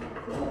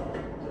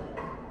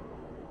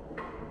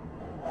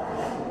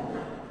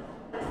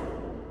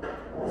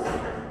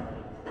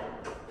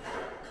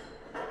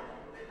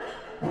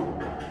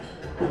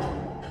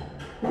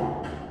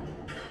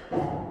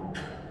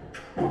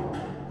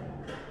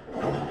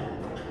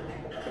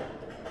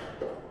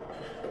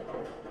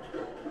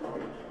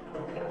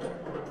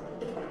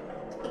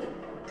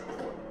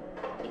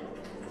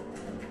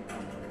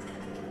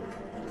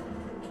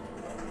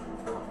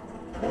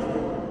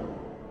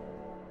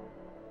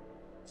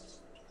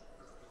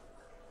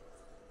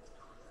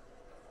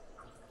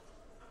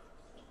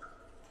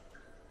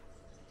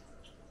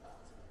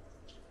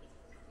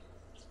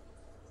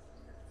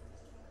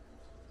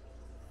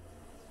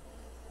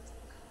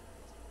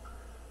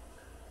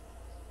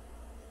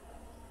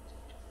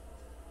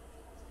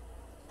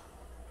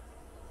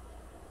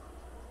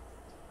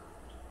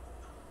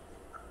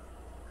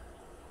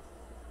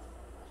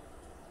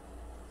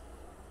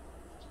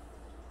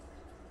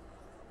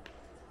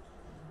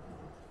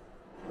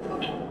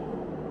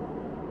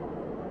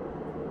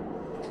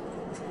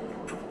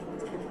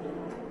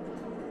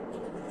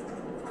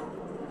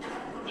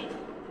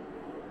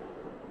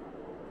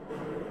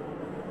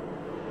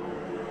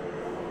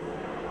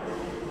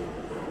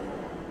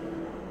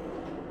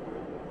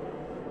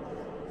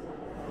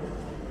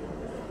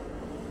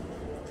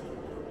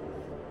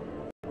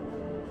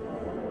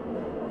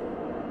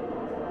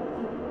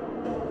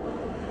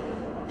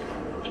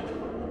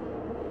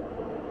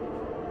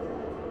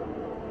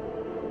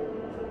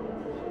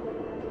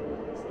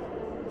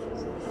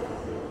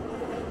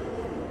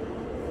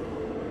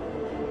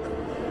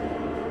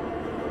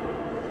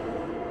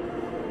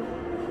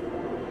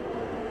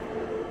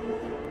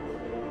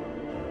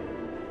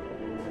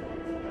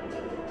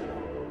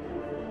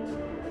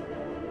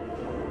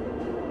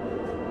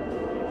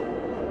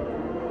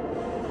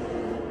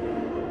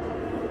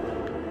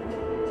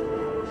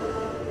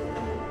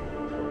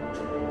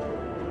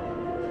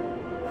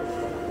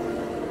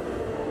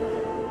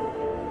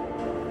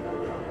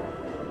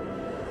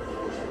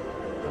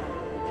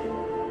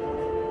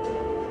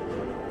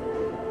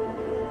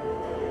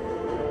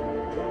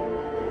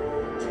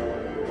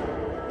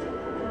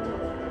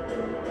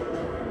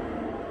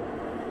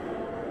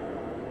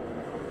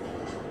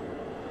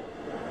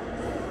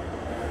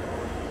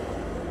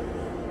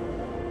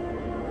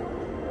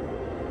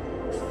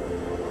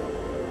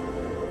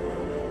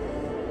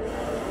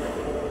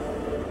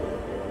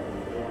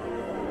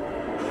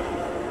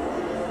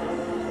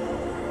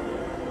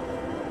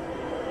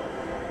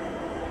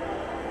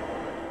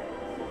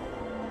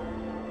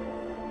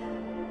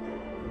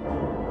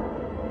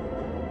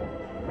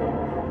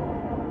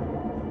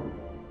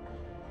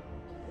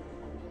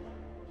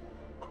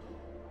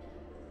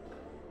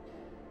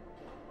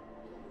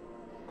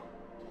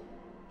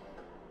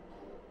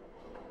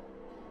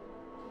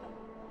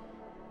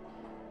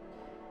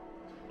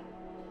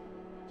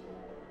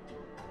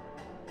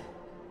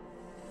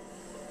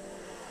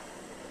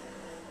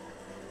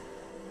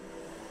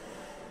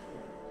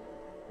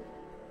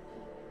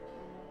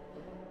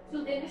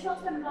 So the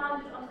initials that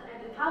landed on the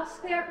end of the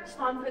cask there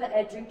stand for the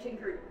Edrington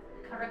Group,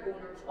 the current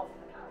owners of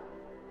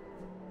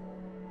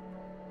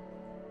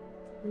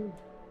Macallan.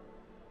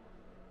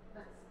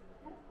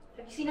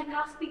 Have you seen a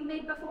cask being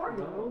made before?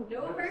 No.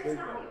 No, first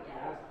time.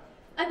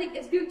 I think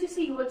it's good to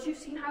see once you've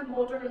seen how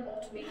modern and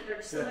automated their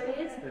distillery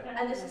is,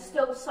 and this is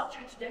still such a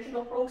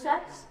traditional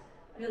process.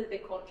 A really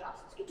big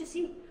contrast. It's good to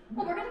see.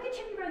 Well, we're going to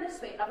continue around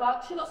this way. I've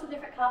actually got some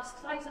different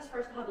cask sizes for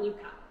us to have a look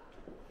at.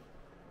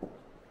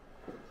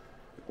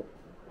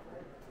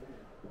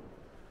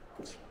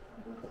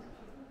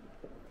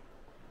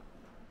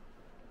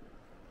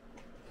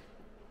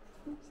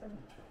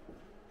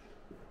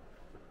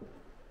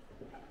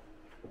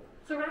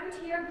 So around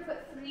here we've got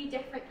 3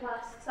 different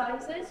cask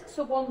sizes.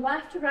 So one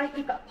left to right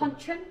we've got a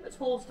puncheon which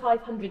holds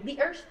 500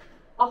 litres,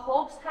 a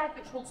hogshead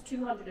which holds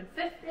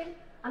 250,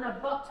 and a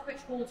butt which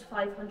holds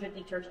 500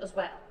 litres as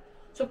well.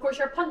 So of course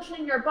your puncheon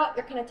and your butt,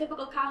 your kind of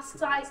typical cask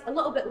size, a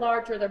little bit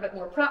larger, they're a bit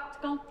more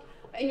practical.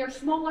 But in your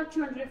smaller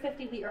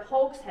 250 litre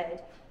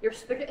hogshead, your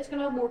spirit is going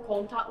to have more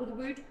contact with the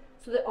wood,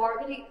 so that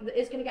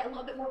is going to get a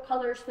little bit more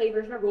colours,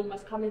 flavours and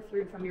aromas coming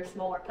through from your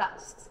smaller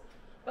casks.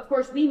 Of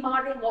course, we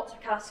marry lots of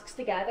casks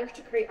together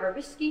to create our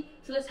whisky,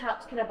 so this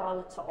helps kind of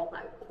balance it all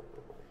out.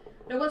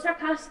 Now, once our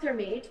casks are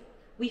made,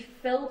 we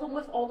fill them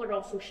with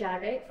Oloroso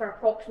sherry for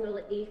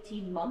approximately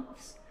 18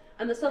 months,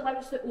 and this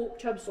allows the oak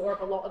to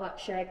absorb a lot of that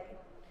sherry.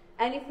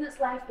 Anything that's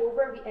left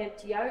over, we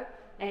empty out,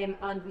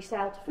 and we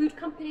sell to food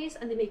companies,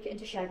 and they make it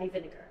into sherry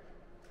vinegar.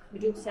 We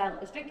don't sell it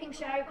as drinking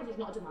sherry because there's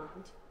not a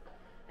demand.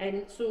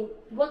 And so,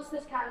 once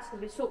this cask has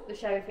been soaked in the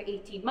sherry for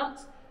 18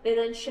 months, they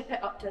then ship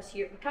it up to us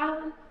here at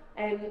Macallan,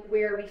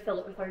 where we fill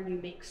it with our new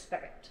make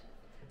spirit.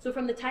 So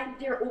from the time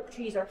their oak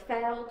trees are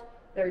felled,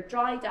 they're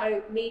dried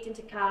out, made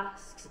into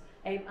casks,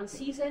 and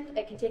seasoned,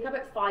 it can take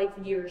about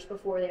 5 years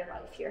before they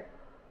arrive here.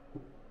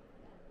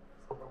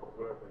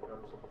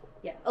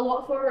 Yeah, a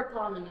lot of forward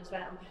planning as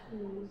well.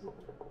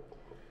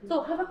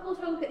 So have a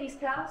closer look at these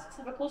casks,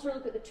 have a closer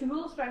look at the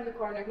tools around the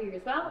corner here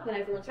as well. When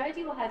everyone's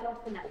ready, we'll head on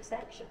to the next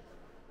section.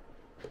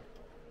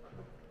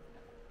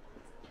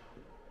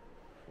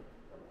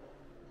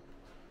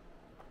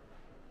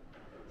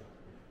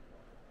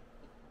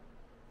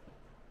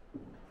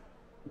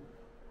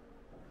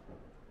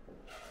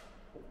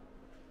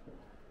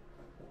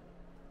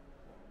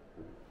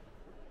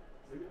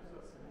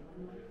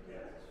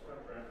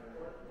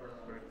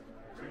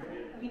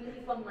 We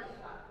leave them like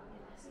that.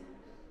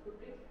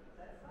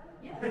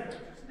 Yes.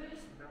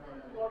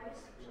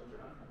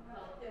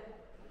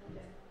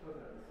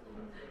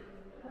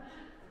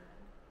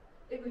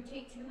 It would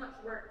take too much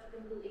work to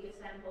completely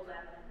assemble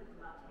them and put them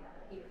back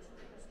together here. So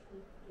we just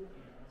keep doing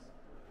this.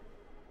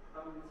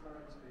 How many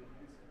times do you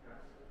use the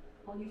gas?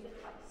 I'll use it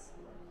twice.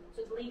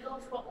 So it's legal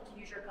in Scotland to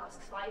use your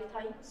casks 5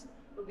 times,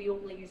 but we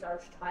only use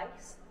ours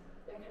twice.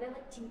 They're kind of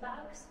like tea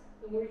bags.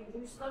 The more you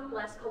use them,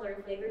 less colour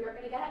and flavour you're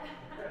going to get.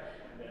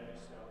 And then you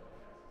sell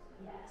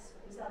the gases. Yes,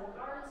 we sell in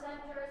garden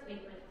centres,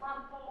 make them in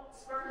plant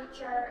pots,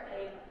 furniture,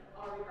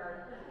 or we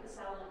burn them. We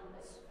sell them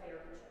as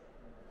firewood.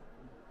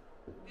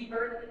 We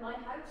burn them in my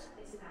house,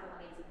 they smell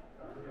amazing.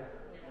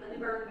 And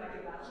they burn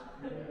very well.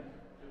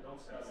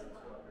 Don't sell them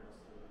to others.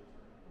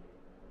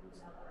 We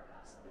sell our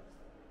gas.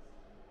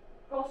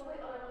 Crossway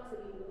other ones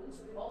that we own,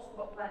 so we've also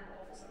got one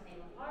office in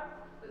Highland Park,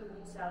 but we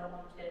won't sell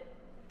them to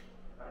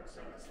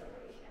outside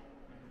distilleries.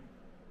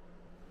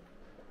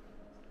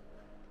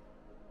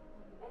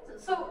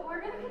 So we're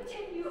going to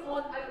continue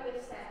on out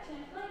this section.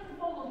 If you'd like to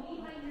follow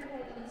me, hang your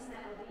head in the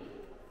snell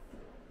lead.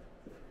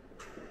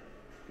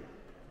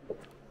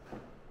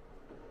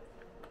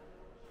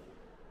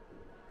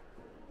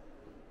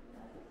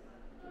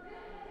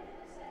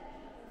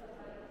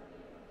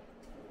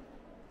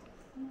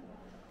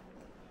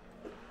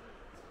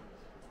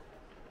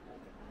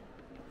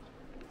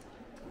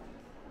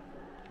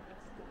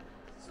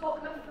 So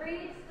I'm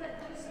afraid that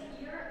this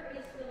here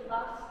is the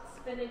last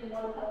spinning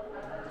one of our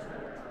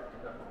tour.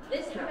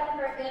 This,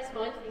 however, is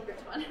my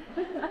favourite one.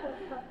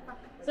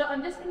 So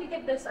I'm just going to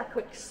give this a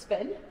quick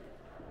spin.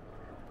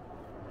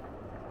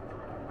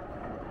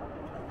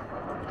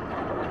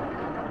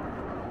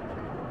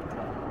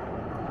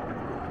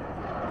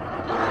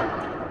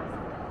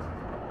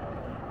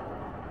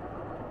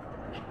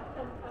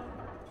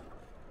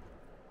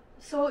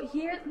 So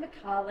here at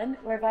Macallan,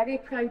 we're very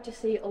proud to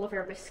say all of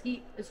our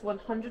whisky is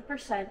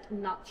 100%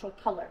 natural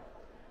colour.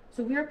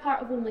 So we're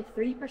part of only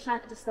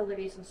 3% of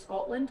distilleries in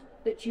Scotland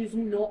that choose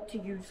not to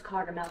use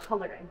caramel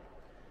colouring.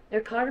 Now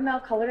caramel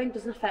colouring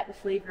doesn't affect the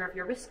flavour of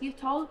your whisky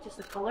at all, just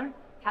the colour,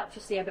 helps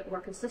you stay a bit more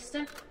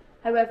consistent.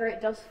 However, it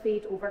does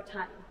fade over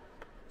time.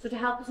 So to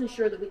help us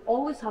ensure that we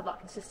always have that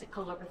consistent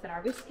colour within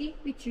our whisky,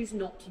 we choose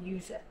not to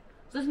use it.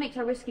 So this makes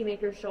our whisky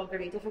makers' job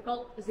very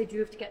difficult, as they do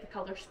have to get the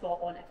colour spot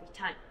on every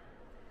time.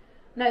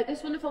 Now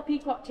this wonderful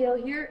peacock tail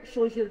here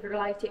shows you the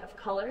variety of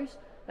colours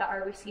that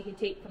our whisky can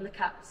take from the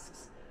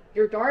casks.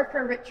 Your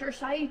darker, richer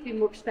side will be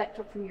more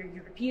expected from your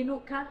European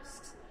oak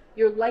casks.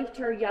 Your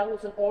lighter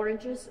yellows and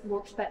oranges more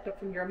expected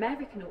from your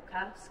American oak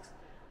casks.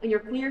 And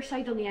your clear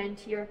side on the end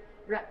here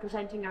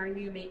representing our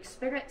new make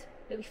spirit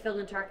that we fill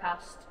into our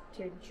cask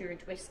to mature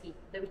into whisky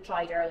that we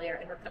tried earlier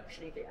in our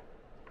production area.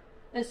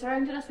 Now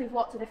surrounding us we have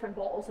lots of different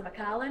bottles of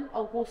Macallan,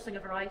 all boasting a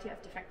variety of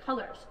different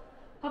colours.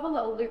 Have a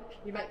little look.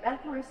 You might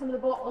recognise some of the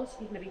bottles,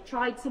 you've maybe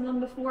tried some of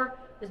them before,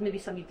 there's maybe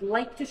some you'd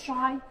like to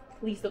try.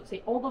 Please don't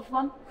say all of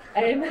them.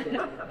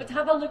 But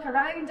have a look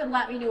around and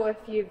let me know if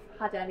you've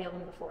had any of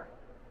them before.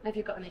 And if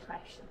you've got any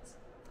questions.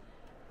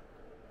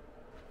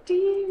 Do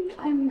you,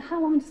 how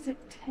long does it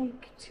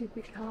take to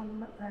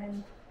become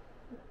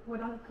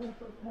what I call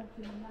sort of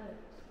perfume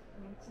nose? I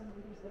mean,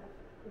 somebody's a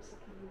whisky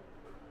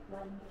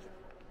blender.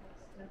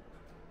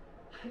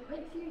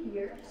 Quite a few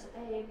years,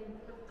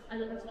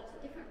 and then there's lots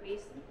of different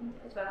ways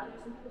as well.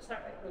 Some people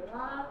start out in the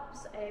labs.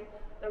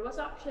 There was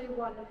actually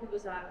one who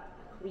was a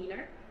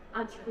cleaner,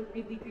 and she had a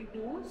really good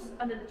nose,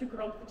 and then they took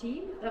her onto the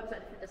team. That was at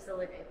a different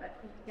distillery, but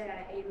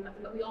yeah.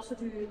 But we also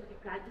do like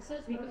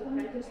apprentices. We've got an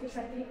apprentice who's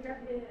right here.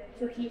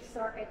 So he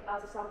started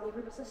as a sample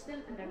room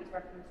assistant, and now he's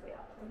working his way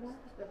up from that.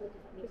 So there's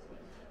different ways.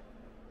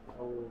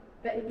 Oh,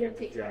 But it will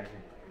take time.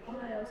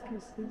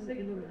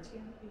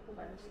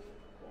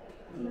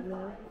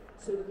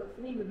 So we've got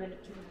 3 women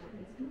at 2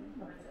 women.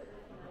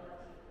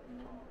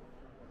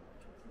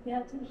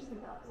 Yeah, it's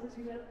interesting that.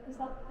 Is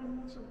that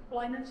thing, well,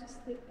 I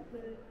noticed that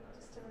the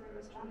distillery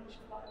was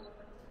damaged quite a lot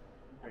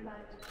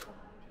about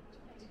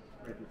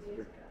 100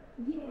 years ago.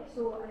 Yeah,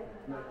 so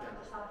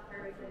just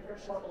after the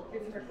First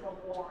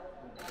World War,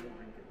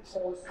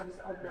 Paul comes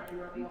on that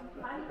Ruby off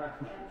the pipe,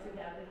 so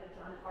yeah, they had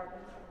John Harden.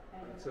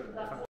 So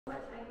that's all my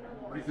time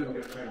now. These are the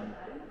good things.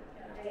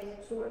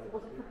 So if it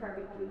wasn't for her,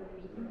 we probably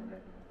wouldn't be here.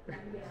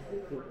 And then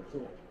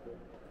unfortunately,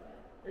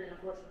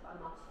 I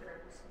lost her.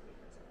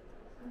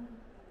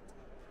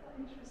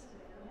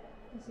 Interesting.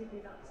 Maybe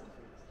that's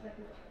something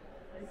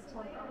to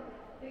talk about.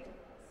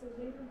 So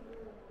they were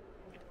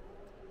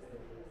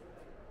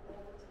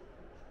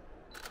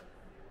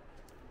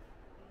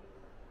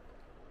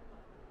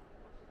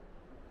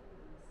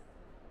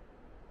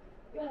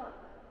Yeah,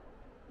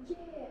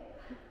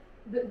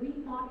 But we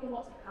marry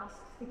lots of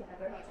casks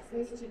together.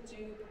 It's to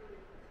do.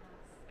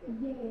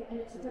 Yeah, and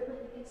it's about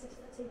the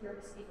consistency of your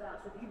whiskey as well.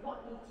 So if you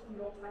want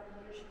 18-year-old 20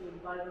 years ago and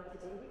buy them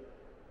today,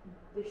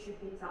 they should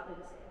be exactly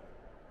the same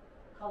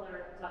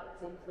colour, exactly the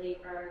same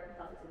flavour,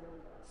 exactly the same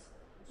notes.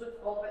 So it's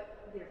all about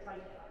they're trying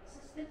to get that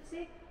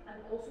consistency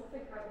and also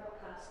figure out what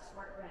casks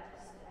work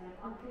best.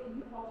 I'm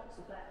creating new products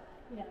of that.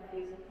 Yeah,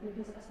 amazing.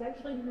 Because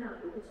especially now,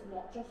 it's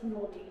not just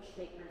knowledge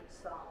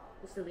statements that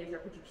distilleries are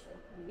producing.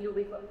 You know,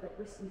 we've got like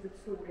whiskies with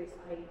stories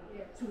behind them.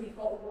 Yeah. So we've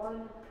got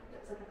one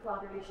that's like a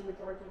collaboration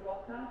with George and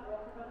Walker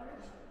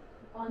Brothers.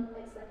 It's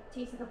like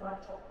tastes like a bar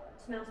of chocolate,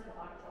 smells like a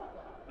bar of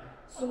chocolate.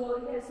 So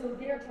yeah, so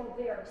their job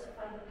there is to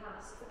find a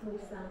cask that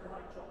most smells like a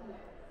bar of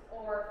chocolate.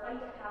 Or find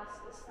a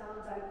cask that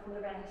stands out from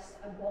the rest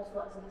and bottle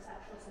it as an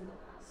exceptional single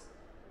cask.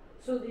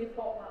 So they've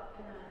got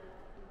that kind of.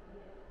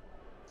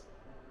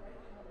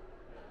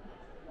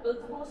 Well,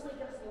 it's mostly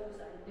just those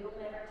that they will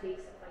never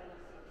taste the final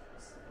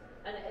stages.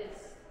 And it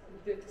is, you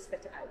do have to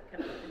spit it out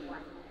kind of in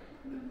wine.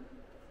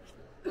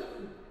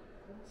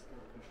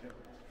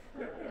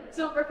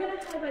 So we're going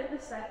to highlight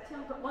this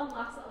section, but one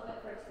last little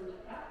bit for us to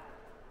look at.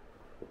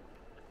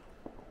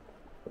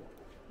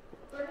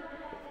 We're going to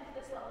head into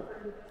this little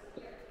room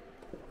here.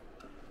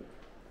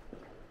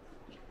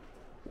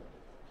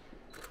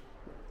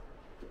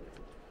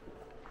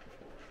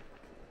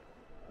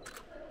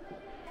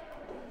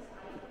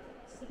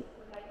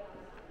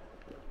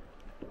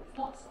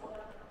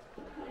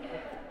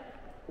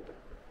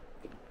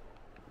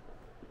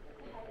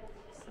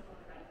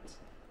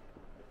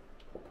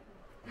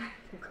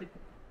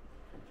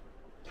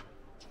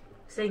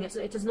 Saying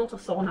it is not a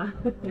sauna.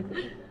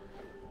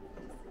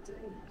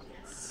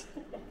 Yes.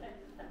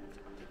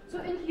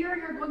 So in here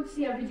you're going to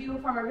see a video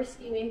from our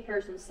whiskey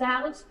makers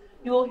themselves.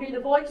 You will hear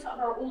the voice of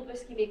our old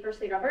whiskey maker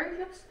Sarah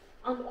Burgess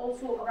and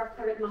also of our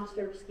current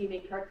master whiskey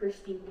maker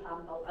Christine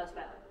Campbell as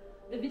well.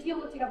 The video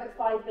will take about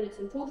 5 minutes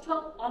in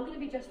total. I'm going to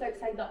be just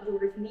outside that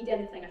door if you need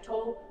anything at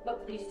all,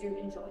 but please do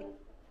enjoy.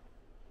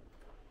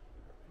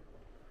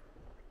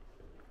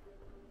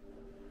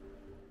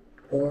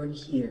 Born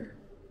here,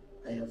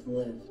 I have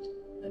lived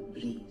and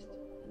breathed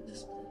in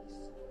this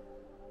place.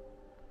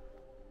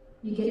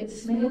 You get the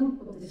smell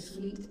of the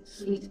sweet,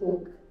 sweet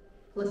oak,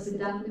 plus the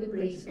damp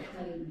embrace of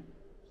time,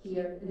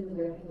 here in the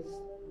warehouse.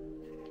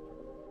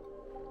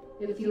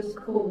 It feels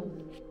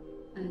cold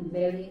and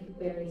very,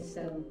 very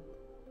still.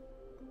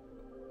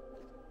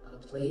 A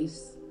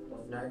place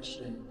of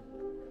nurturing.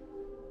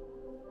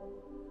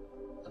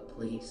 A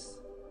place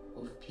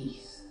of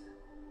peace.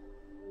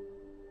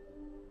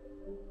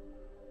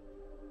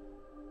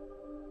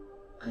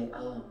 I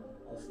am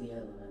of the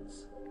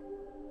elements,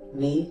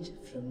 made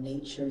from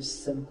nature's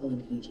simple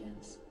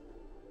ingredients.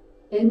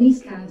 In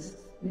these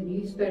casks, the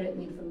new spirit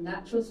made from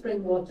natural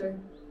spring water,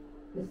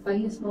 the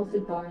finest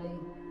malted barley,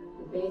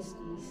 the best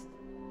yeast,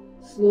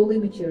 slowly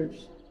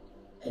matures.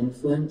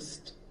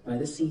 Influenced by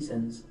the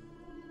seasons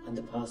and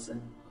the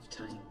passing of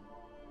time.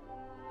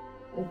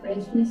 The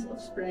freshness of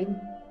spring,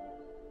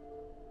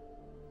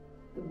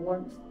 the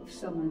warmth of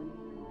summer.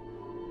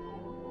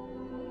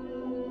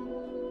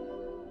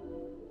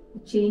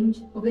 The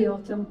change of the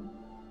autumn,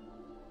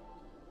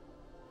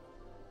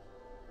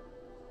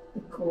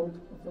 the cold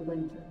of the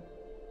winter.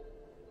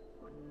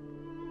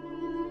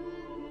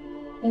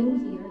 In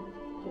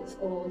here, it's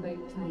all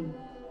about time.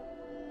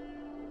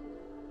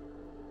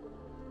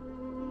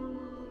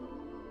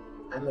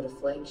 I'm a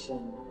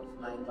reflection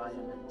of my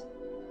environment.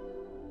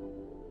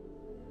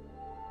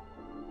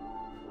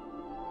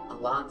 A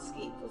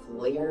landscape of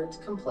layered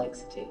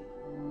complexity.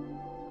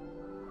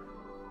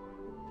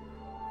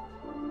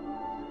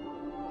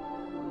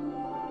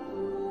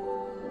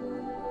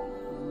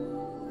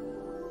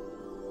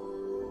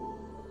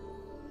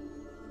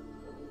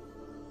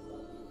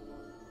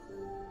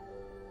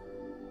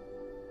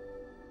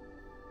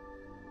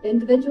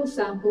 Individual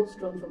samples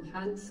drawn from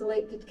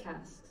hand-selected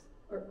casks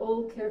are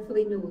all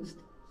carefully nosed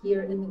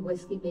here in the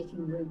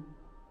whisky-making room.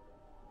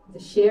 The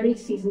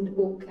sherry-seasoned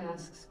oak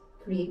casks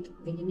create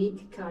the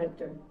unique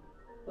character,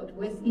 but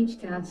with each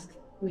cask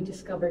we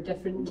discover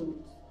different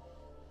notes,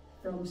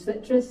 from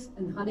citrus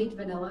and honeyed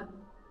vanilla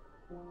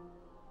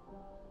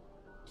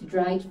to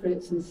dried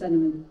fruits and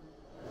cinnamon,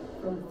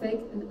 from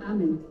fig and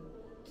almond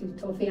to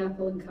toffee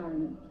apple and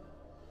caramel,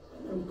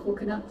 from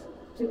coconut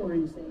to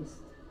orange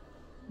zest.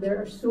 There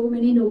are so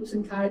many notes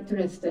and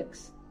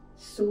characteristics,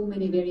 so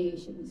many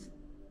variations.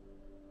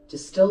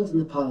 Distilled in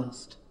the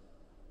past,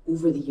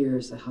 over the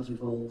years I have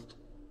evolved.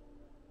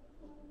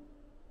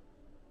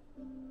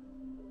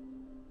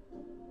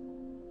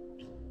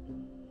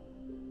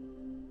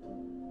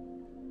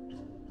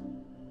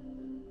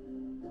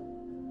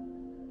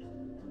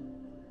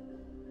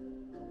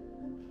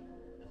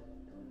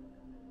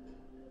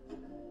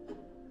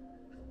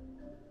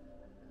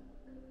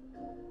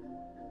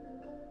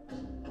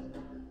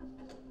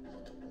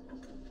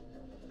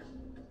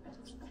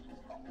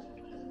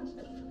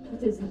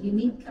 It is the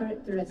unique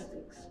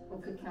characteristics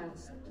of the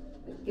cask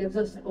that gives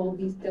us all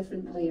these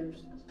different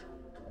layers,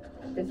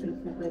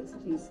 different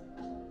complexities.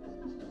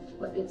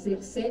 but it's the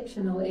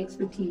exceptional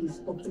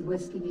expertise of the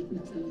whisky making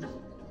team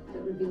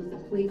that reveals the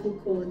playful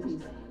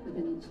qualities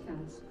within each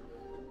cask.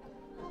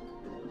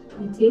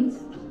 We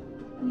taste,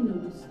 we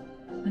nose,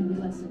 and we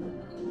listen,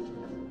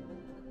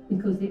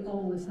 because they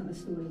always have a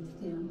story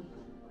to tell.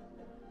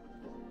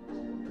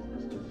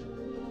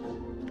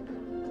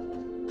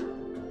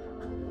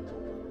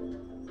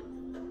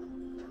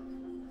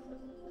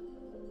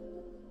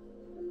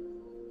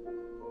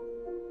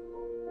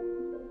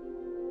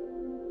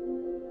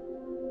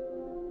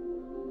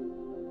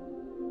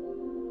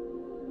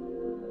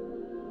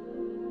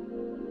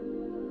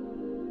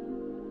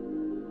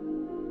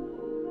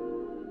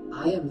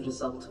 I am the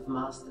result of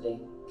mastery,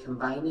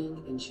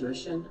 combining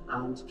intuition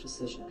and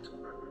precision.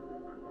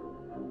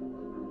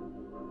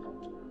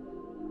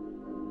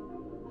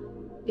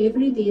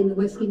 Every day in the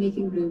whisky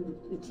making room,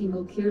 the team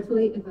will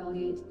carefully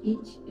evaluate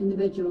each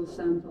individual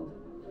sample,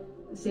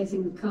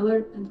 assessing the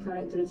colour and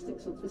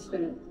characteristics of the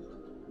spirit,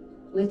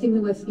 letting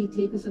the whisky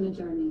take us on a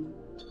journey.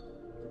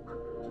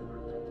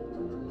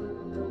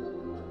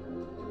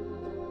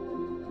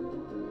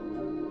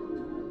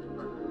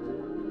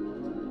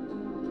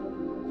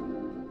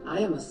 I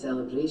am a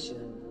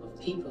celebration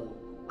of people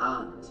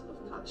and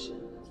of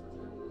passion.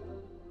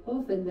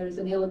 Often there is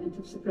an element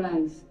of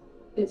surprise.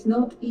 It's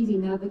not easy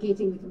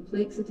navigating the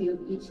complexity of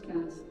each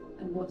cask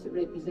and what it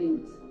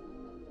represents.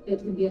 It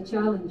can be a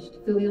challenge to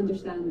fully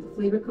understand the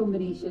flavour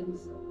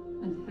combinations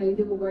and how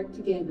they will work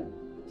together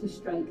to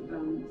strike a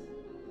balance.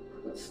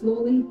 But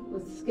slowly,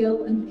 with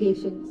skill and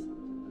patience,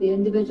 the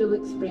individual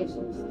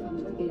expressions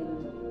come together.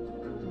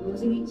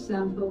 Nosing each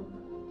sample,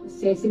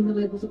 assessing the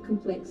levels of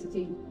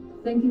complexity,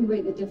 thinking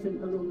about the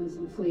different aromas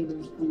and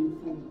flavours coming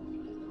through,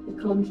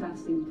 the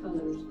contrasting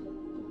colours,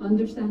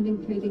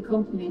 understanding how they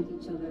complement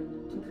each other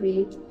to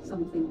create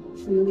something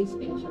truly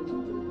special.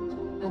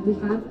 And we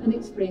have an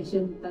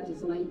expression that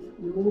is like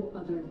no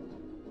other,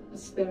 a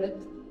spirit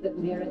that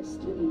merits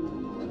to be.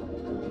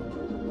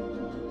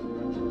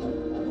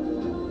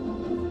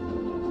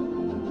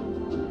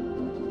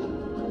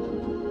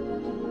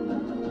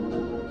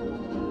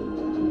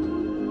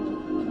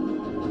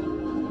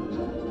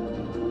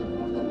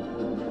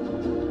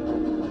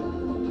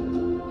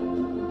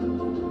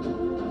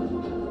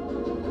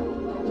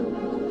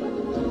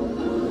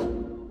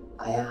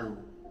 I am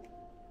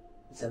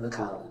the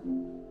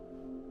Macallan.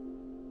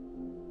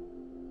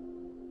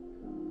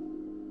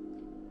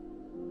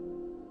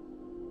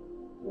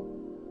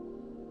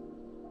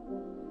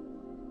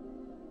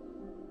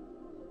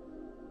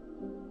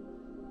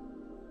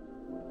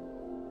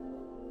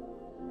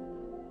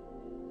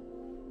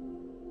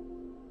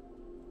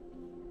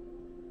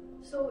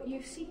 So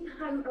you've seen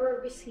how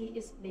our whiskey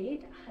is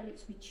made, how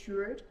it's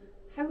matured.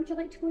 How would you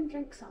like to go and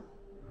drink some?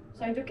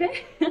 Sound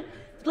okay? If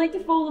you'd like to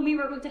follow me,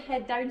 we're going to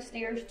head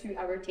downstairs to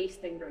our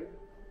tasting room.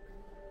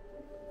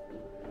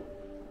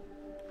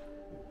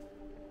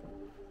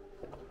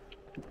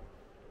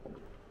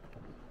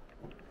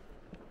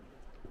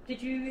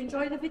 Did you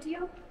enjoy the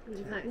video?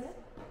 Nice.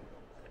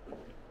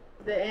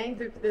 The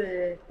end of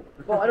the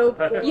bottle.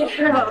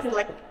 Yeah. Was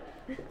like,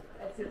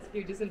 it's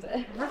good, isn't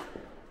it?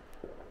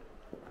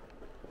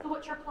 So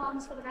what's your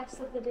plans for the rest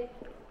of the day?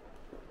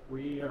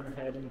 We are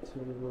heading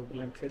to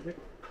Glenfiddich,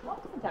 Oh,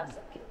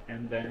 fantastic.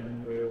 and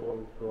then we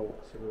will go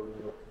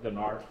to the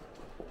north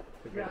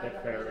to get the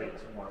ferry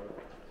tomorrow.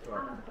 So,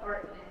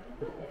 Alright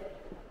then.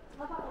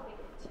 Well, that'll be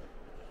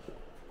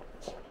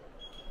good.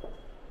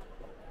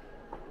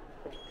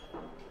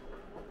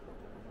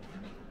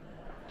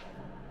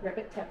 You're a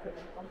bit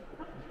temperamental.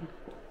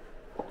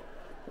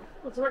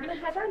 Well, so we're going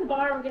to head around the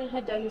bar, we're going to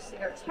head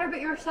downstairs. How about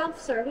yourself,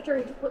 sir?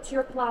 What's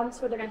your plans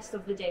for the rest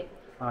of the day?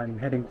 I'm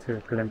heading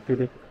to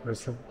Glenfiddich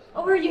also.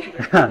 Oh, are you?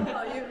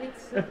 Oh, you meet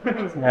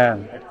Yeah,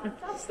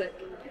 Fantastic.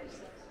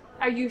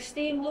 Are you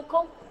staying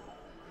local?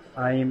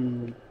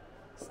 I'm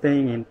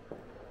staying in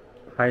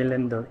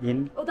Highlander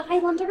Inn. Oh, the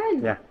Highlander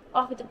Inn? Yeah.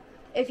 Oh,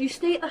 if you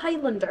stay at the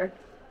Highlander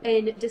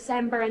in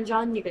December and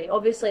January,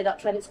 obviously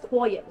that's when it's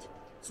quiet.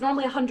 It's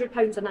normally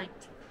 £100 a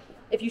night.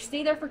 If you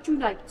stay there for 2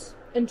 nights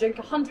and drink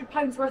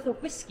 £100 worth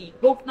of whiskey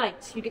both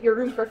nights, you get your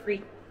room for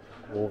free.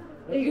 Oh.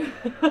 There you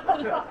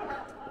go.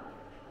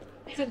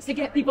 So it's to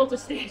get people to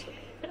stay.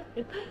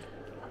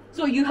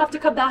 So you have to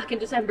come back in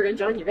December and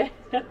January.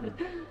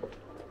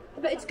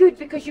 But it's good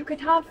because you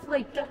could have,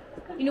 like,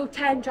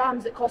 10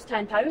 jams that cost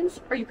 £10,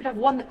 or you could have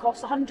one that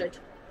costs 100,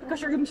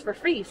 because your room's for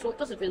free, so it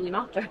doesn't really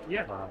matter.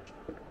 Yeah. Wow.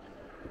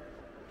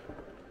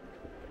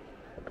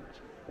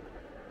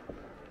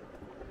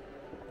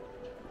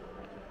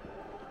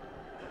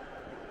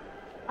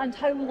 And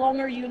how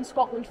long are you in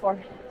Scotland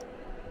for?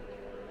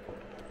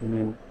 You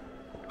mean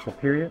the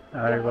period?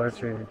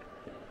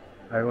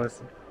 I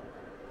was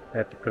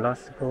at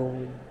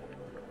Glasgow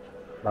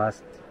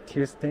last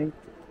Tuesday,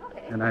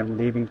 Okay. and I'm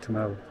leaving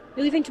tomorrow.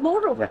 You're leaving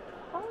tomorrow? Yeah.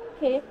 Oh,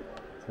 okay.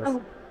 Just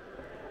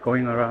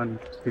going around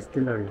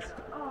distilleries.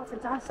 Oh,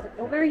 fantastic.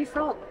 Well, where are you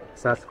from?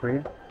 South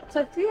Korea.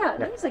 South Korea?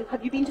 Yeah. Amazing.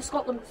 Have you been to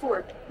Scotland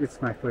before? It's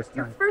my first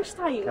Your time. first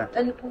time? Yeah.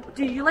 And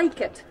do you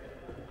like it?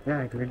 Yeah,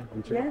 I really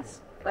enjoy it.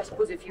 Yes. I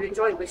suppose if you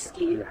enjoy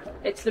whiskey, Yeah.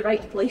 it's the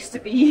right place to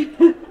be.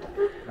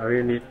 I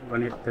really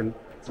wanted to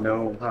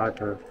know how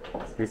the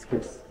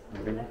whiskies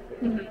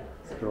really.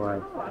 So I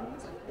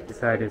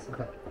decided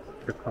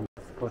to come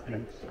to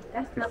Scotland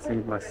to see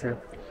myself.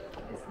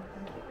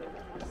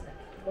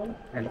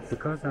 And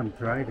because I'm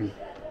driving,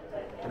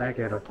 can I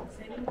get a...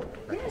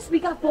 Yes, we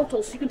got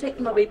bottles. You can take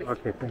them away.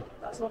 Okay, thank you.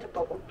 That's not a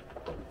problem.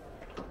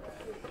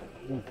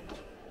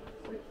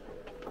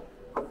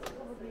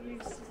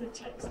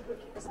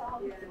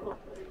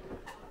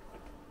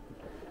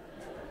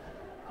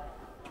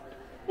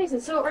 Amazing.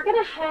 So we're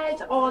going to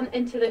head on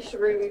into this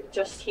room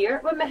just here.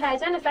 When we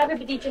head in, if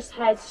everybody just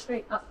heads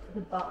straight up to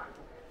the bar.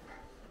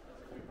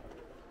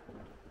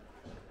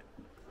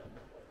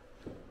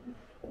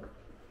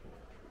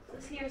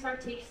 This here is our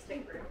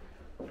tasting room.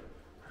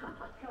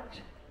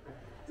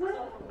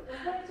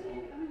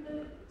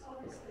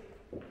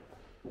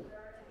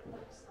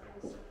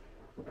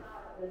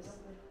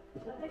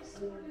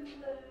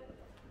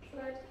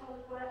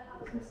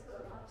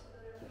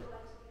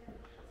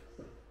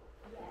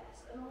 Yes,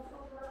 and also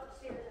we're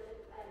upstairs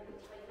and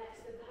like next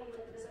to the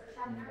Highland Visitor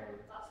Centre.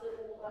 That's the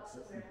old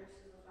warehouses as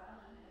well.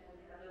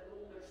 The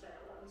older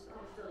style ones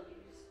are still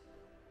used.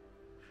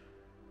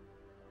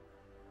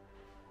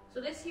 So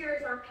this here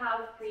is our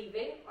cave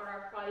private, or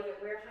our private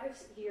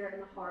warehouse here in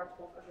the heart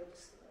of our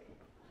distillery.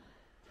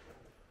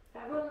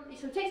 Everyone,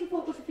 so take some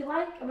photos if you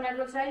like, and when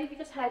everyone's ready, you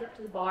just head up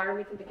to the bar and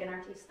we can begin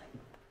our tasting.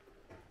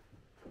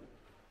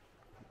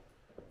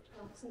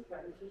 Awesome,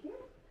 right here.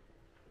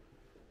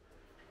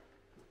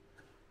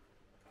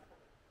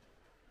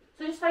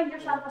 So just find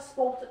yourself a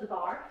spot at the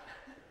bar.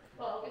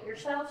 Well, get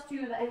yourselves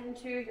to the end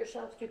two,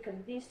 yourselves to kind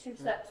of these two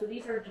sets. So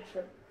these are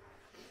different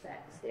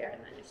sets there,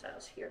 and then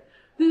yourselves here.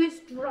 Who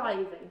is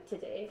driving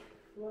today?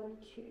 1,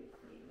 2, 3,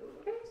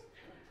 go.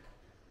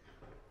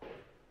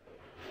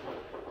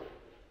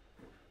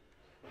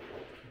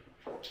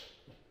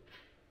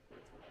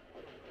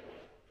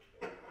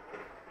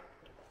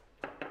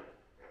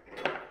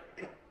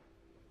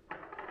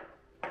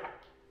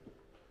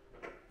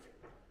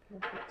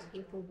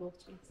 Little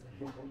bottles.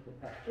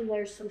 And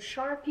there's some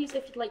Sharpies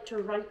if you'd like to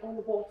write on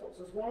the bottles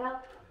as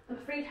well. I'm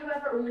afraid,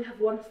 however, I only have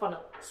one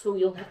funnel, so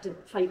you'll have to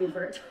fight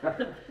over it.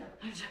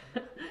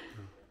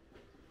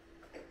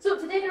 So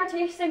today in our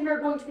tasting,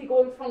 we're going to be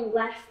going from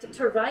left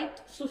to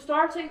right. So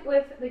starting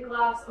with the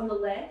glass on the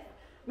left,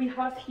 we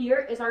have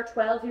here is our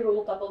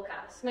 12-year-old double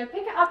cask. Now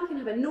pick it up, you can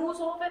have a nose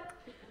of it.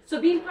 So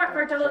being part of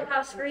our double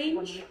cask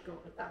range,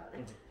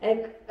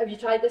 have you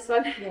tried this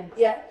one? Yes.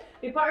 Yeah.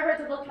 Being part of our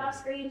double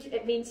cask range,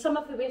 it means some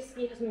of the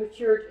whiskey has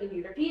matured in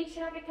European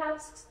sherry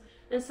casks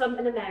and some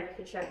in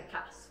American sherry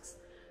casks.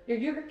 Your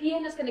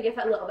European is going to give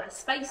it a little bit of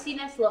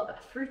spiciness, a little bit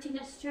of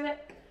fruitiness to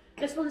it.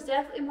 This one is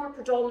definitely more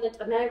predominant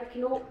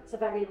American oak. It's a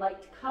very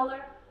light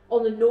colour.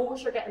 On the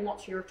nose, you're getting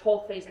lots of your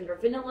toffees and your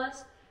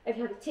vanillas. If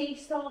you have a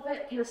taste of it,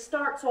 it kind of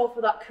starts off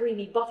with that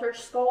creamy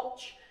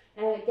butterscotch.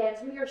 Gets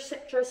some of your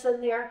citrus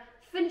in there.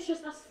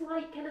 Finishes a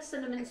slight kind of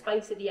cinnamon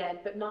spice at the end,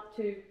 but not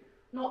too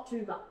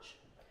much.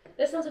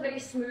 This one's a very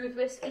smooth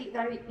whiskey,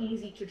 very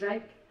easy to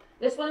drink.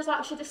 This one is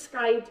actually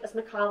described as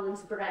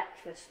Macallan's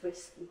breakfast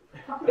whiskey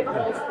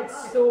because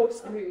it's so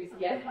smooth,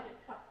 yeah.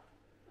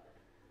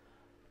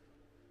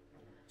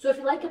 So if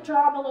you like a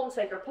dram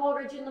alongside your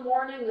porridge in the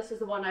morning, this is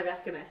the one I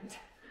recommend.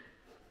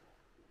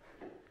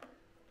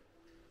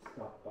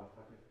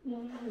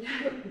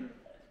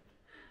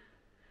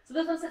 So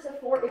this one sits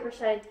at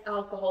 40%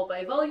 alcohol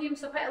by volume,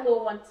 so quite a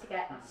low one to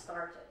get us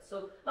started.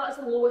 So that is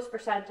the lowest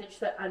percentage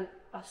that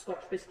a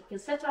Scotch whisky can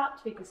sit at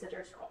to be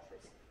considered Scotch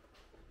whisky.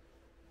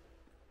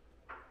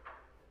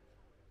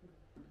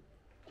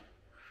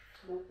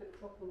 We'll put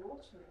proper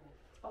water in it.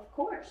 Of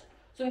course.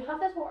 So we have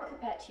this water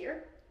pipette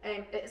here.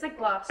 It's a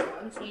glass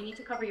one, so you need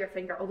to cover your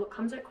finger, although it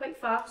comes out quite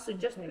fast, so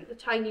just put the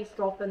tiniest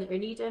drop in that you're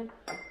needing.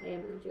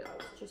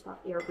 Just that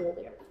air bowl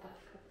there.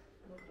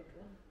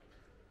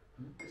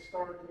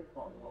 Historically,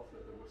 quite a lot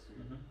of the whiskey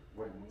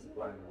when it's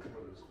blended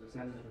was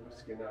any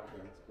whiskey now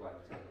when it's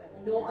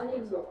blended? Not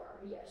anymore,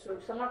 yeah. So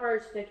some of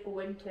ours did go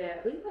into, I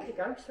believe we had the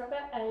Gauss for a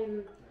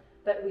bit,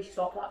 but we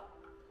stopped that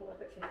about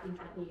 15,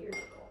 20 years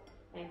ago.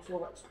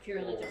 So it's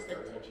purely just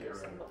into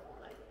single malt.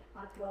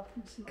 I'd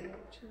welcome some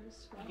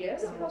pictures.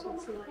 Yes,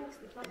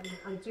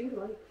 I do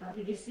like that.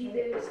 Did you see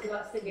this? So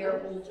that's the air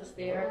hole just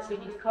there. So you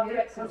need to cover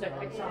it, comes out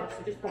quite fast,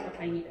 so just put a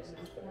tiny bit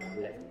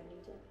in.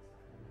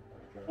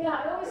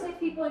 Yeah, I always say to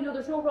people,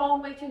 there's no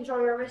wrong way to enjoy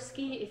your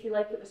whiskey. If you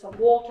like it with some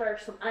water,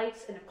 some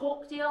ice, and a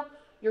cocktail,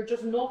 you're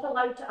just not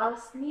allowed to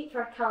ask me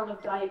for a can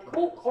of Diet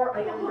Coke or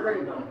I am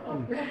rude.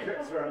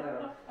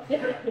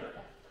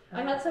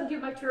 I had somebody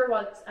on my tour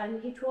once,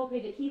 and he told me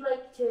that he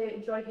liked to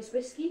enjoy his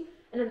whiskey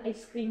in an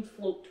ice cream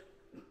float.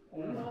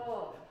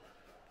 Oh.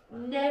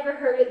 Never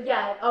heard it.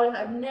 Yeah,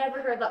 I've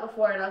never heard that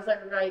before, and I was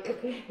like, right,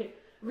 okay.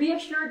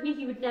 Reassured me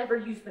he would never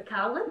use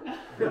Macallan.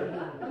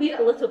 Made it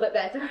a little bit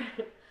better.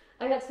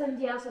 I had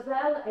somebody else as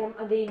well,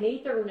 and they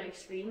made their own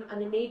ice cream, and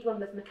they made one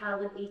with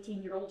Macallan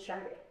 18-year-old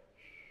sherry.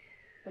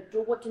 I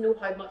don't want to know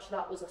how much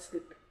that was a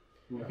scoop.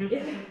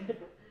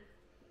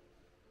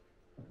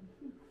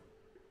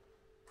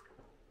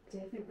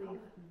 definitely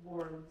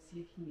warms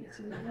you here.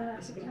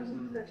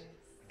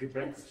 Good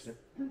breakfast.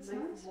 That's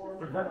nice.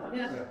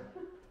 Yeah.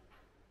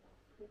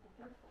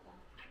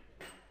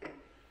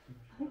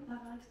 I think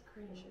that ice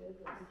cream and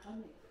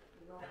honey.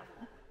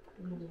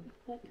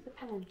 Pick the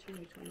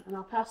cherry one, and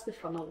I'll pass the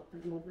funnel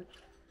at the moment.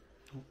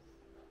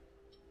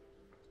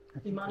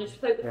 You managed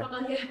without the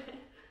funnel yet?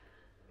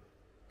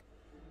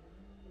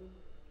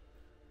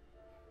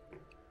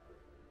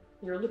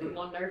 You're looking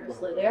on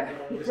nervously there.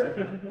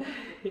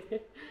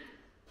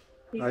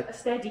 He's got a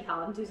steady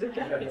hand, he's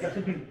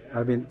okay.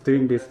 I've been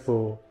doing this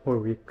for whole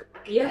week.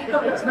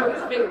 Yeah, it's no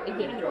experience.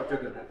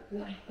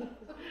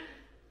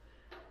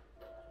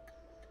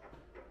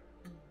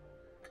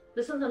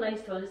 This one's a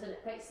nice one, isn't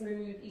it? Quite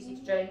smooth, easy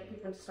to drink,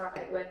 good one to start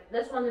out with.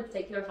 This one in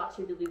particular is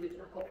actually really good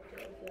in a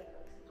cocktail.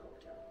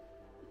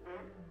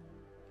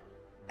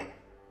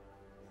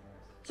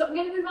 So I'm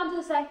going to move on to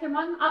the second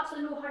one.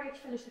 Absolutely no hurry to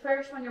finish the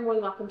first one, you're more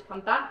than welcome to come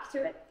back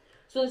to it.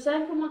 So the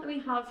second one that we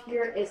have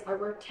here is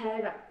our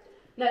Terra.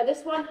 Now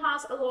this one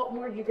has a lot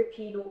more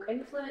European oak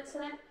influence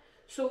in it.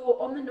 So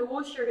on the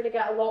nose you're going to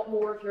get a lot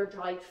more of your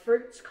dried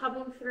fruits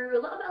coming through,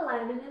 a little bit of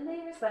lemon in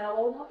there as well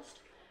almost.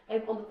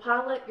 On the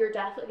palate you're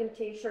definitely going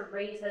to taste your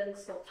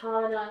raisins,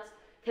 sultanas,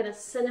 kind of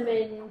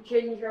cinnamon,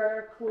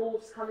 ginger,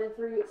 cloves coming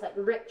through. It's like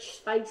rich,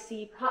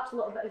 spicy, perhaps a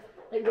little bit of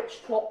like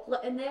rich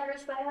chocolate in there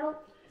as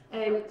well.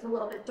 It's a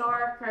little bit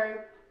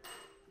darker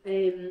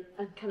and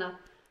kind of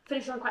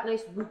finished on quite a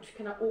nice wood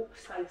kind of oak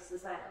spice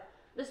as well.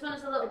 This one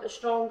is a little bit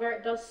stronger.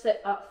 It does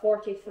sit at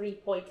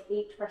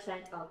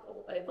 43.8%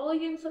 alcohol by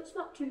volume, so it's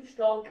not too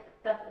strong.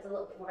 Definitely is a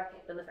little bit more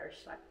kick than the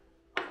first one.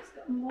 It's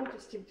got a more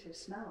distinctive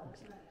smell,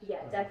 isn't it?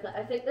 Yeah, definitely.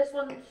 I think this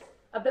one's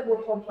a bit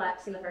more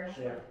complex than the first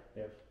one.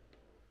 Yeah.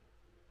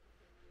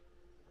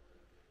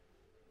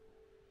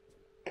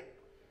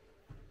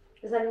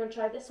 Has anyone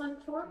tried this one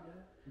before?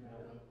 No.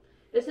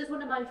 This is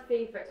one of my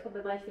favourites,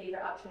 probably my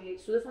favourite actually.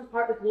 So this one's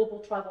part of the global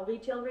travel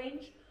retail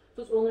range.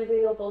 So it's only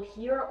available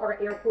here or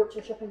at airports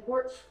or shipping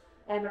ports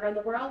around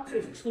the world. So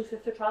it's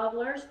exclusive to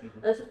travellers.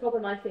 And this is probably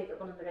my favourite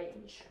one in the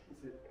range.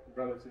 Is it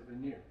relatively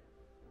new?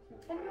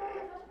 I know,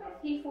 it's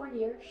about 3-4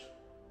 years.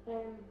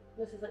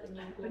 This is like the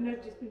new But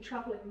nobody's been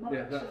travelling much.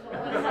 Yeah,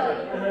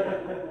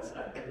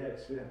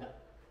 Yes, yeah.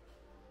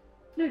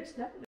 No, it's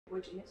definitely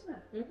woody, isn't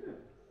it? Mm-hmm.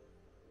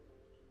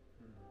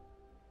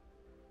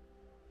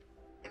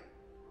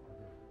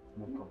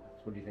 More complex.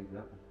 What do you think of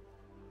that one?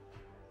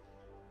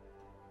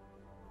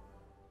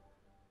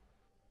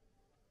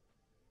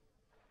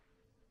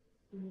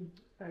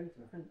 Very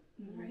different.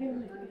 Really,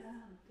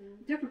 yeah.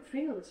 Different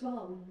feel as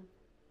well.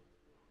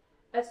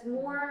 It's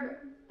more,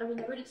 I mean,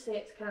 I wouldn't say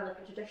it's kind of like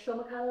a traditional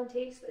Macallan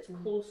taste, but it's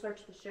closer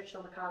to the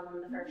traditional Macallan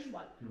than the first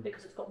one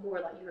because it's got more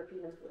of that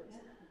European influence in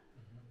it.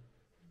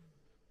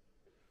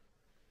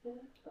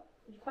 Yeah,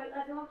 but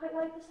everyone quite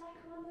like the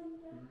second one,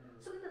 and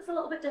something that's a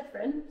little bit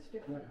different.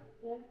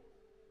 Yeah.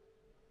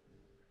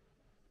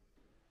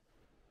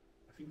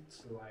 I think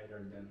it's lighter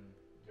than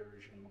the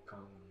original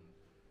Macallan,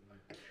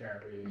 like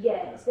sherry.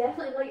 Yeah, it's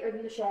definitely lighter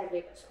than the sherry, but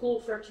it's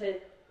closer to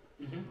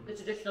the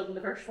traditional than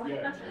the first one.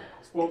 Yeah,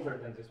 it's bolder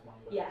than this one.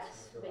 But Yes,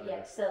 it's but lighter. yeah,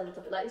 it's still a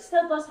little bit light. It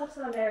still does have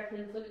some American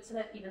influence in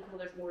it, even though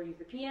there's more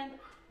European.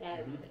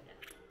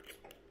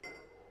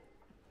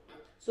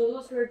 So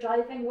those who are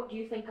driving, what do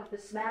you think of the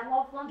smell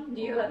of one?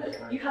 Do you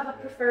have a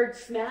preferred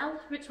smell?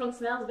 Which one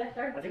smells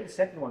better? I think the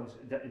second one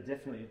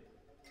definitely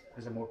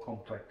has a more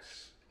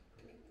complex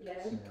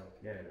Yeah. smell.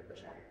 Yeah.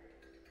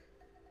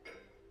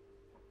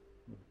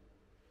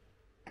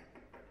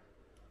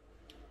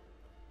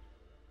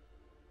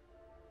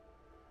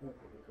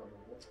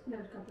 No,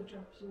 a couple of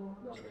drops of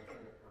water.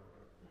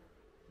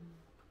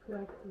 Could I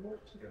get the water?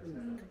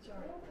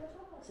 Sorry.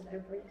 It's an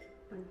overrated.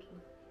 Thank you.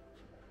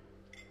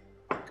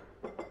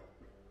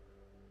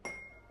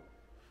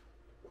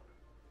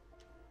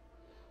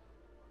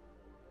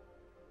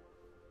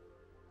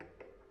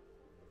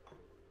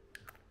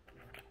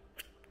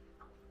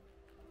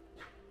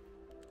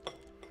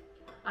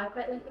 I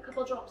quite like a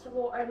couple of drops of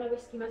water in my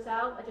whiskey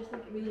myself. I just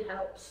think it really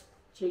helps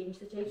change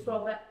the taste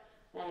of it.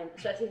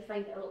 Especially if I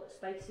find it a little bit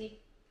spicy,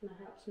 and it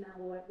helps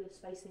mellow out the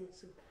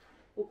spiciness and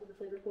open the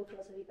flavour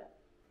profiles a wee bit.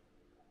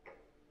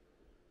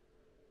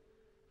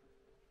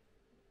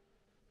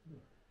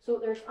 So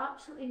there's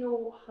absolutely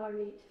no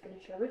hurry to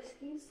finish your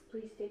whiskies.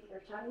 Please take your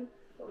time.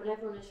 But when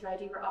everyone is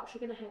ready, we're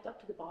actually going to head up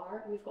to the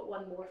bar, and we've got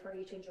one more for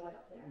you to enjoy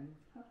up there.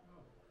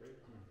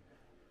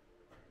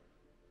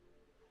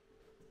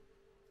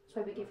 That's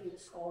why we give you the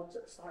scones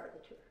at the start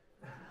of the tour.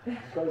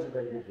 Scones are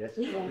very good, yes.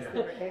 Yes,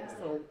 they're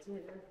excellent. Do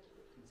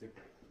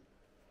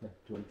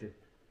you want to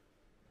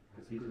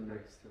proceed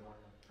next?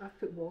 I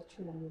put water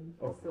in them.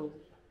 Oh. So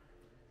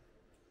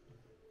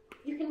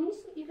You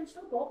can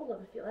still bottle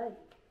them if you like.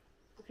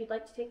 If you'd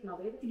like to take them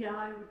away with you. yeah,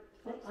 I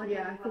would.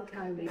 Yeah, I think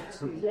I would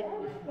too. Yeah.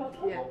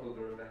 Yeah. Bottle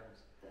the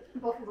remains.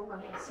 Bottle them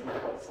and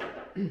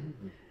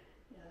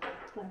yeah,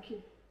 thank you.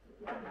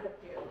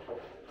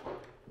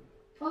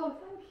 Oh,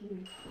 thank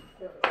you.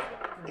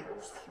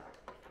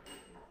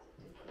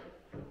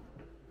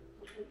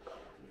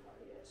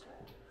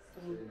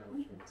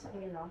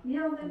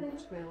 Yeah, And then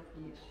 12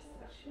 years.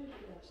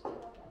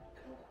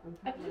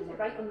 I can put it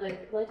right on the lid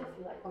if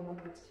you like. On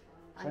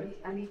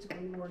I need to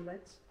bring more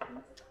lids.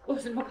 Oh,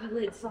 it's not a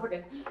lid,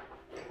 sorry.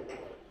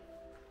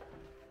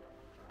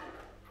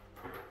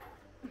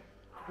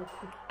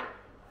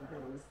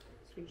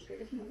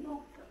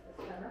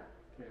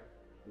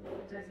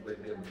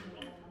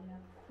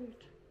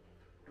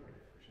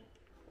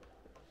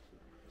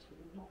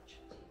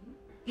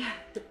 Yeah.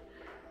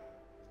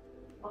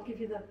 I'll give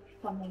you the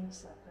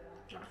thumbnails that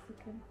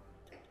okay.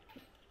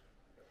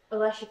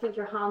 Unless you think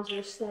your hands are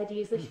as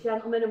steady as this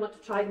gentleman and want to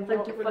try and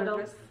think your funnel.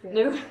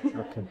 No.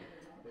 Okay.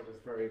 It was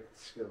very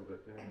skilled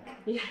at doing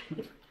it.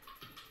 Yeah.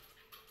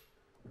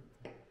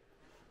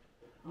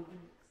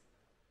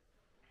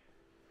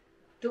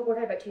 Don't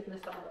worry about taking the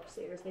funnel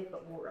upstairs, they've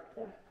got more up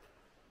there.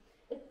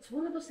 It's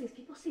one of those things,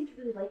 people seem to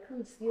really like them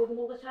and steal them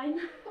all the time.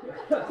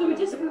 So we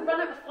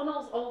run out of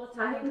funnels all the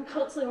time,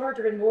 constantly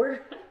ordering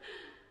more.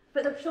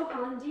 But they're so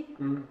handy.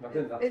 I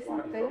think that's It's why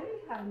a very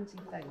handy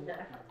thing.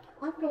 Yeah.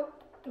 I've got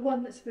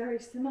one that's very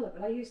similar,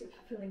 but I use it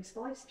for filling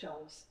spice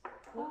jars.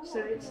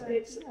 So it's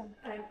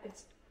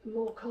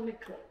more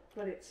comical,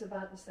 but it's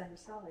about the same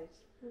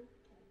size.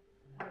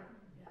 Yeah,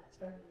 it's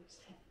very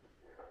useful.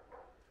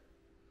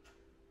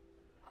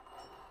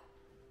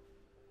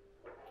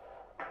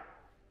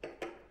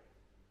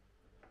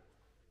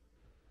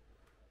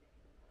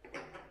 Do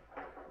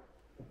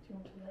you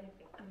want to lay it?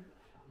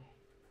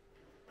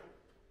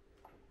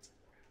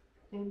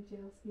 Anybody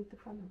else need the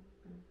funnel?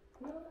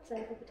 No, that's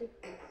everybody.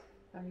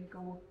 There you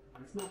go.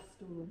 It's not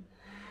stolen.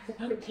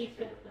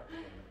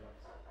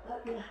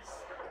 Yes.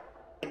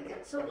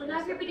 So when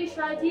everybody's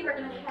ready, we're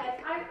going to head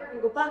out, we're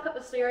going to go back up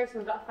the stairs, and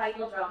we've got a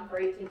final drum for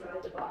you to dry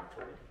the bar.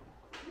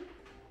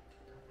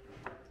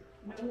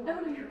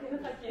 No, you're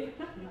good, thank you.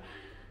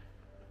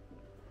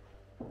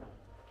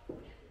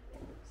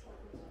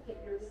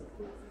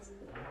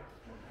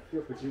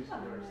 you're producing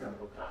yourself.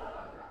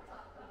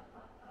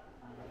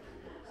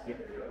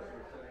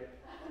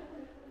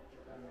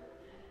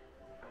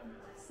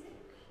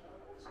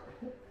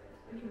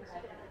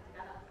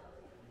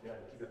 Yeah,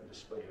 keep it in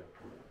display.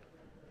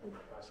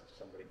 Pass it to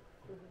somebody.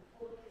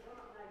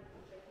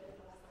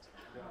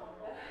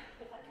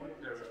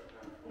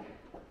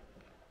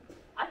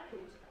 I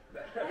could.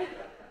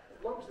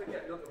 As long as they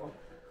get another one.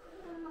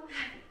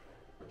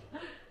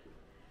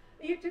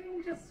 Are you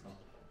doing just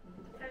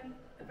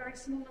a very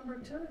small number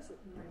of tours at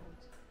the moment?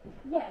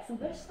 Yeah, so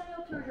this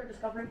style tour is our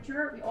discovery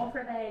tour. We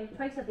offer them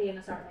twice a day on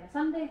a Saturday and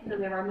Sunday, and then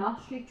we have our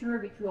mastery tour,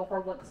 which we offer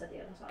once a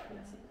day on a Saturday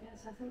and Sunday.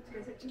 Yes, I think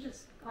it took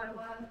us quite a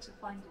while to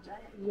find a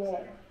day.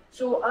 Yeah.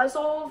 So as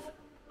of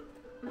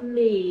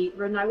May,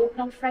 we're now open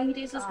on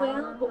Fridays as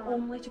well, but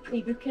only to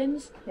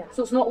pre-bookings. Yeah.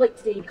 So it's not like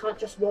today, you can't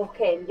just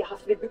walk in, you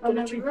have to be booked on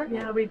a tour.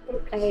 We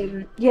booked.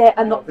 Yeah,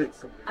 and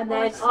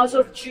then as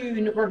of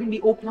June, we're going to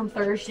be open on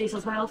Thursdays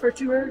as well for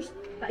tours.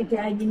 But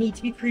again, you need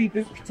to be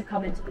pre-booked to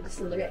come into the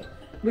distillery.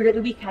 We're at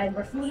the weekend,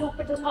 we're fully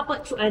open to the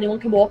public, so anyone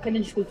can walk in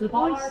and just go to the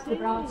bar, to the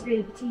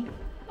brasserie, the tea.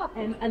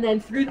 And then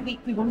through the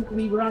week, we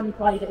run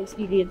private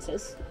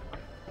experiences.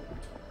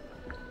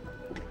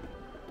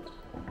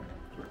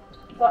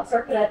 That's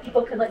our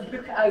people can like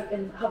book it out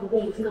and have a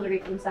whole distillery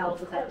for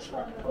themselves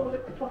essentially.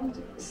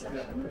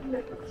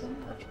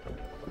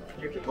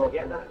 You can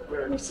get that.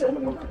 We're so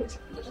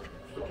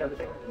Yeah,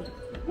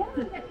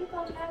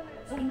 people now,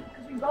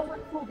 because we run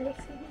like full day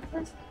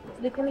experiences,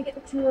 so they can only get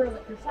the tour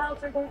like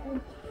yourselves are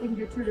going, they can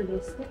do a tour of the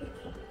estate,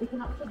 they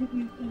can actually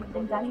do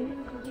evening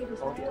dining for you as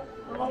well.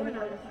 A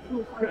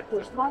full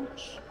 5-course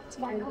lunch.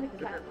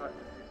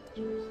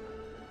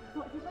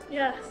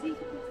 yeah. See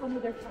if it's one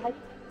of their side.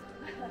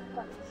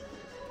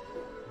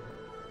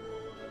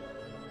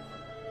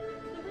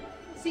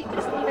 See,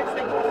 just either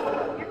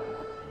side. Here.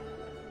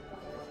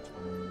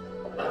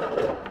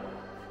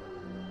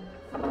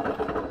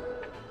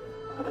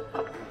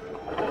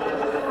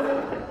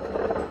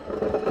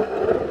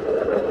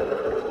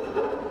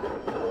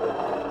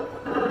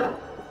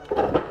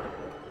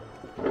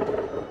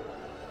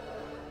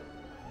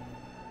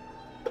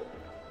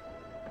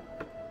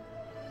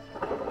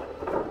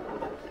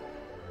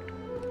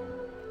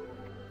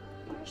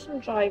 Here's some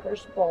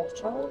driver's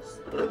bottles.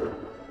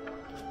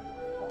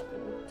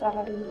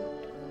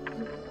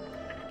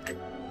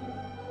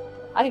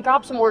 I can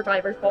grab some more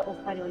driver's bottles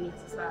if anyone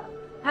needs as well.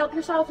 Help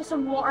yourself with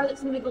some water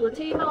that's in the middle of the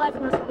table.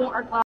 Everyone has a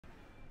water glass.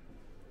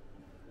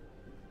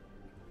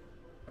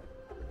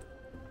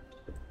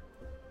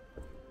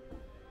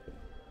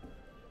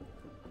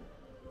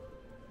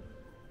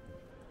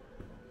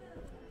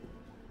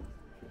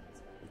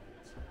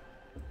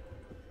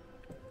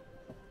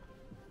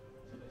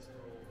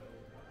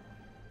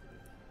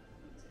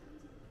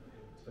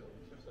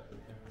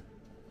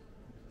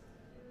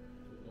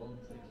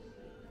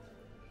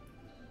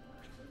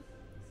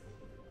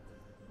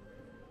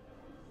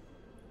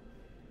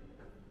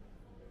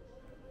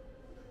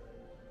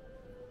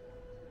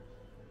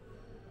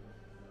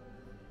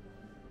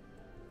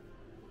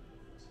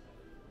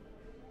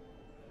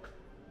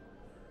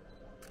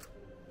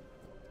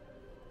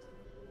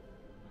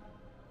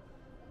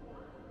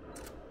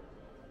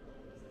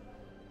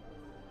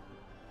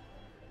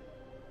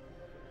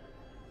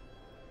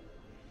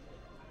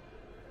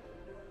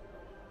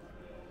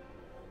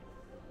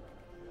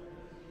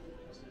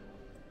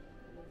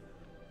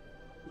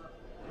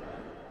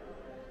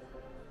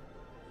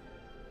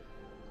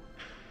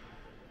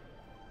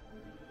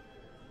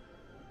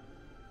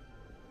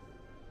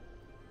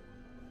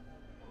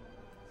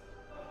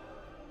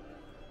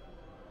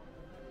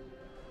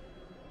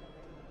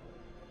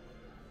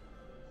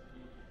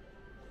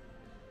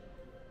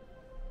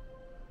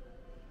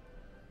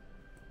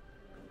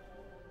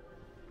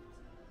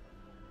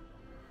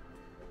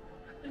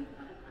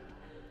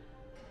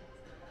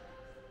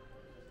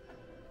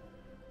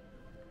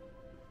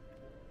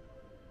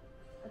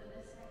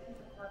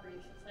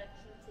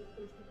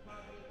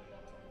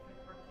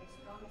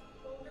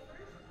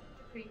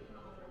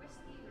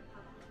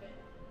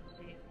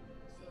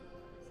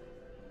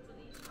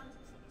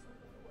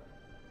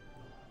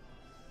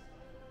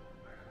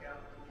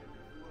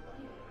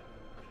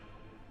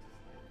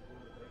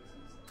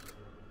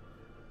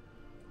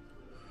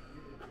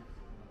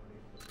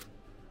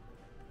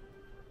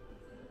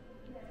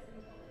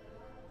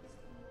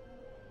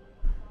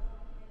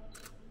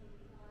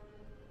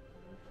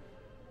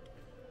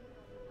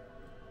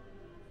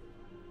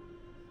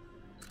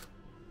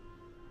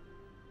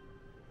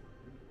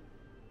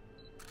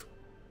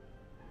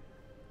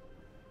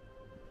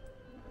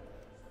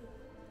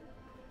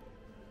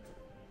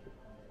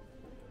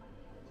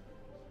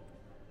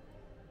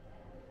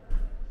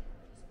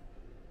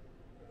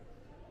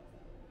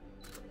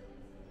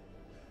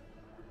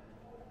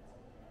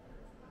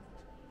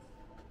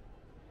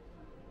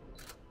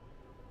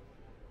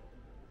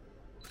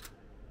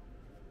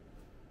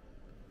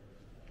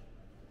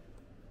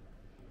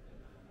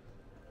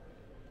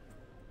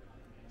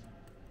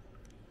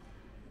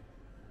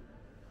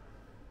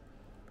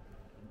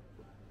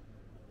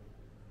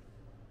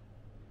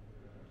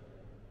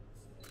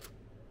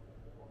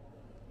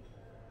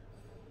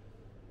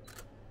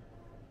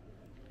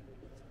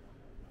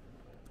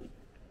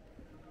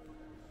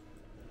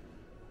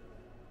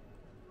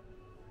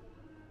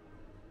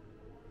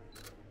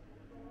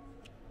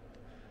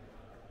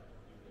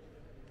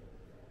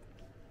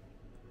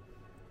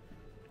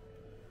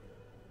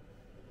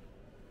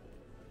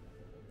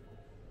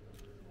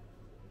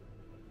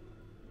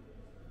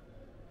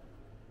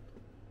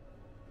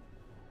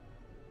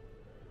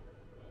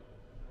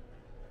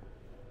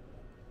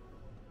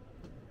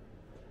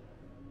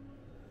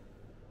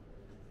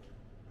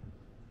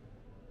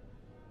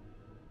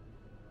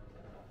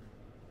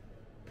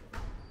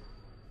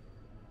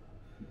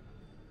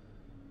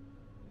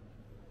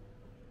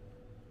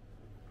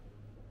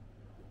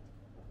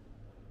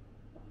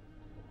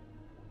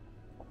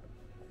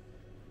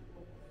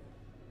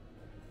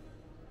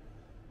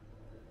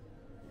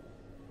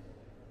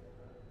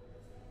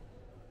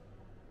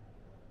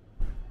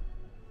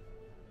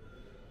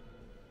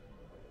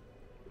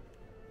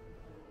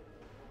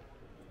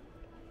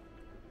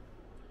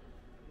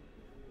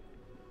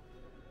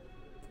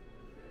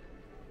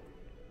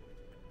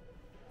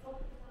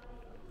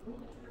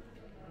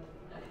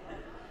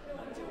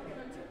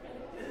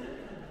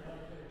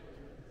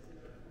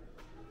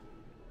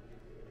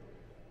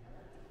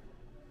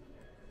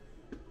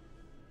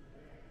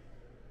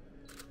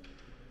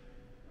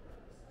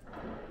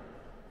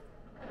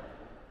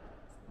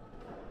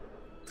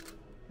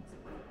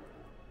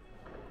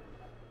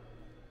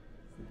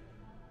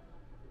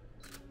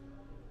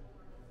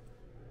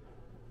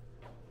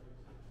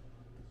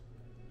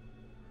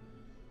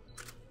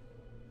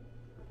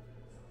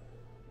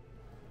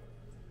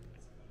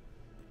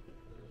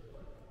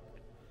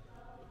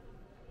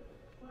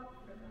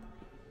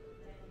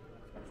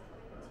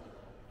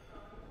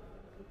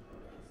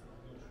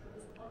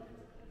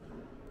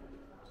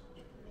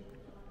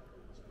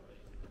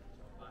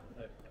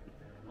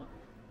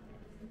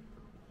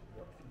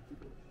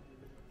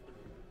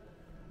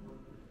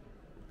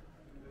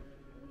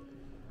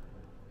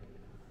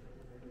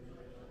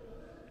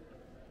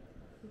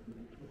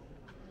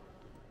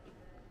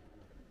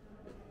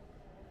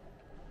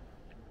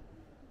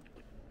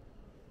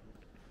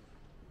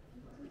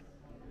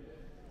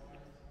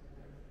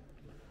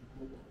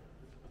 Google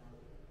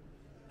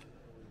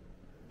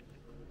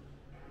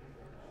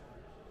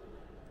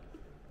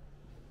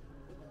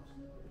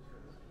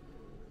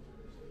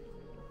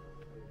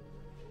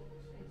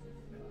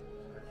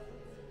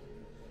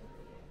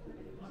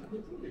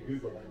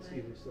and see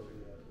this sort of,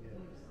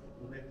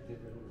 we'll never did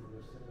it all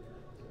this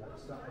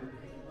stuff.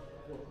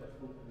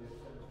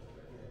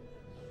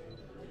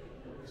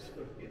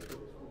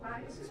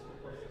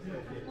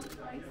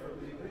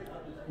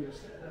 You're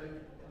sitting out in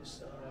the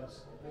stars,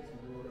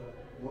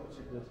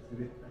 watching this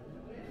great.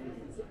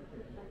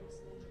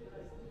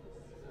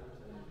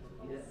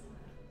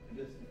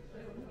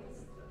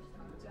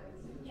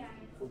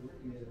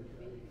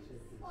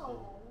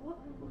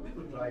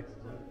 People drive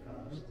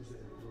cars.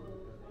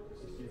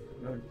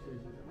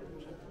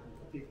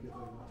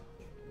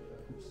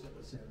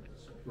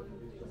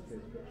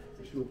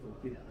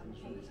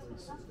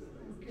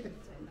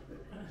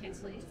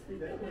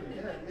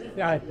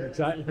 Yeah,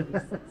 exactly.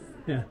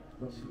 Yeah.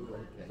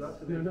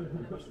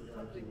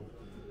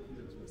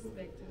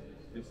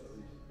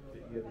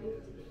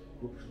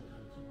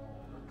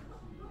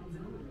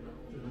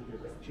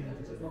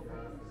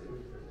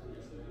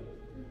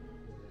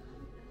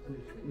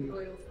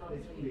 Royal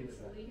family,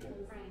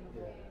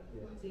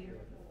 dear.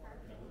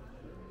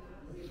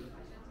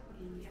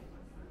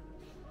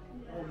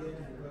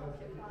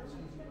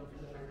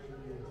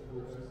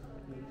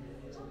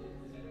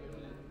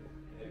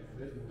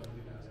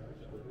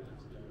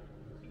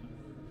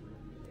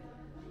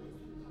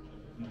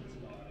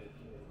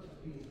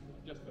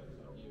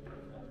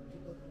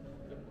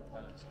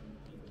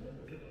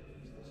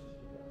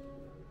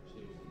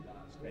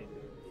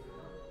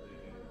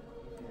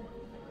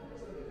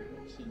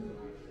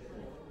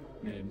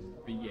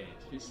 But yeah,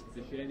 it's just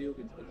the sherry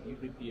organs that you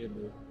would be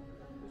able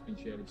has been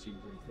sharing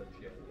season for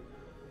sherry.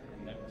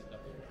 And that was stuff.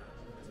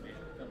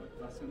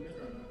 That's in there.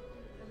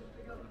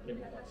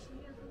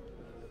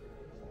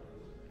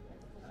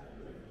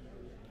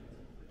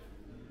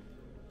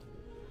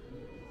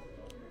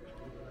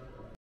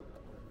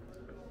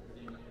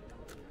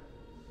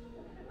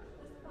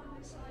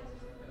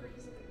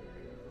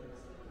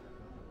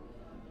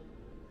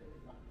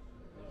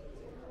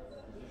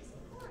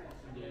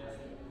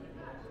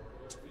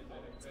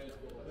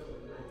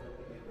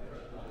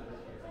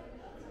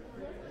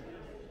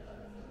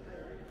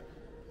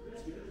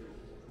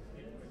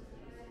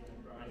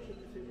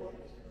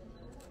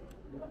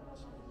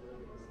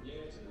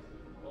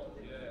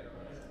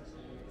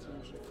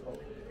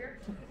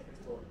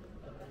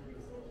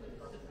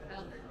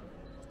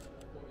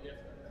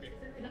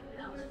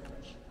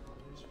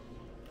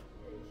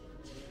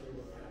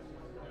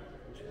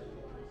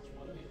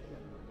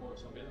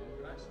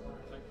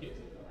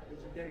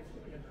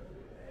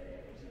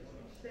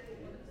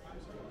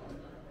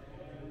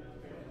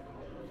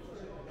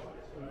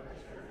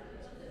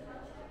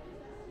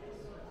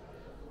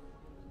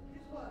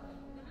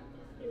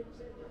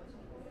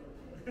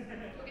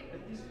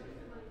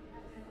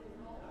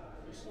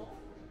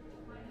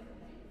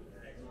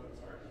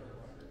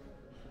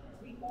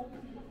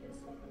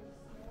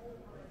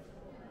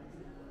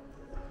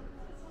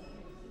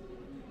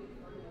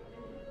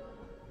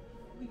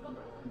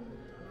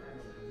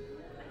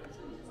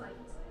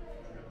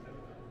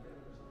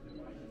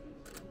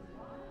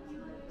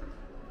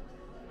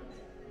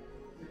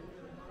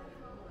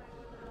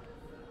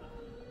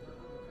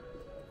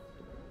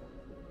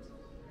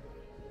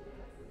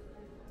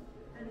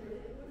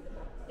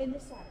 In the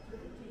set.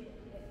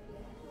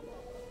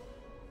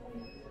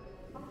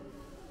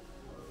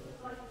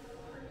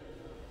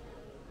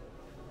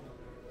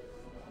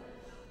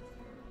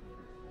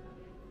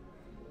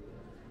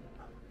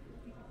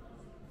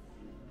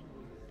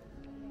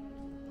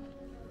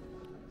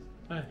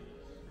 Hi.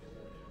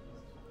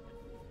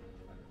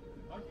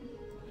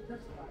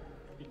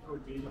 It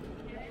could be.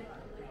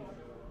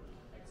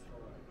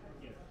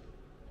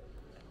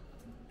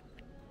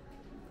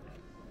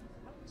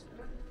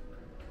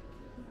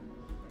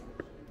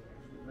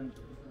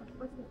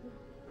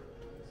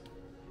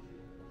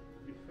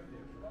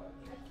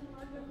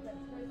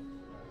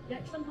 The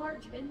extra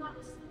large in that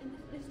in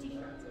this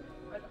t-shirt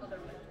or the other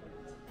one?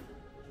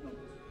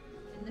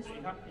 In this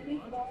one,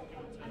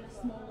 and a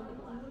small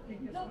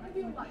one. No, maybe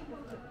you're right.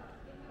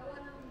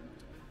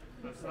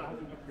 That's not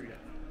having up for yet.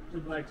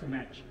 We'd like to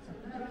match.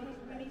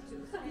 We need to.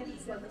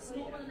 So the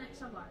small one and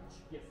extra large.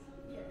 Yes.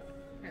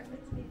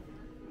 Perfect.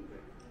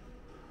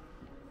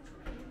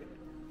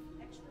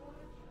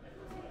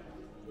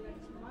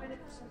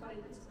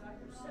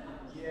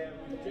 Yeah,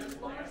 we just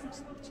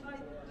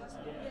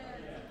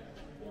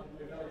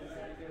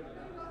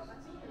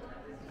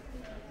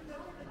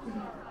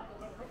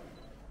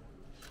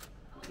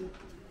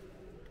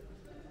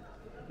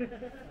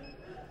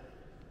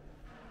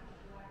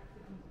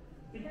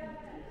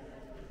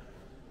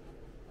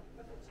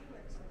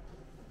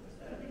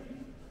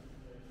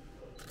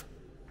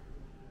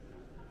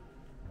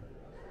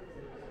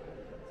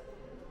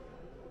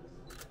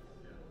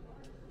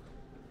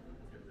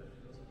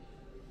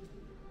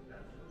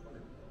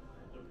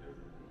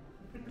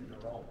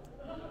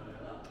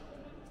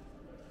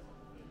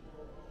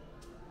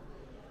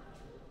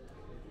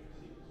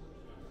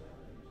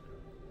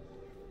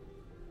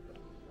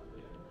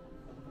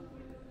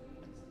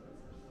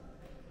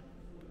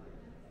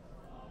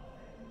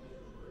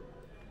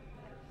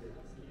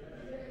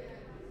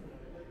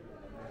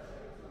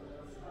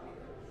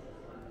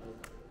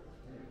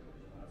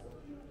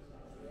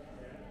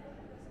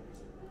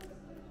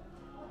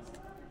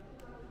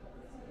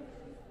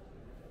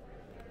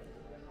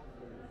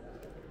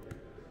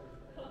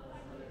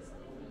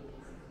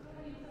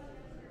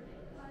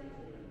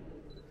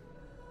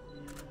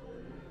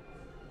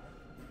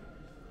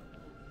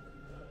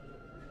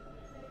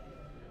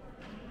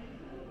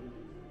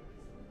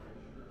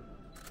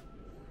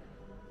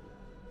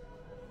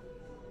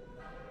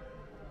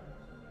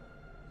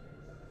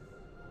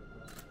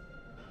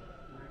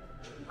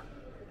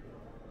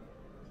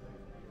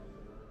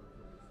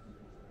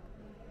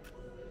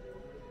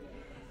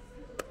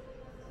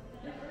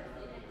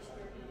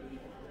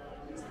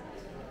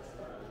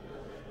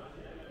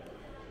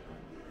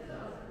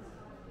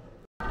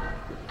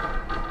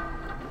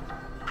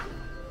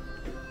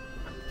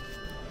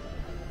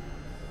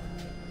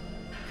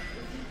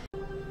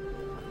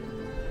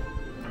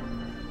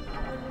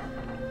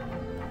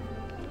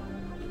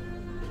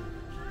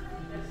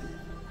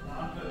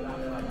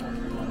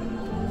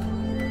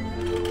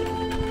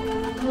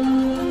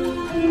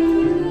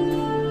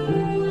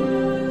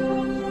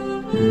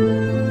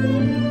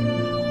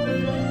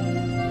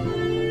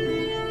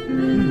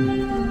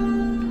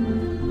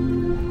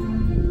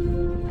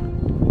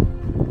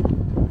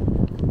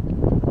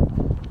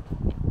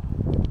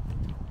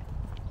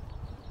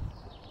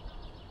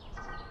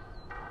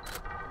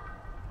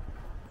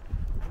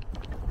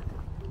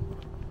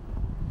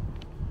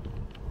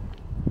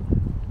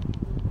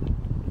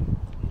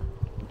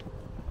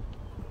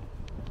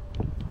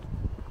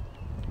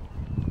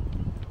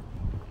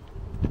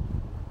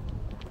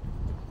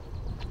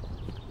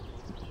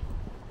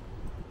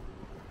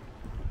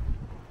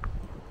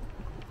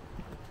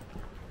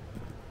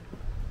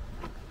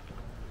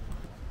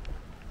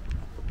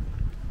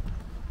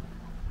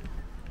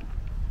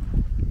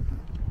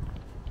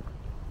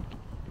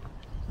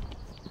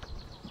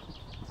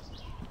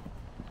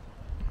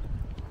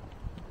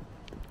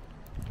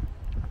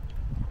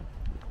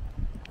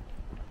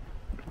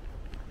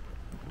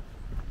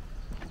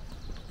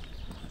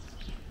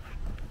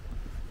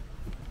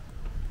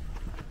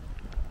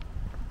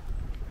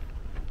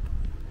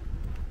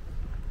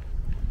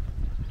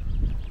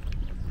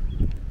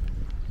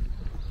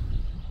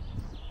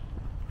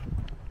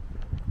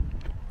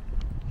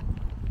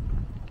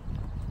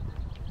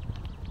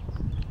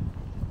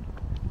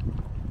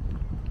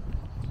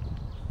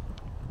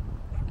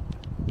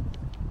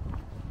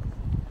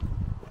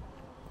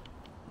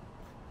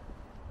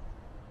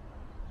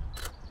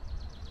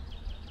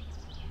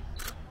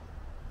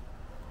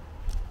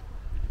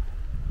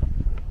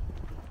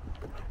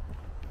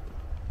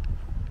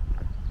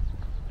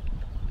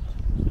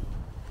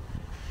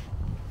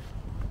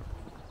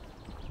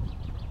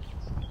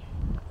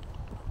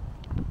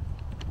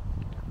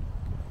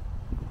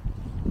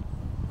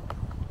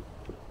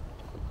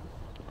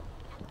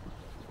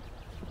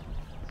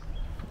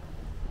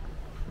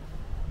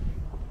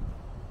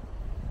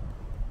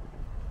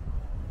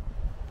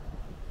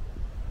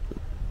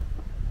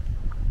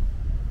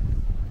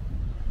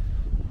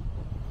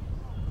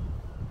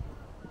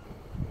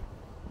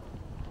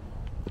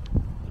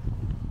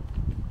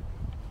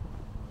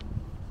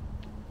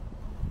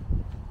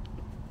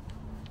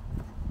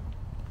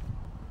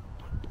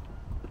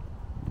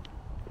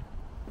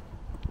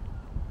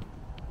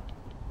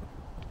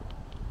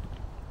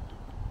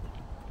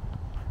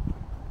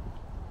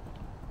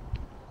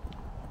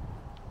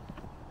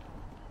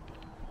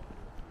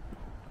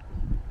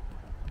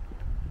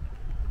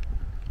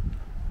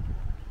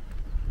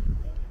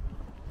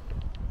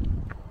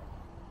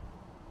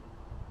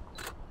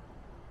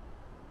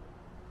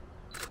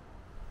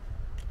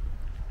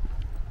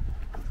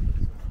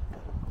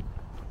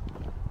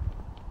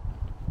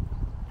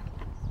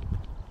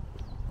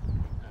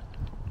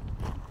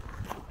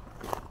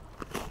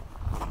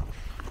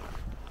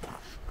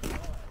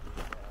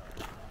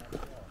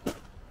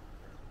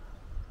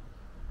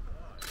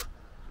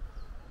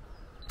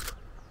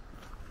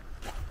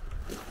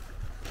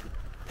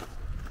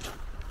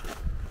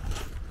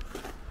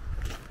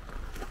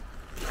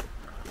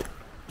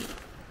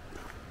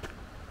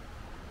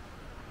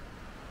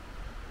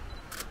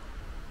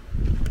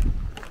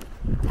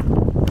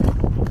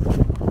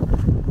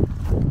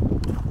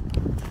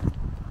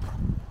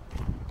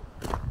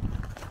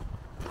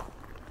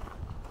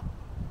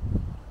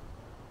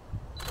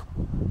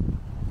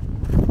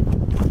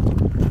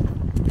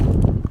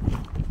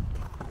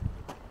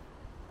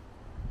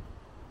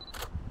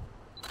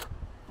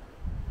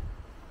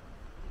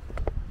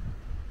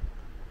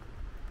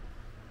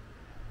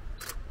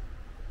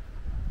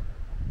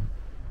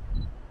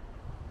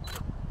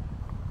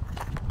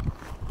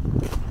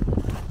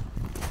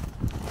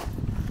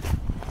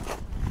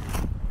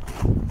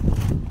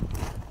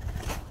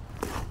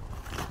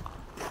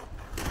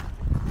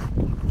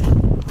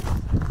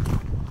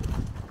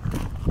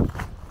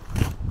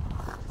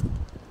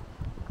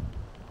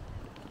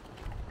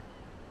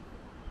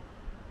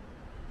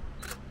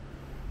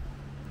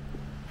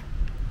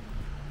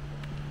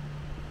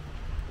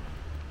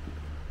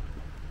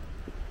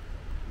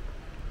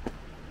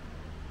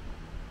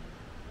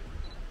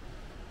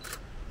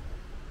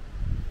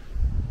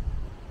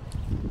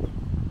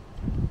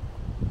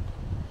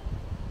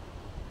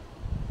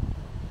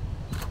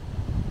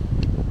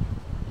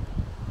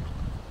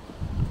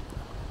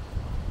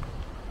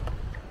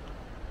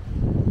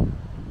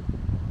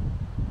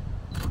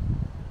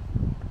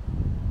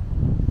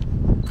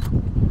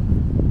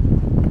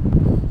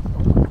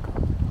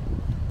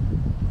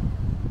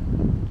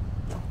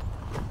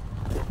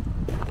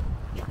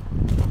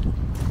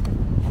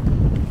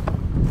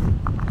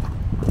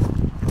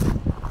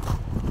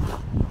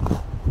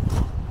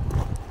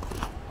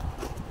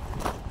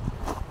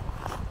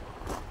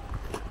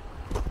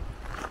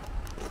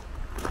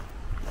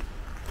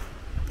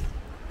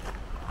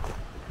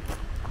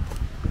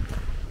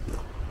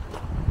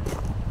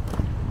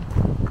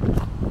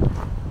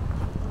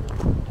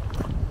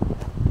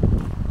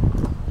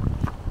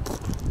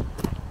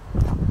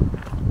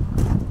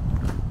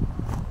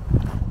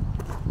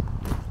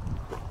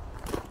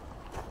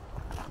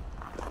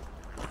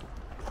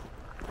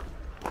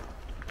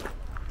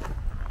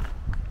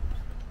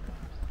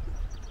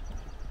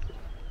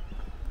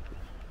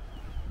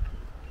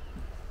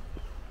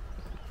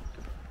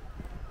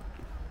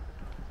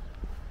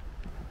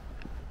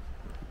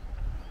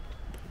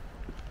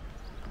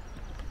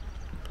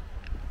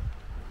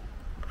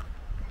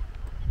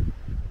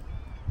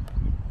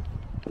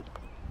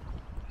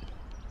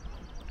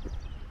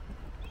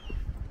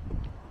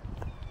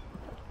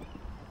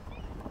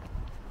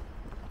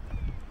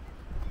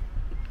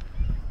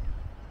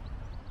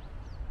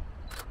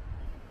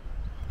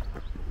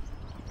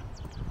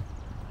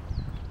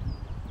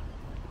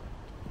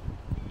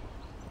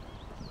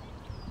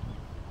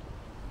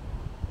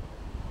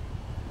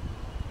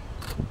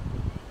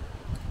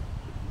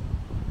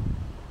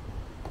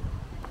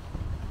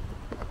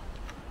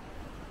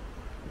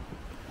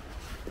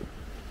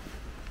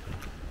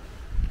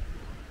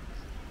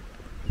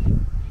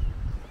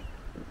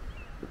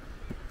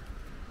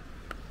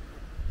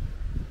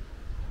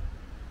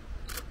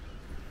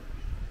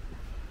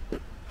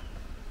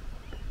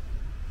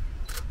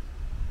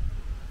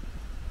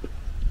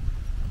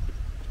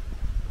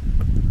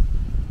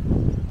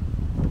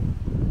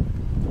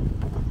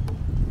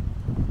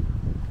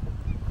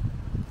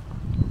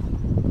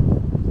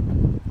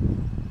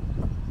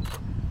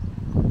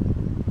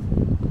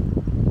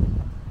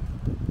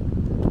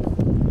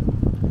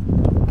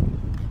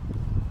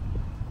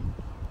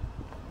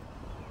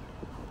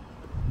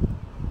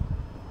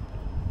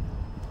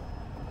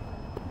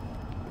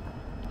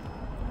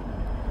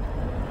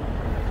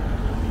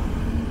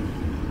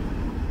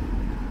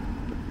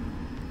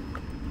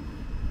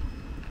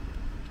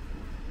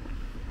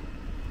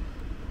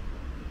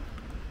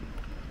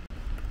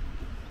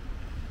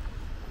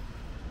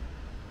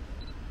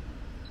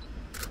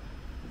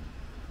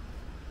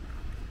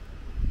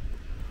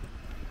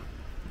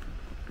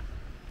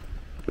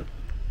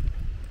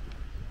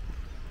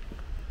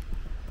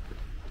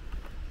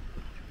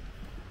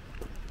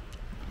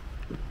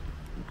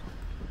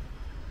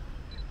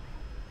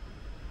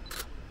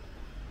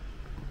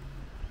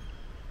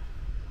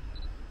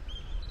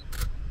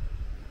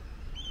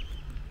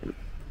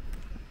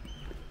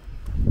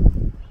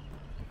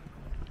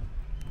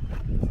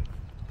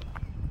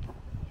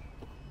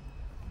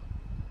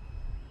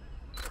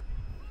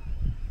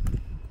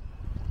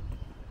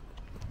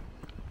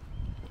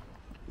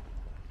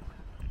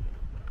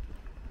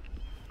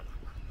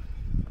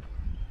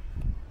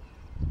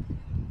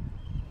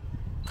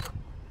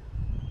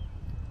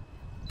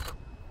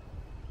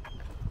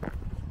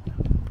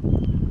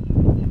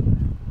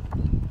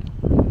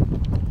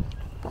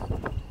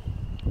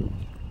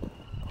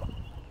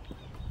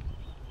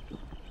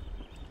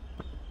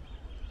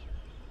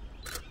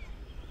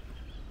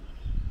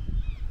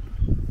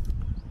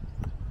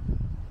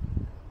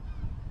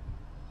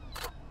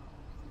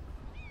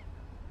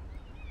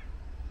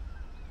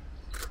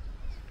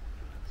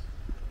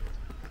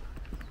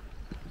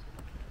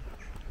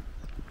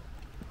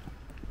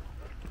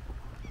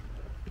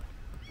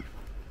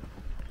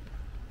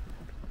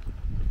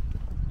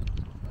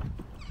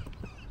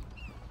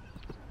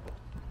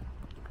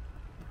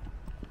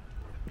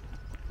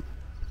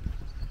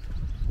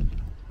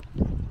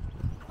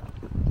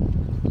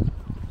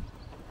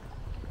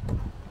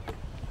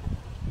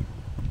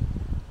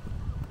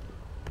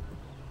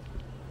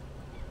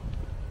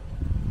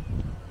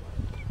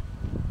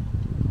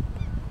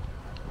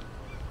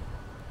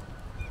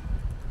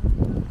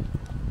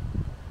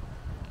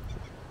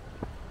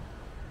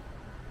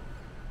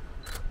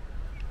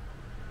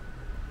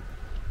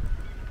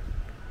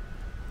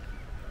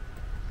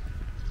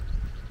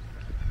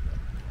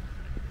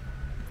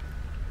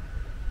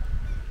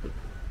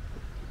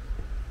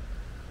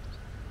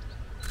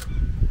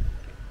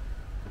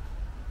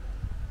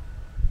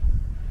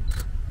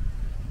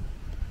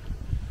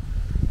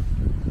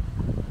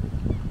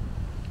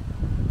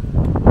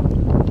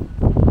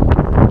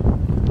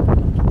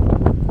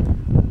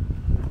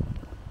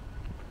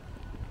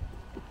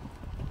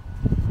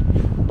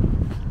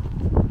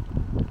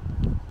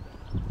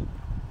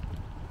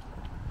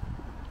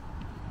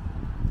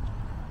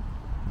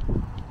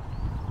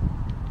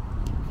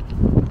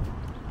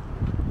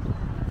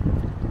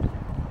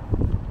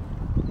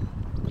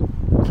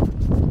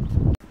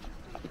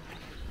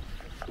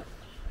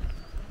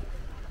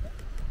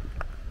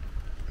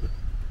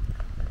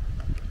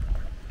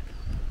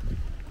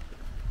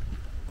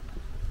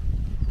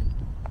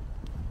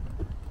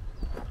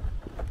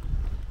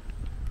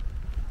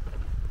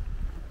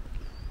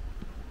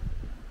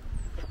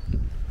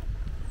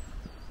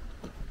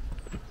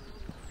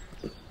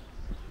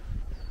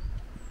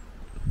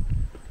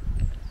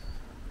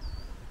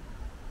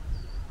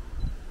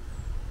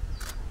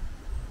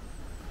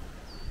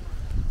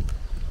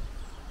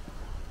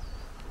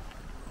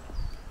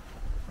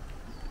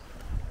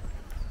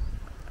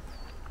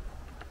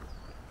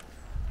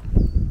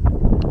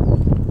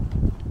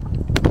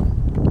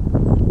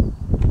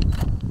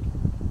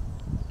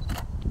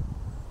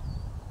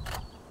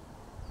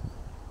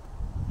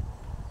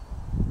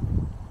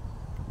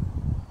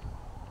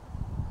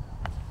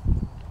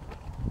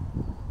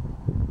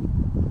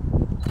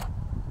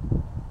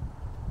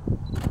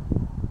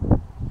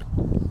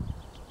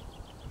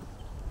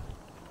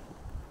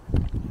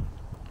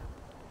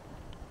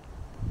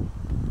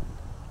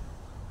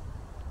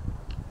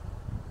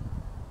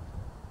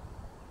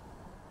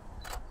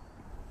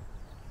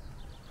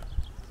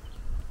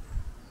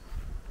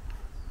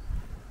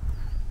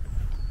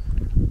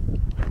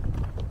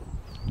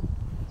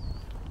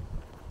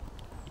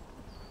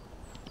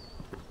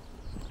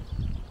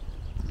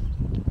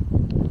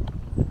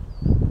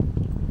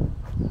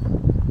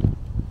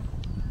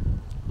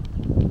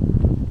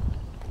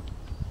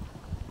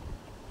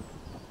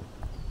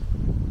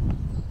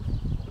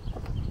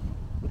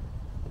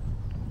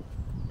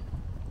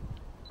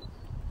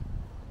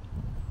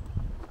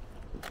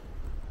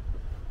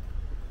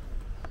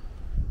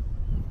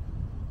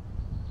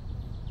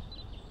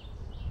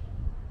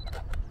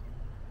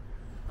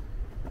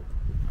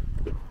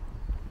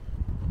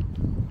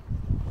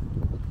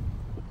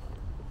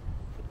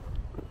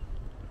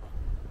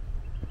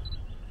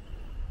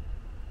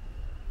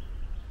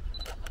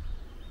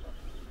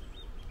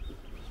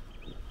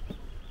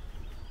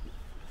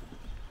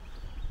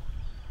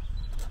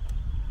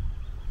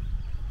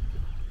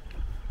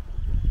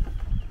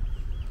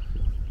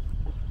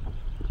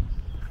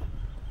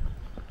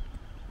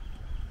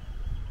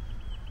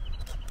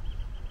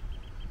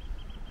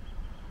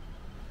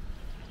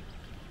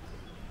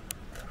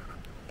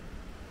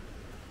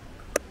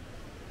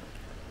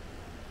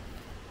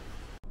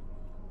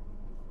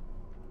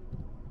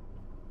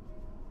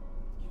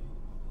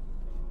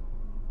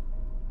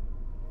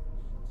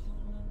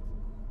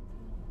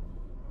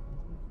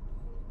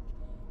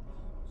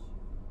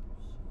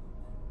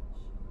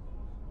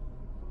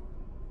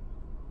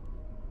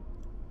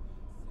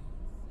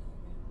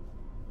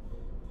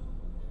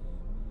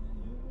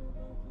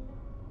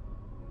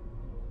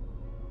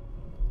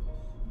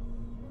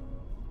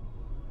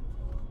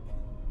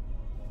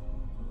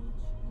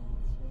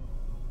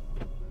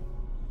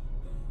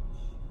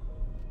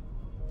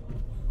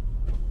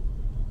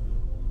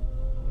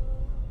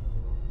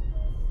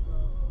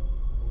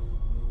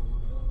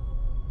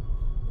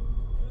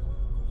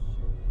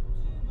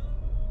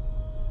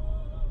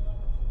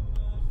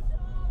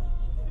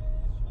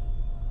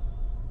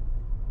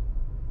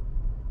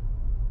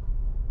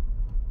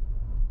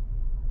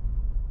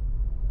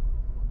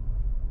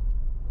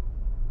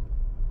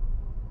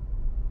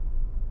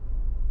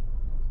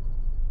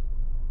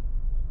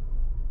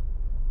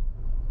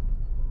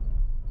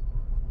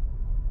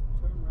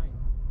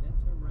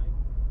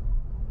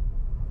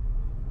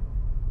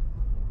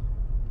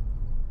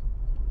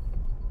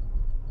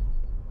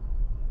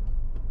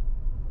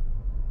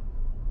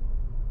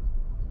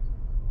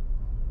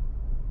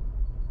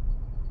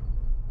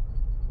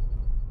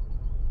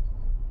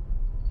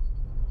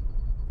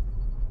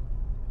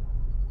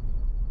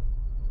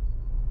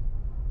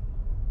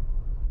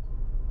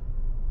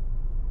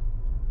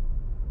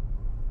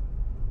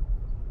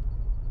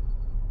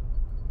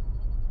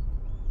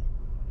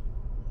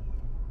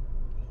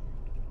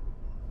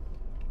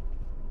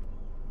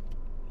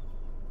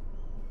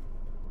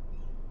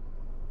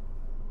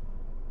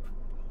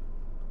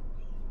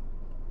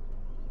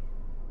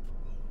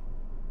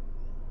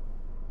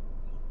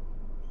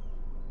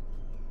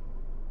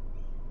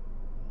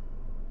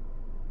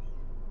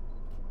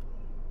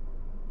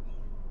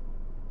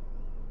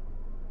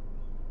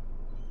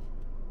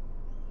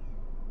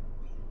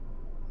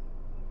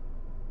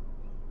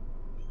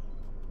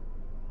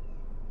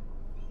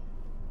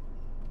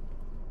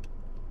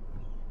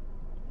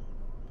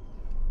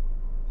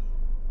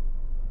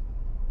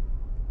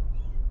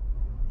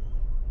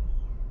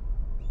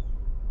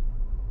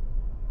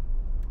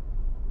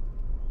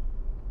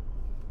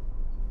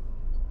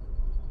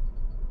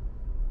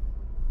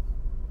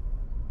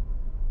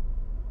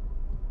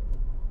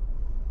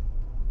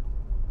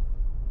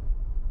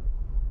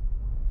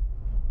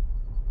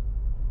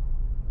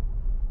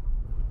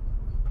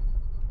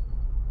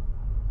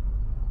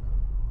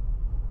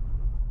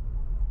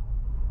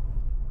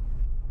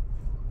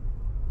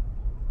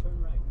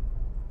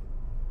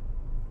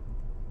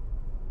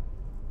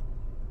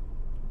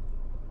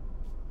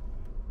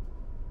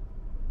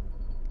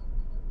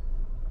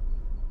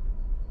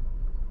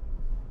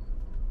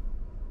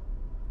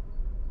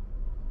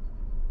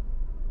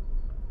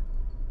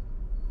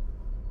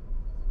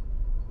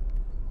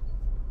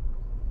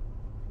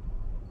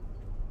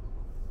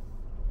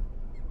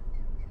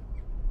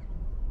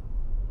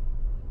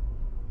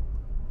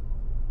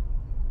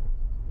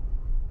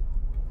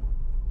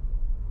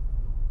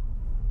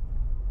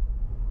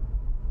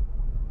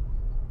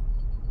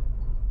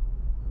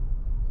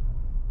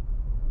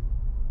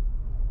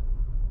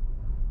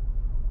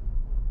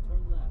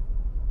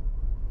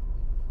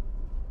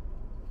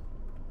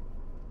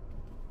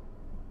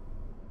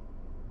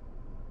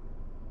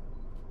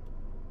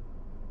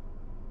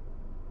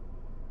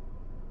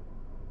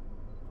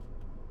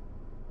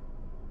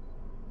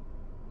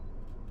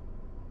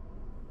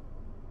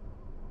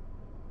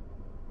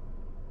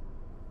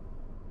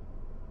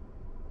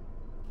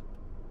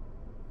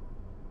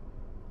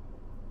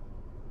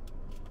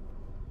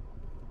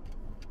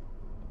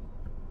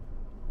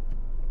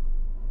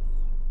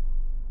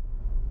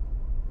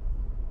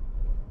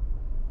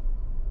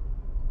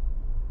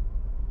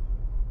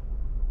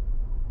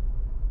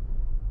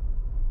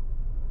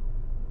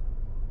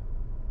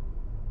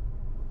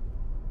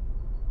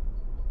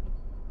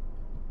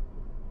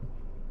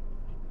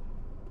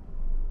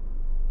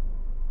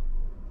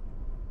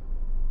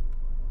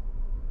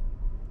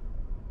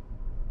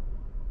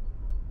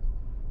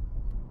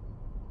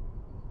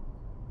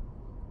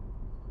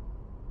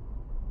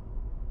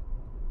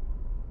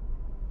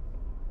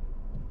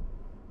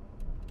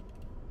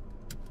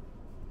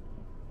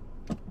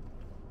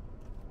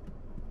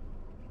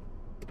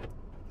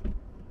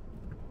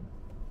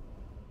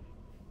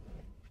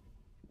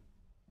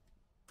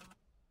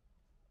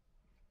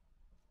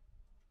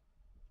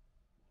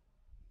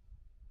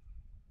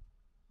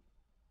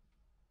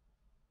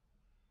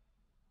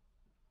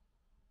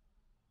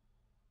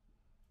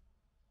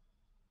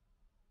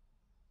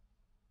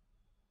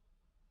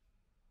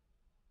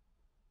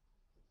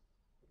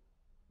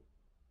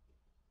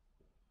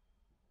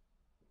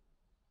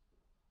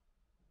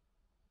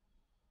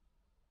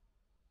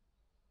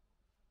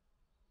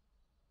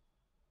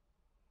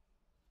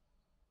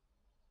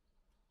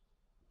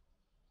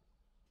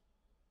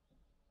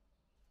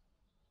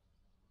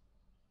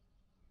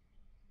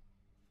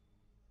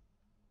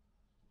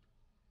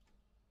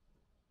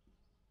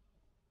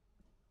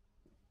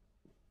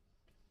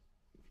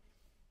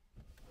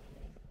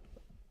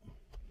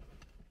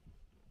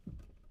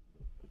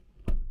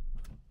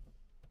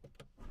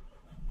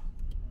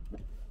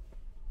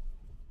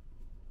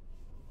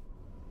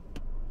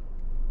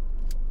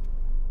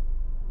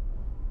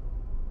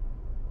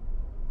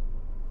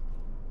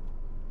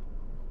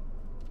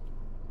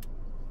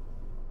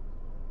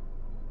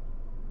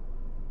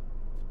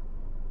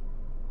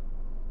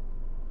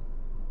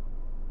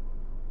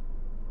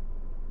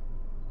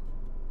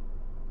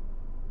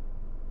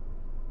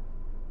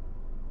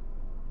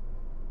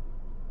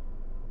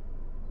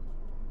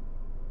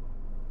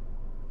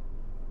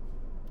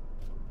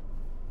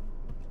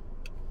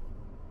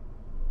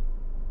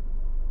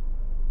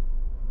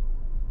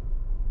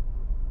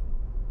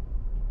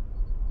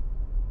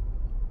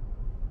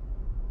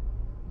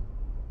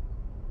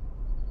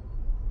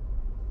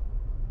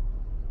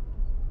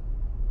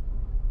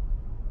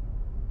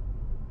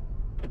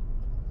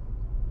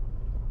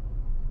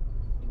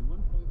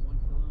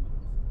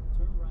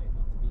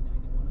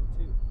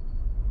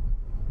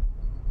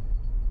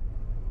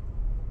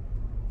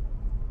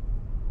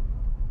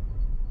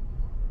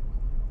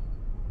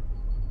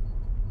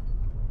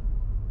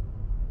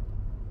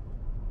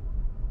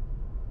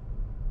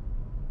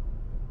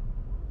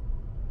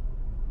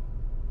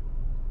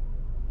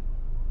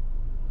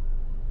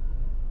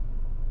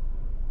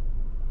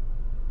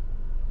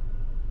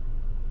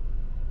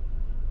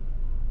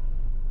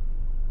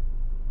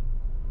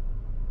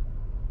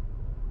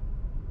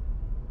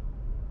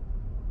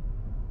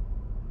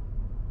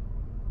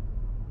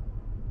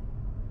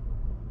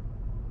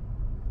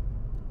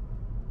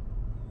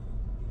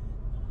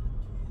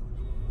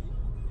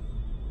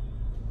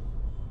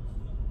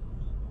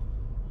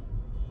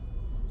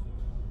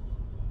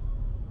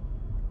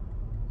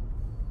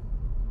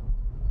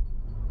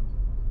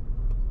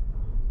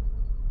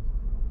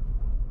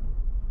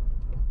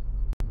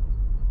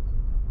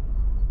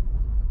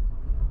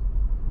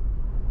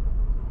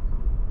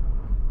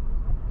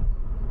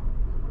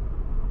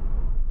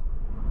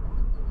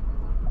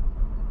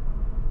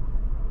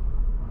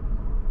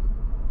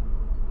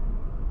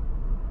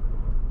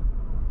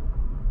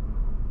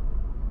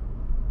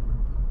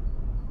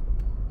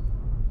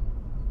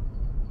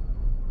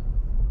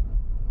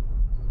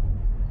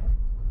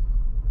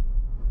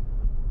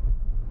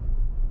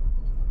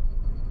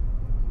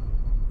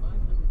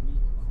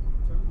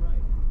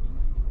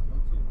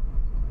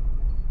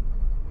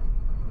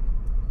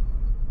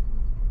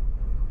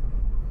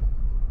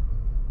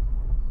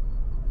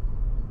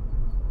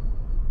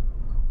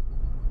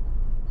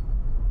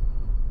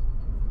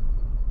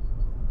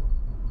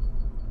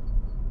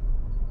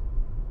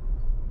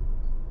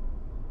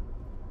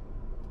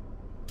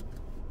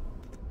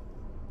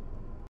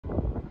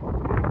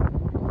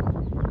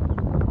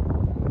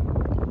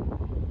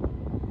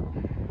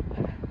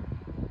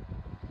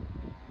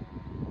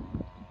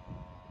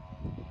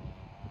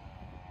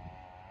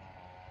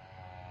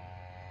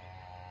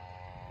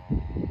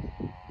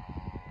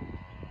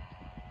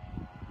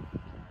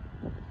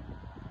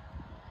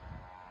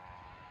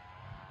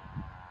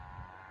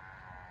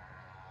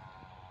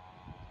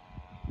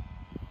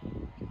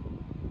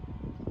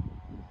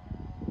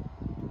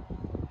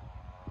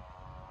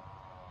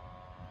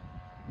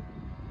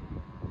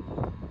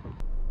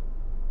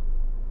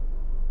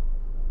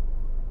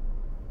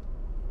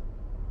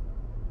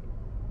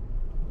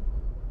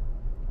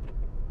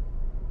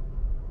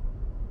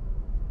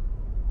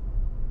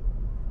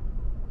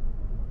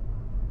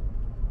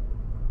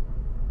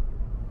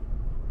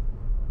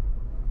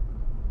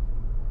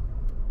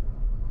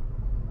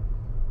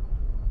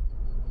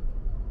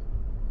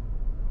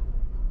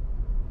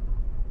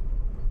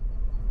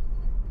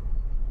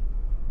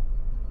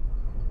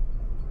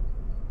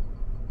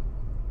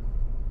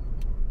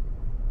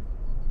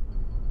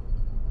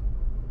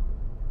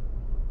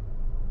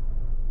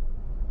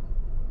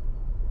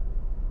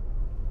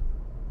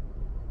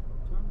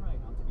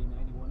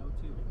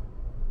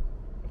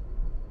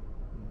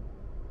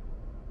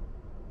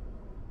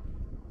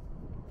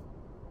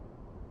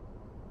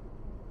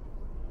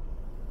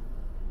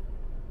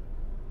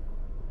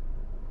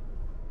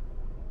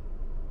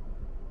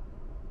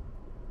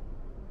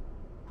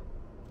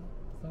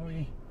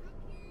Sorry.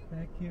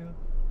 Thank you.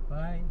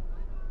 Bye.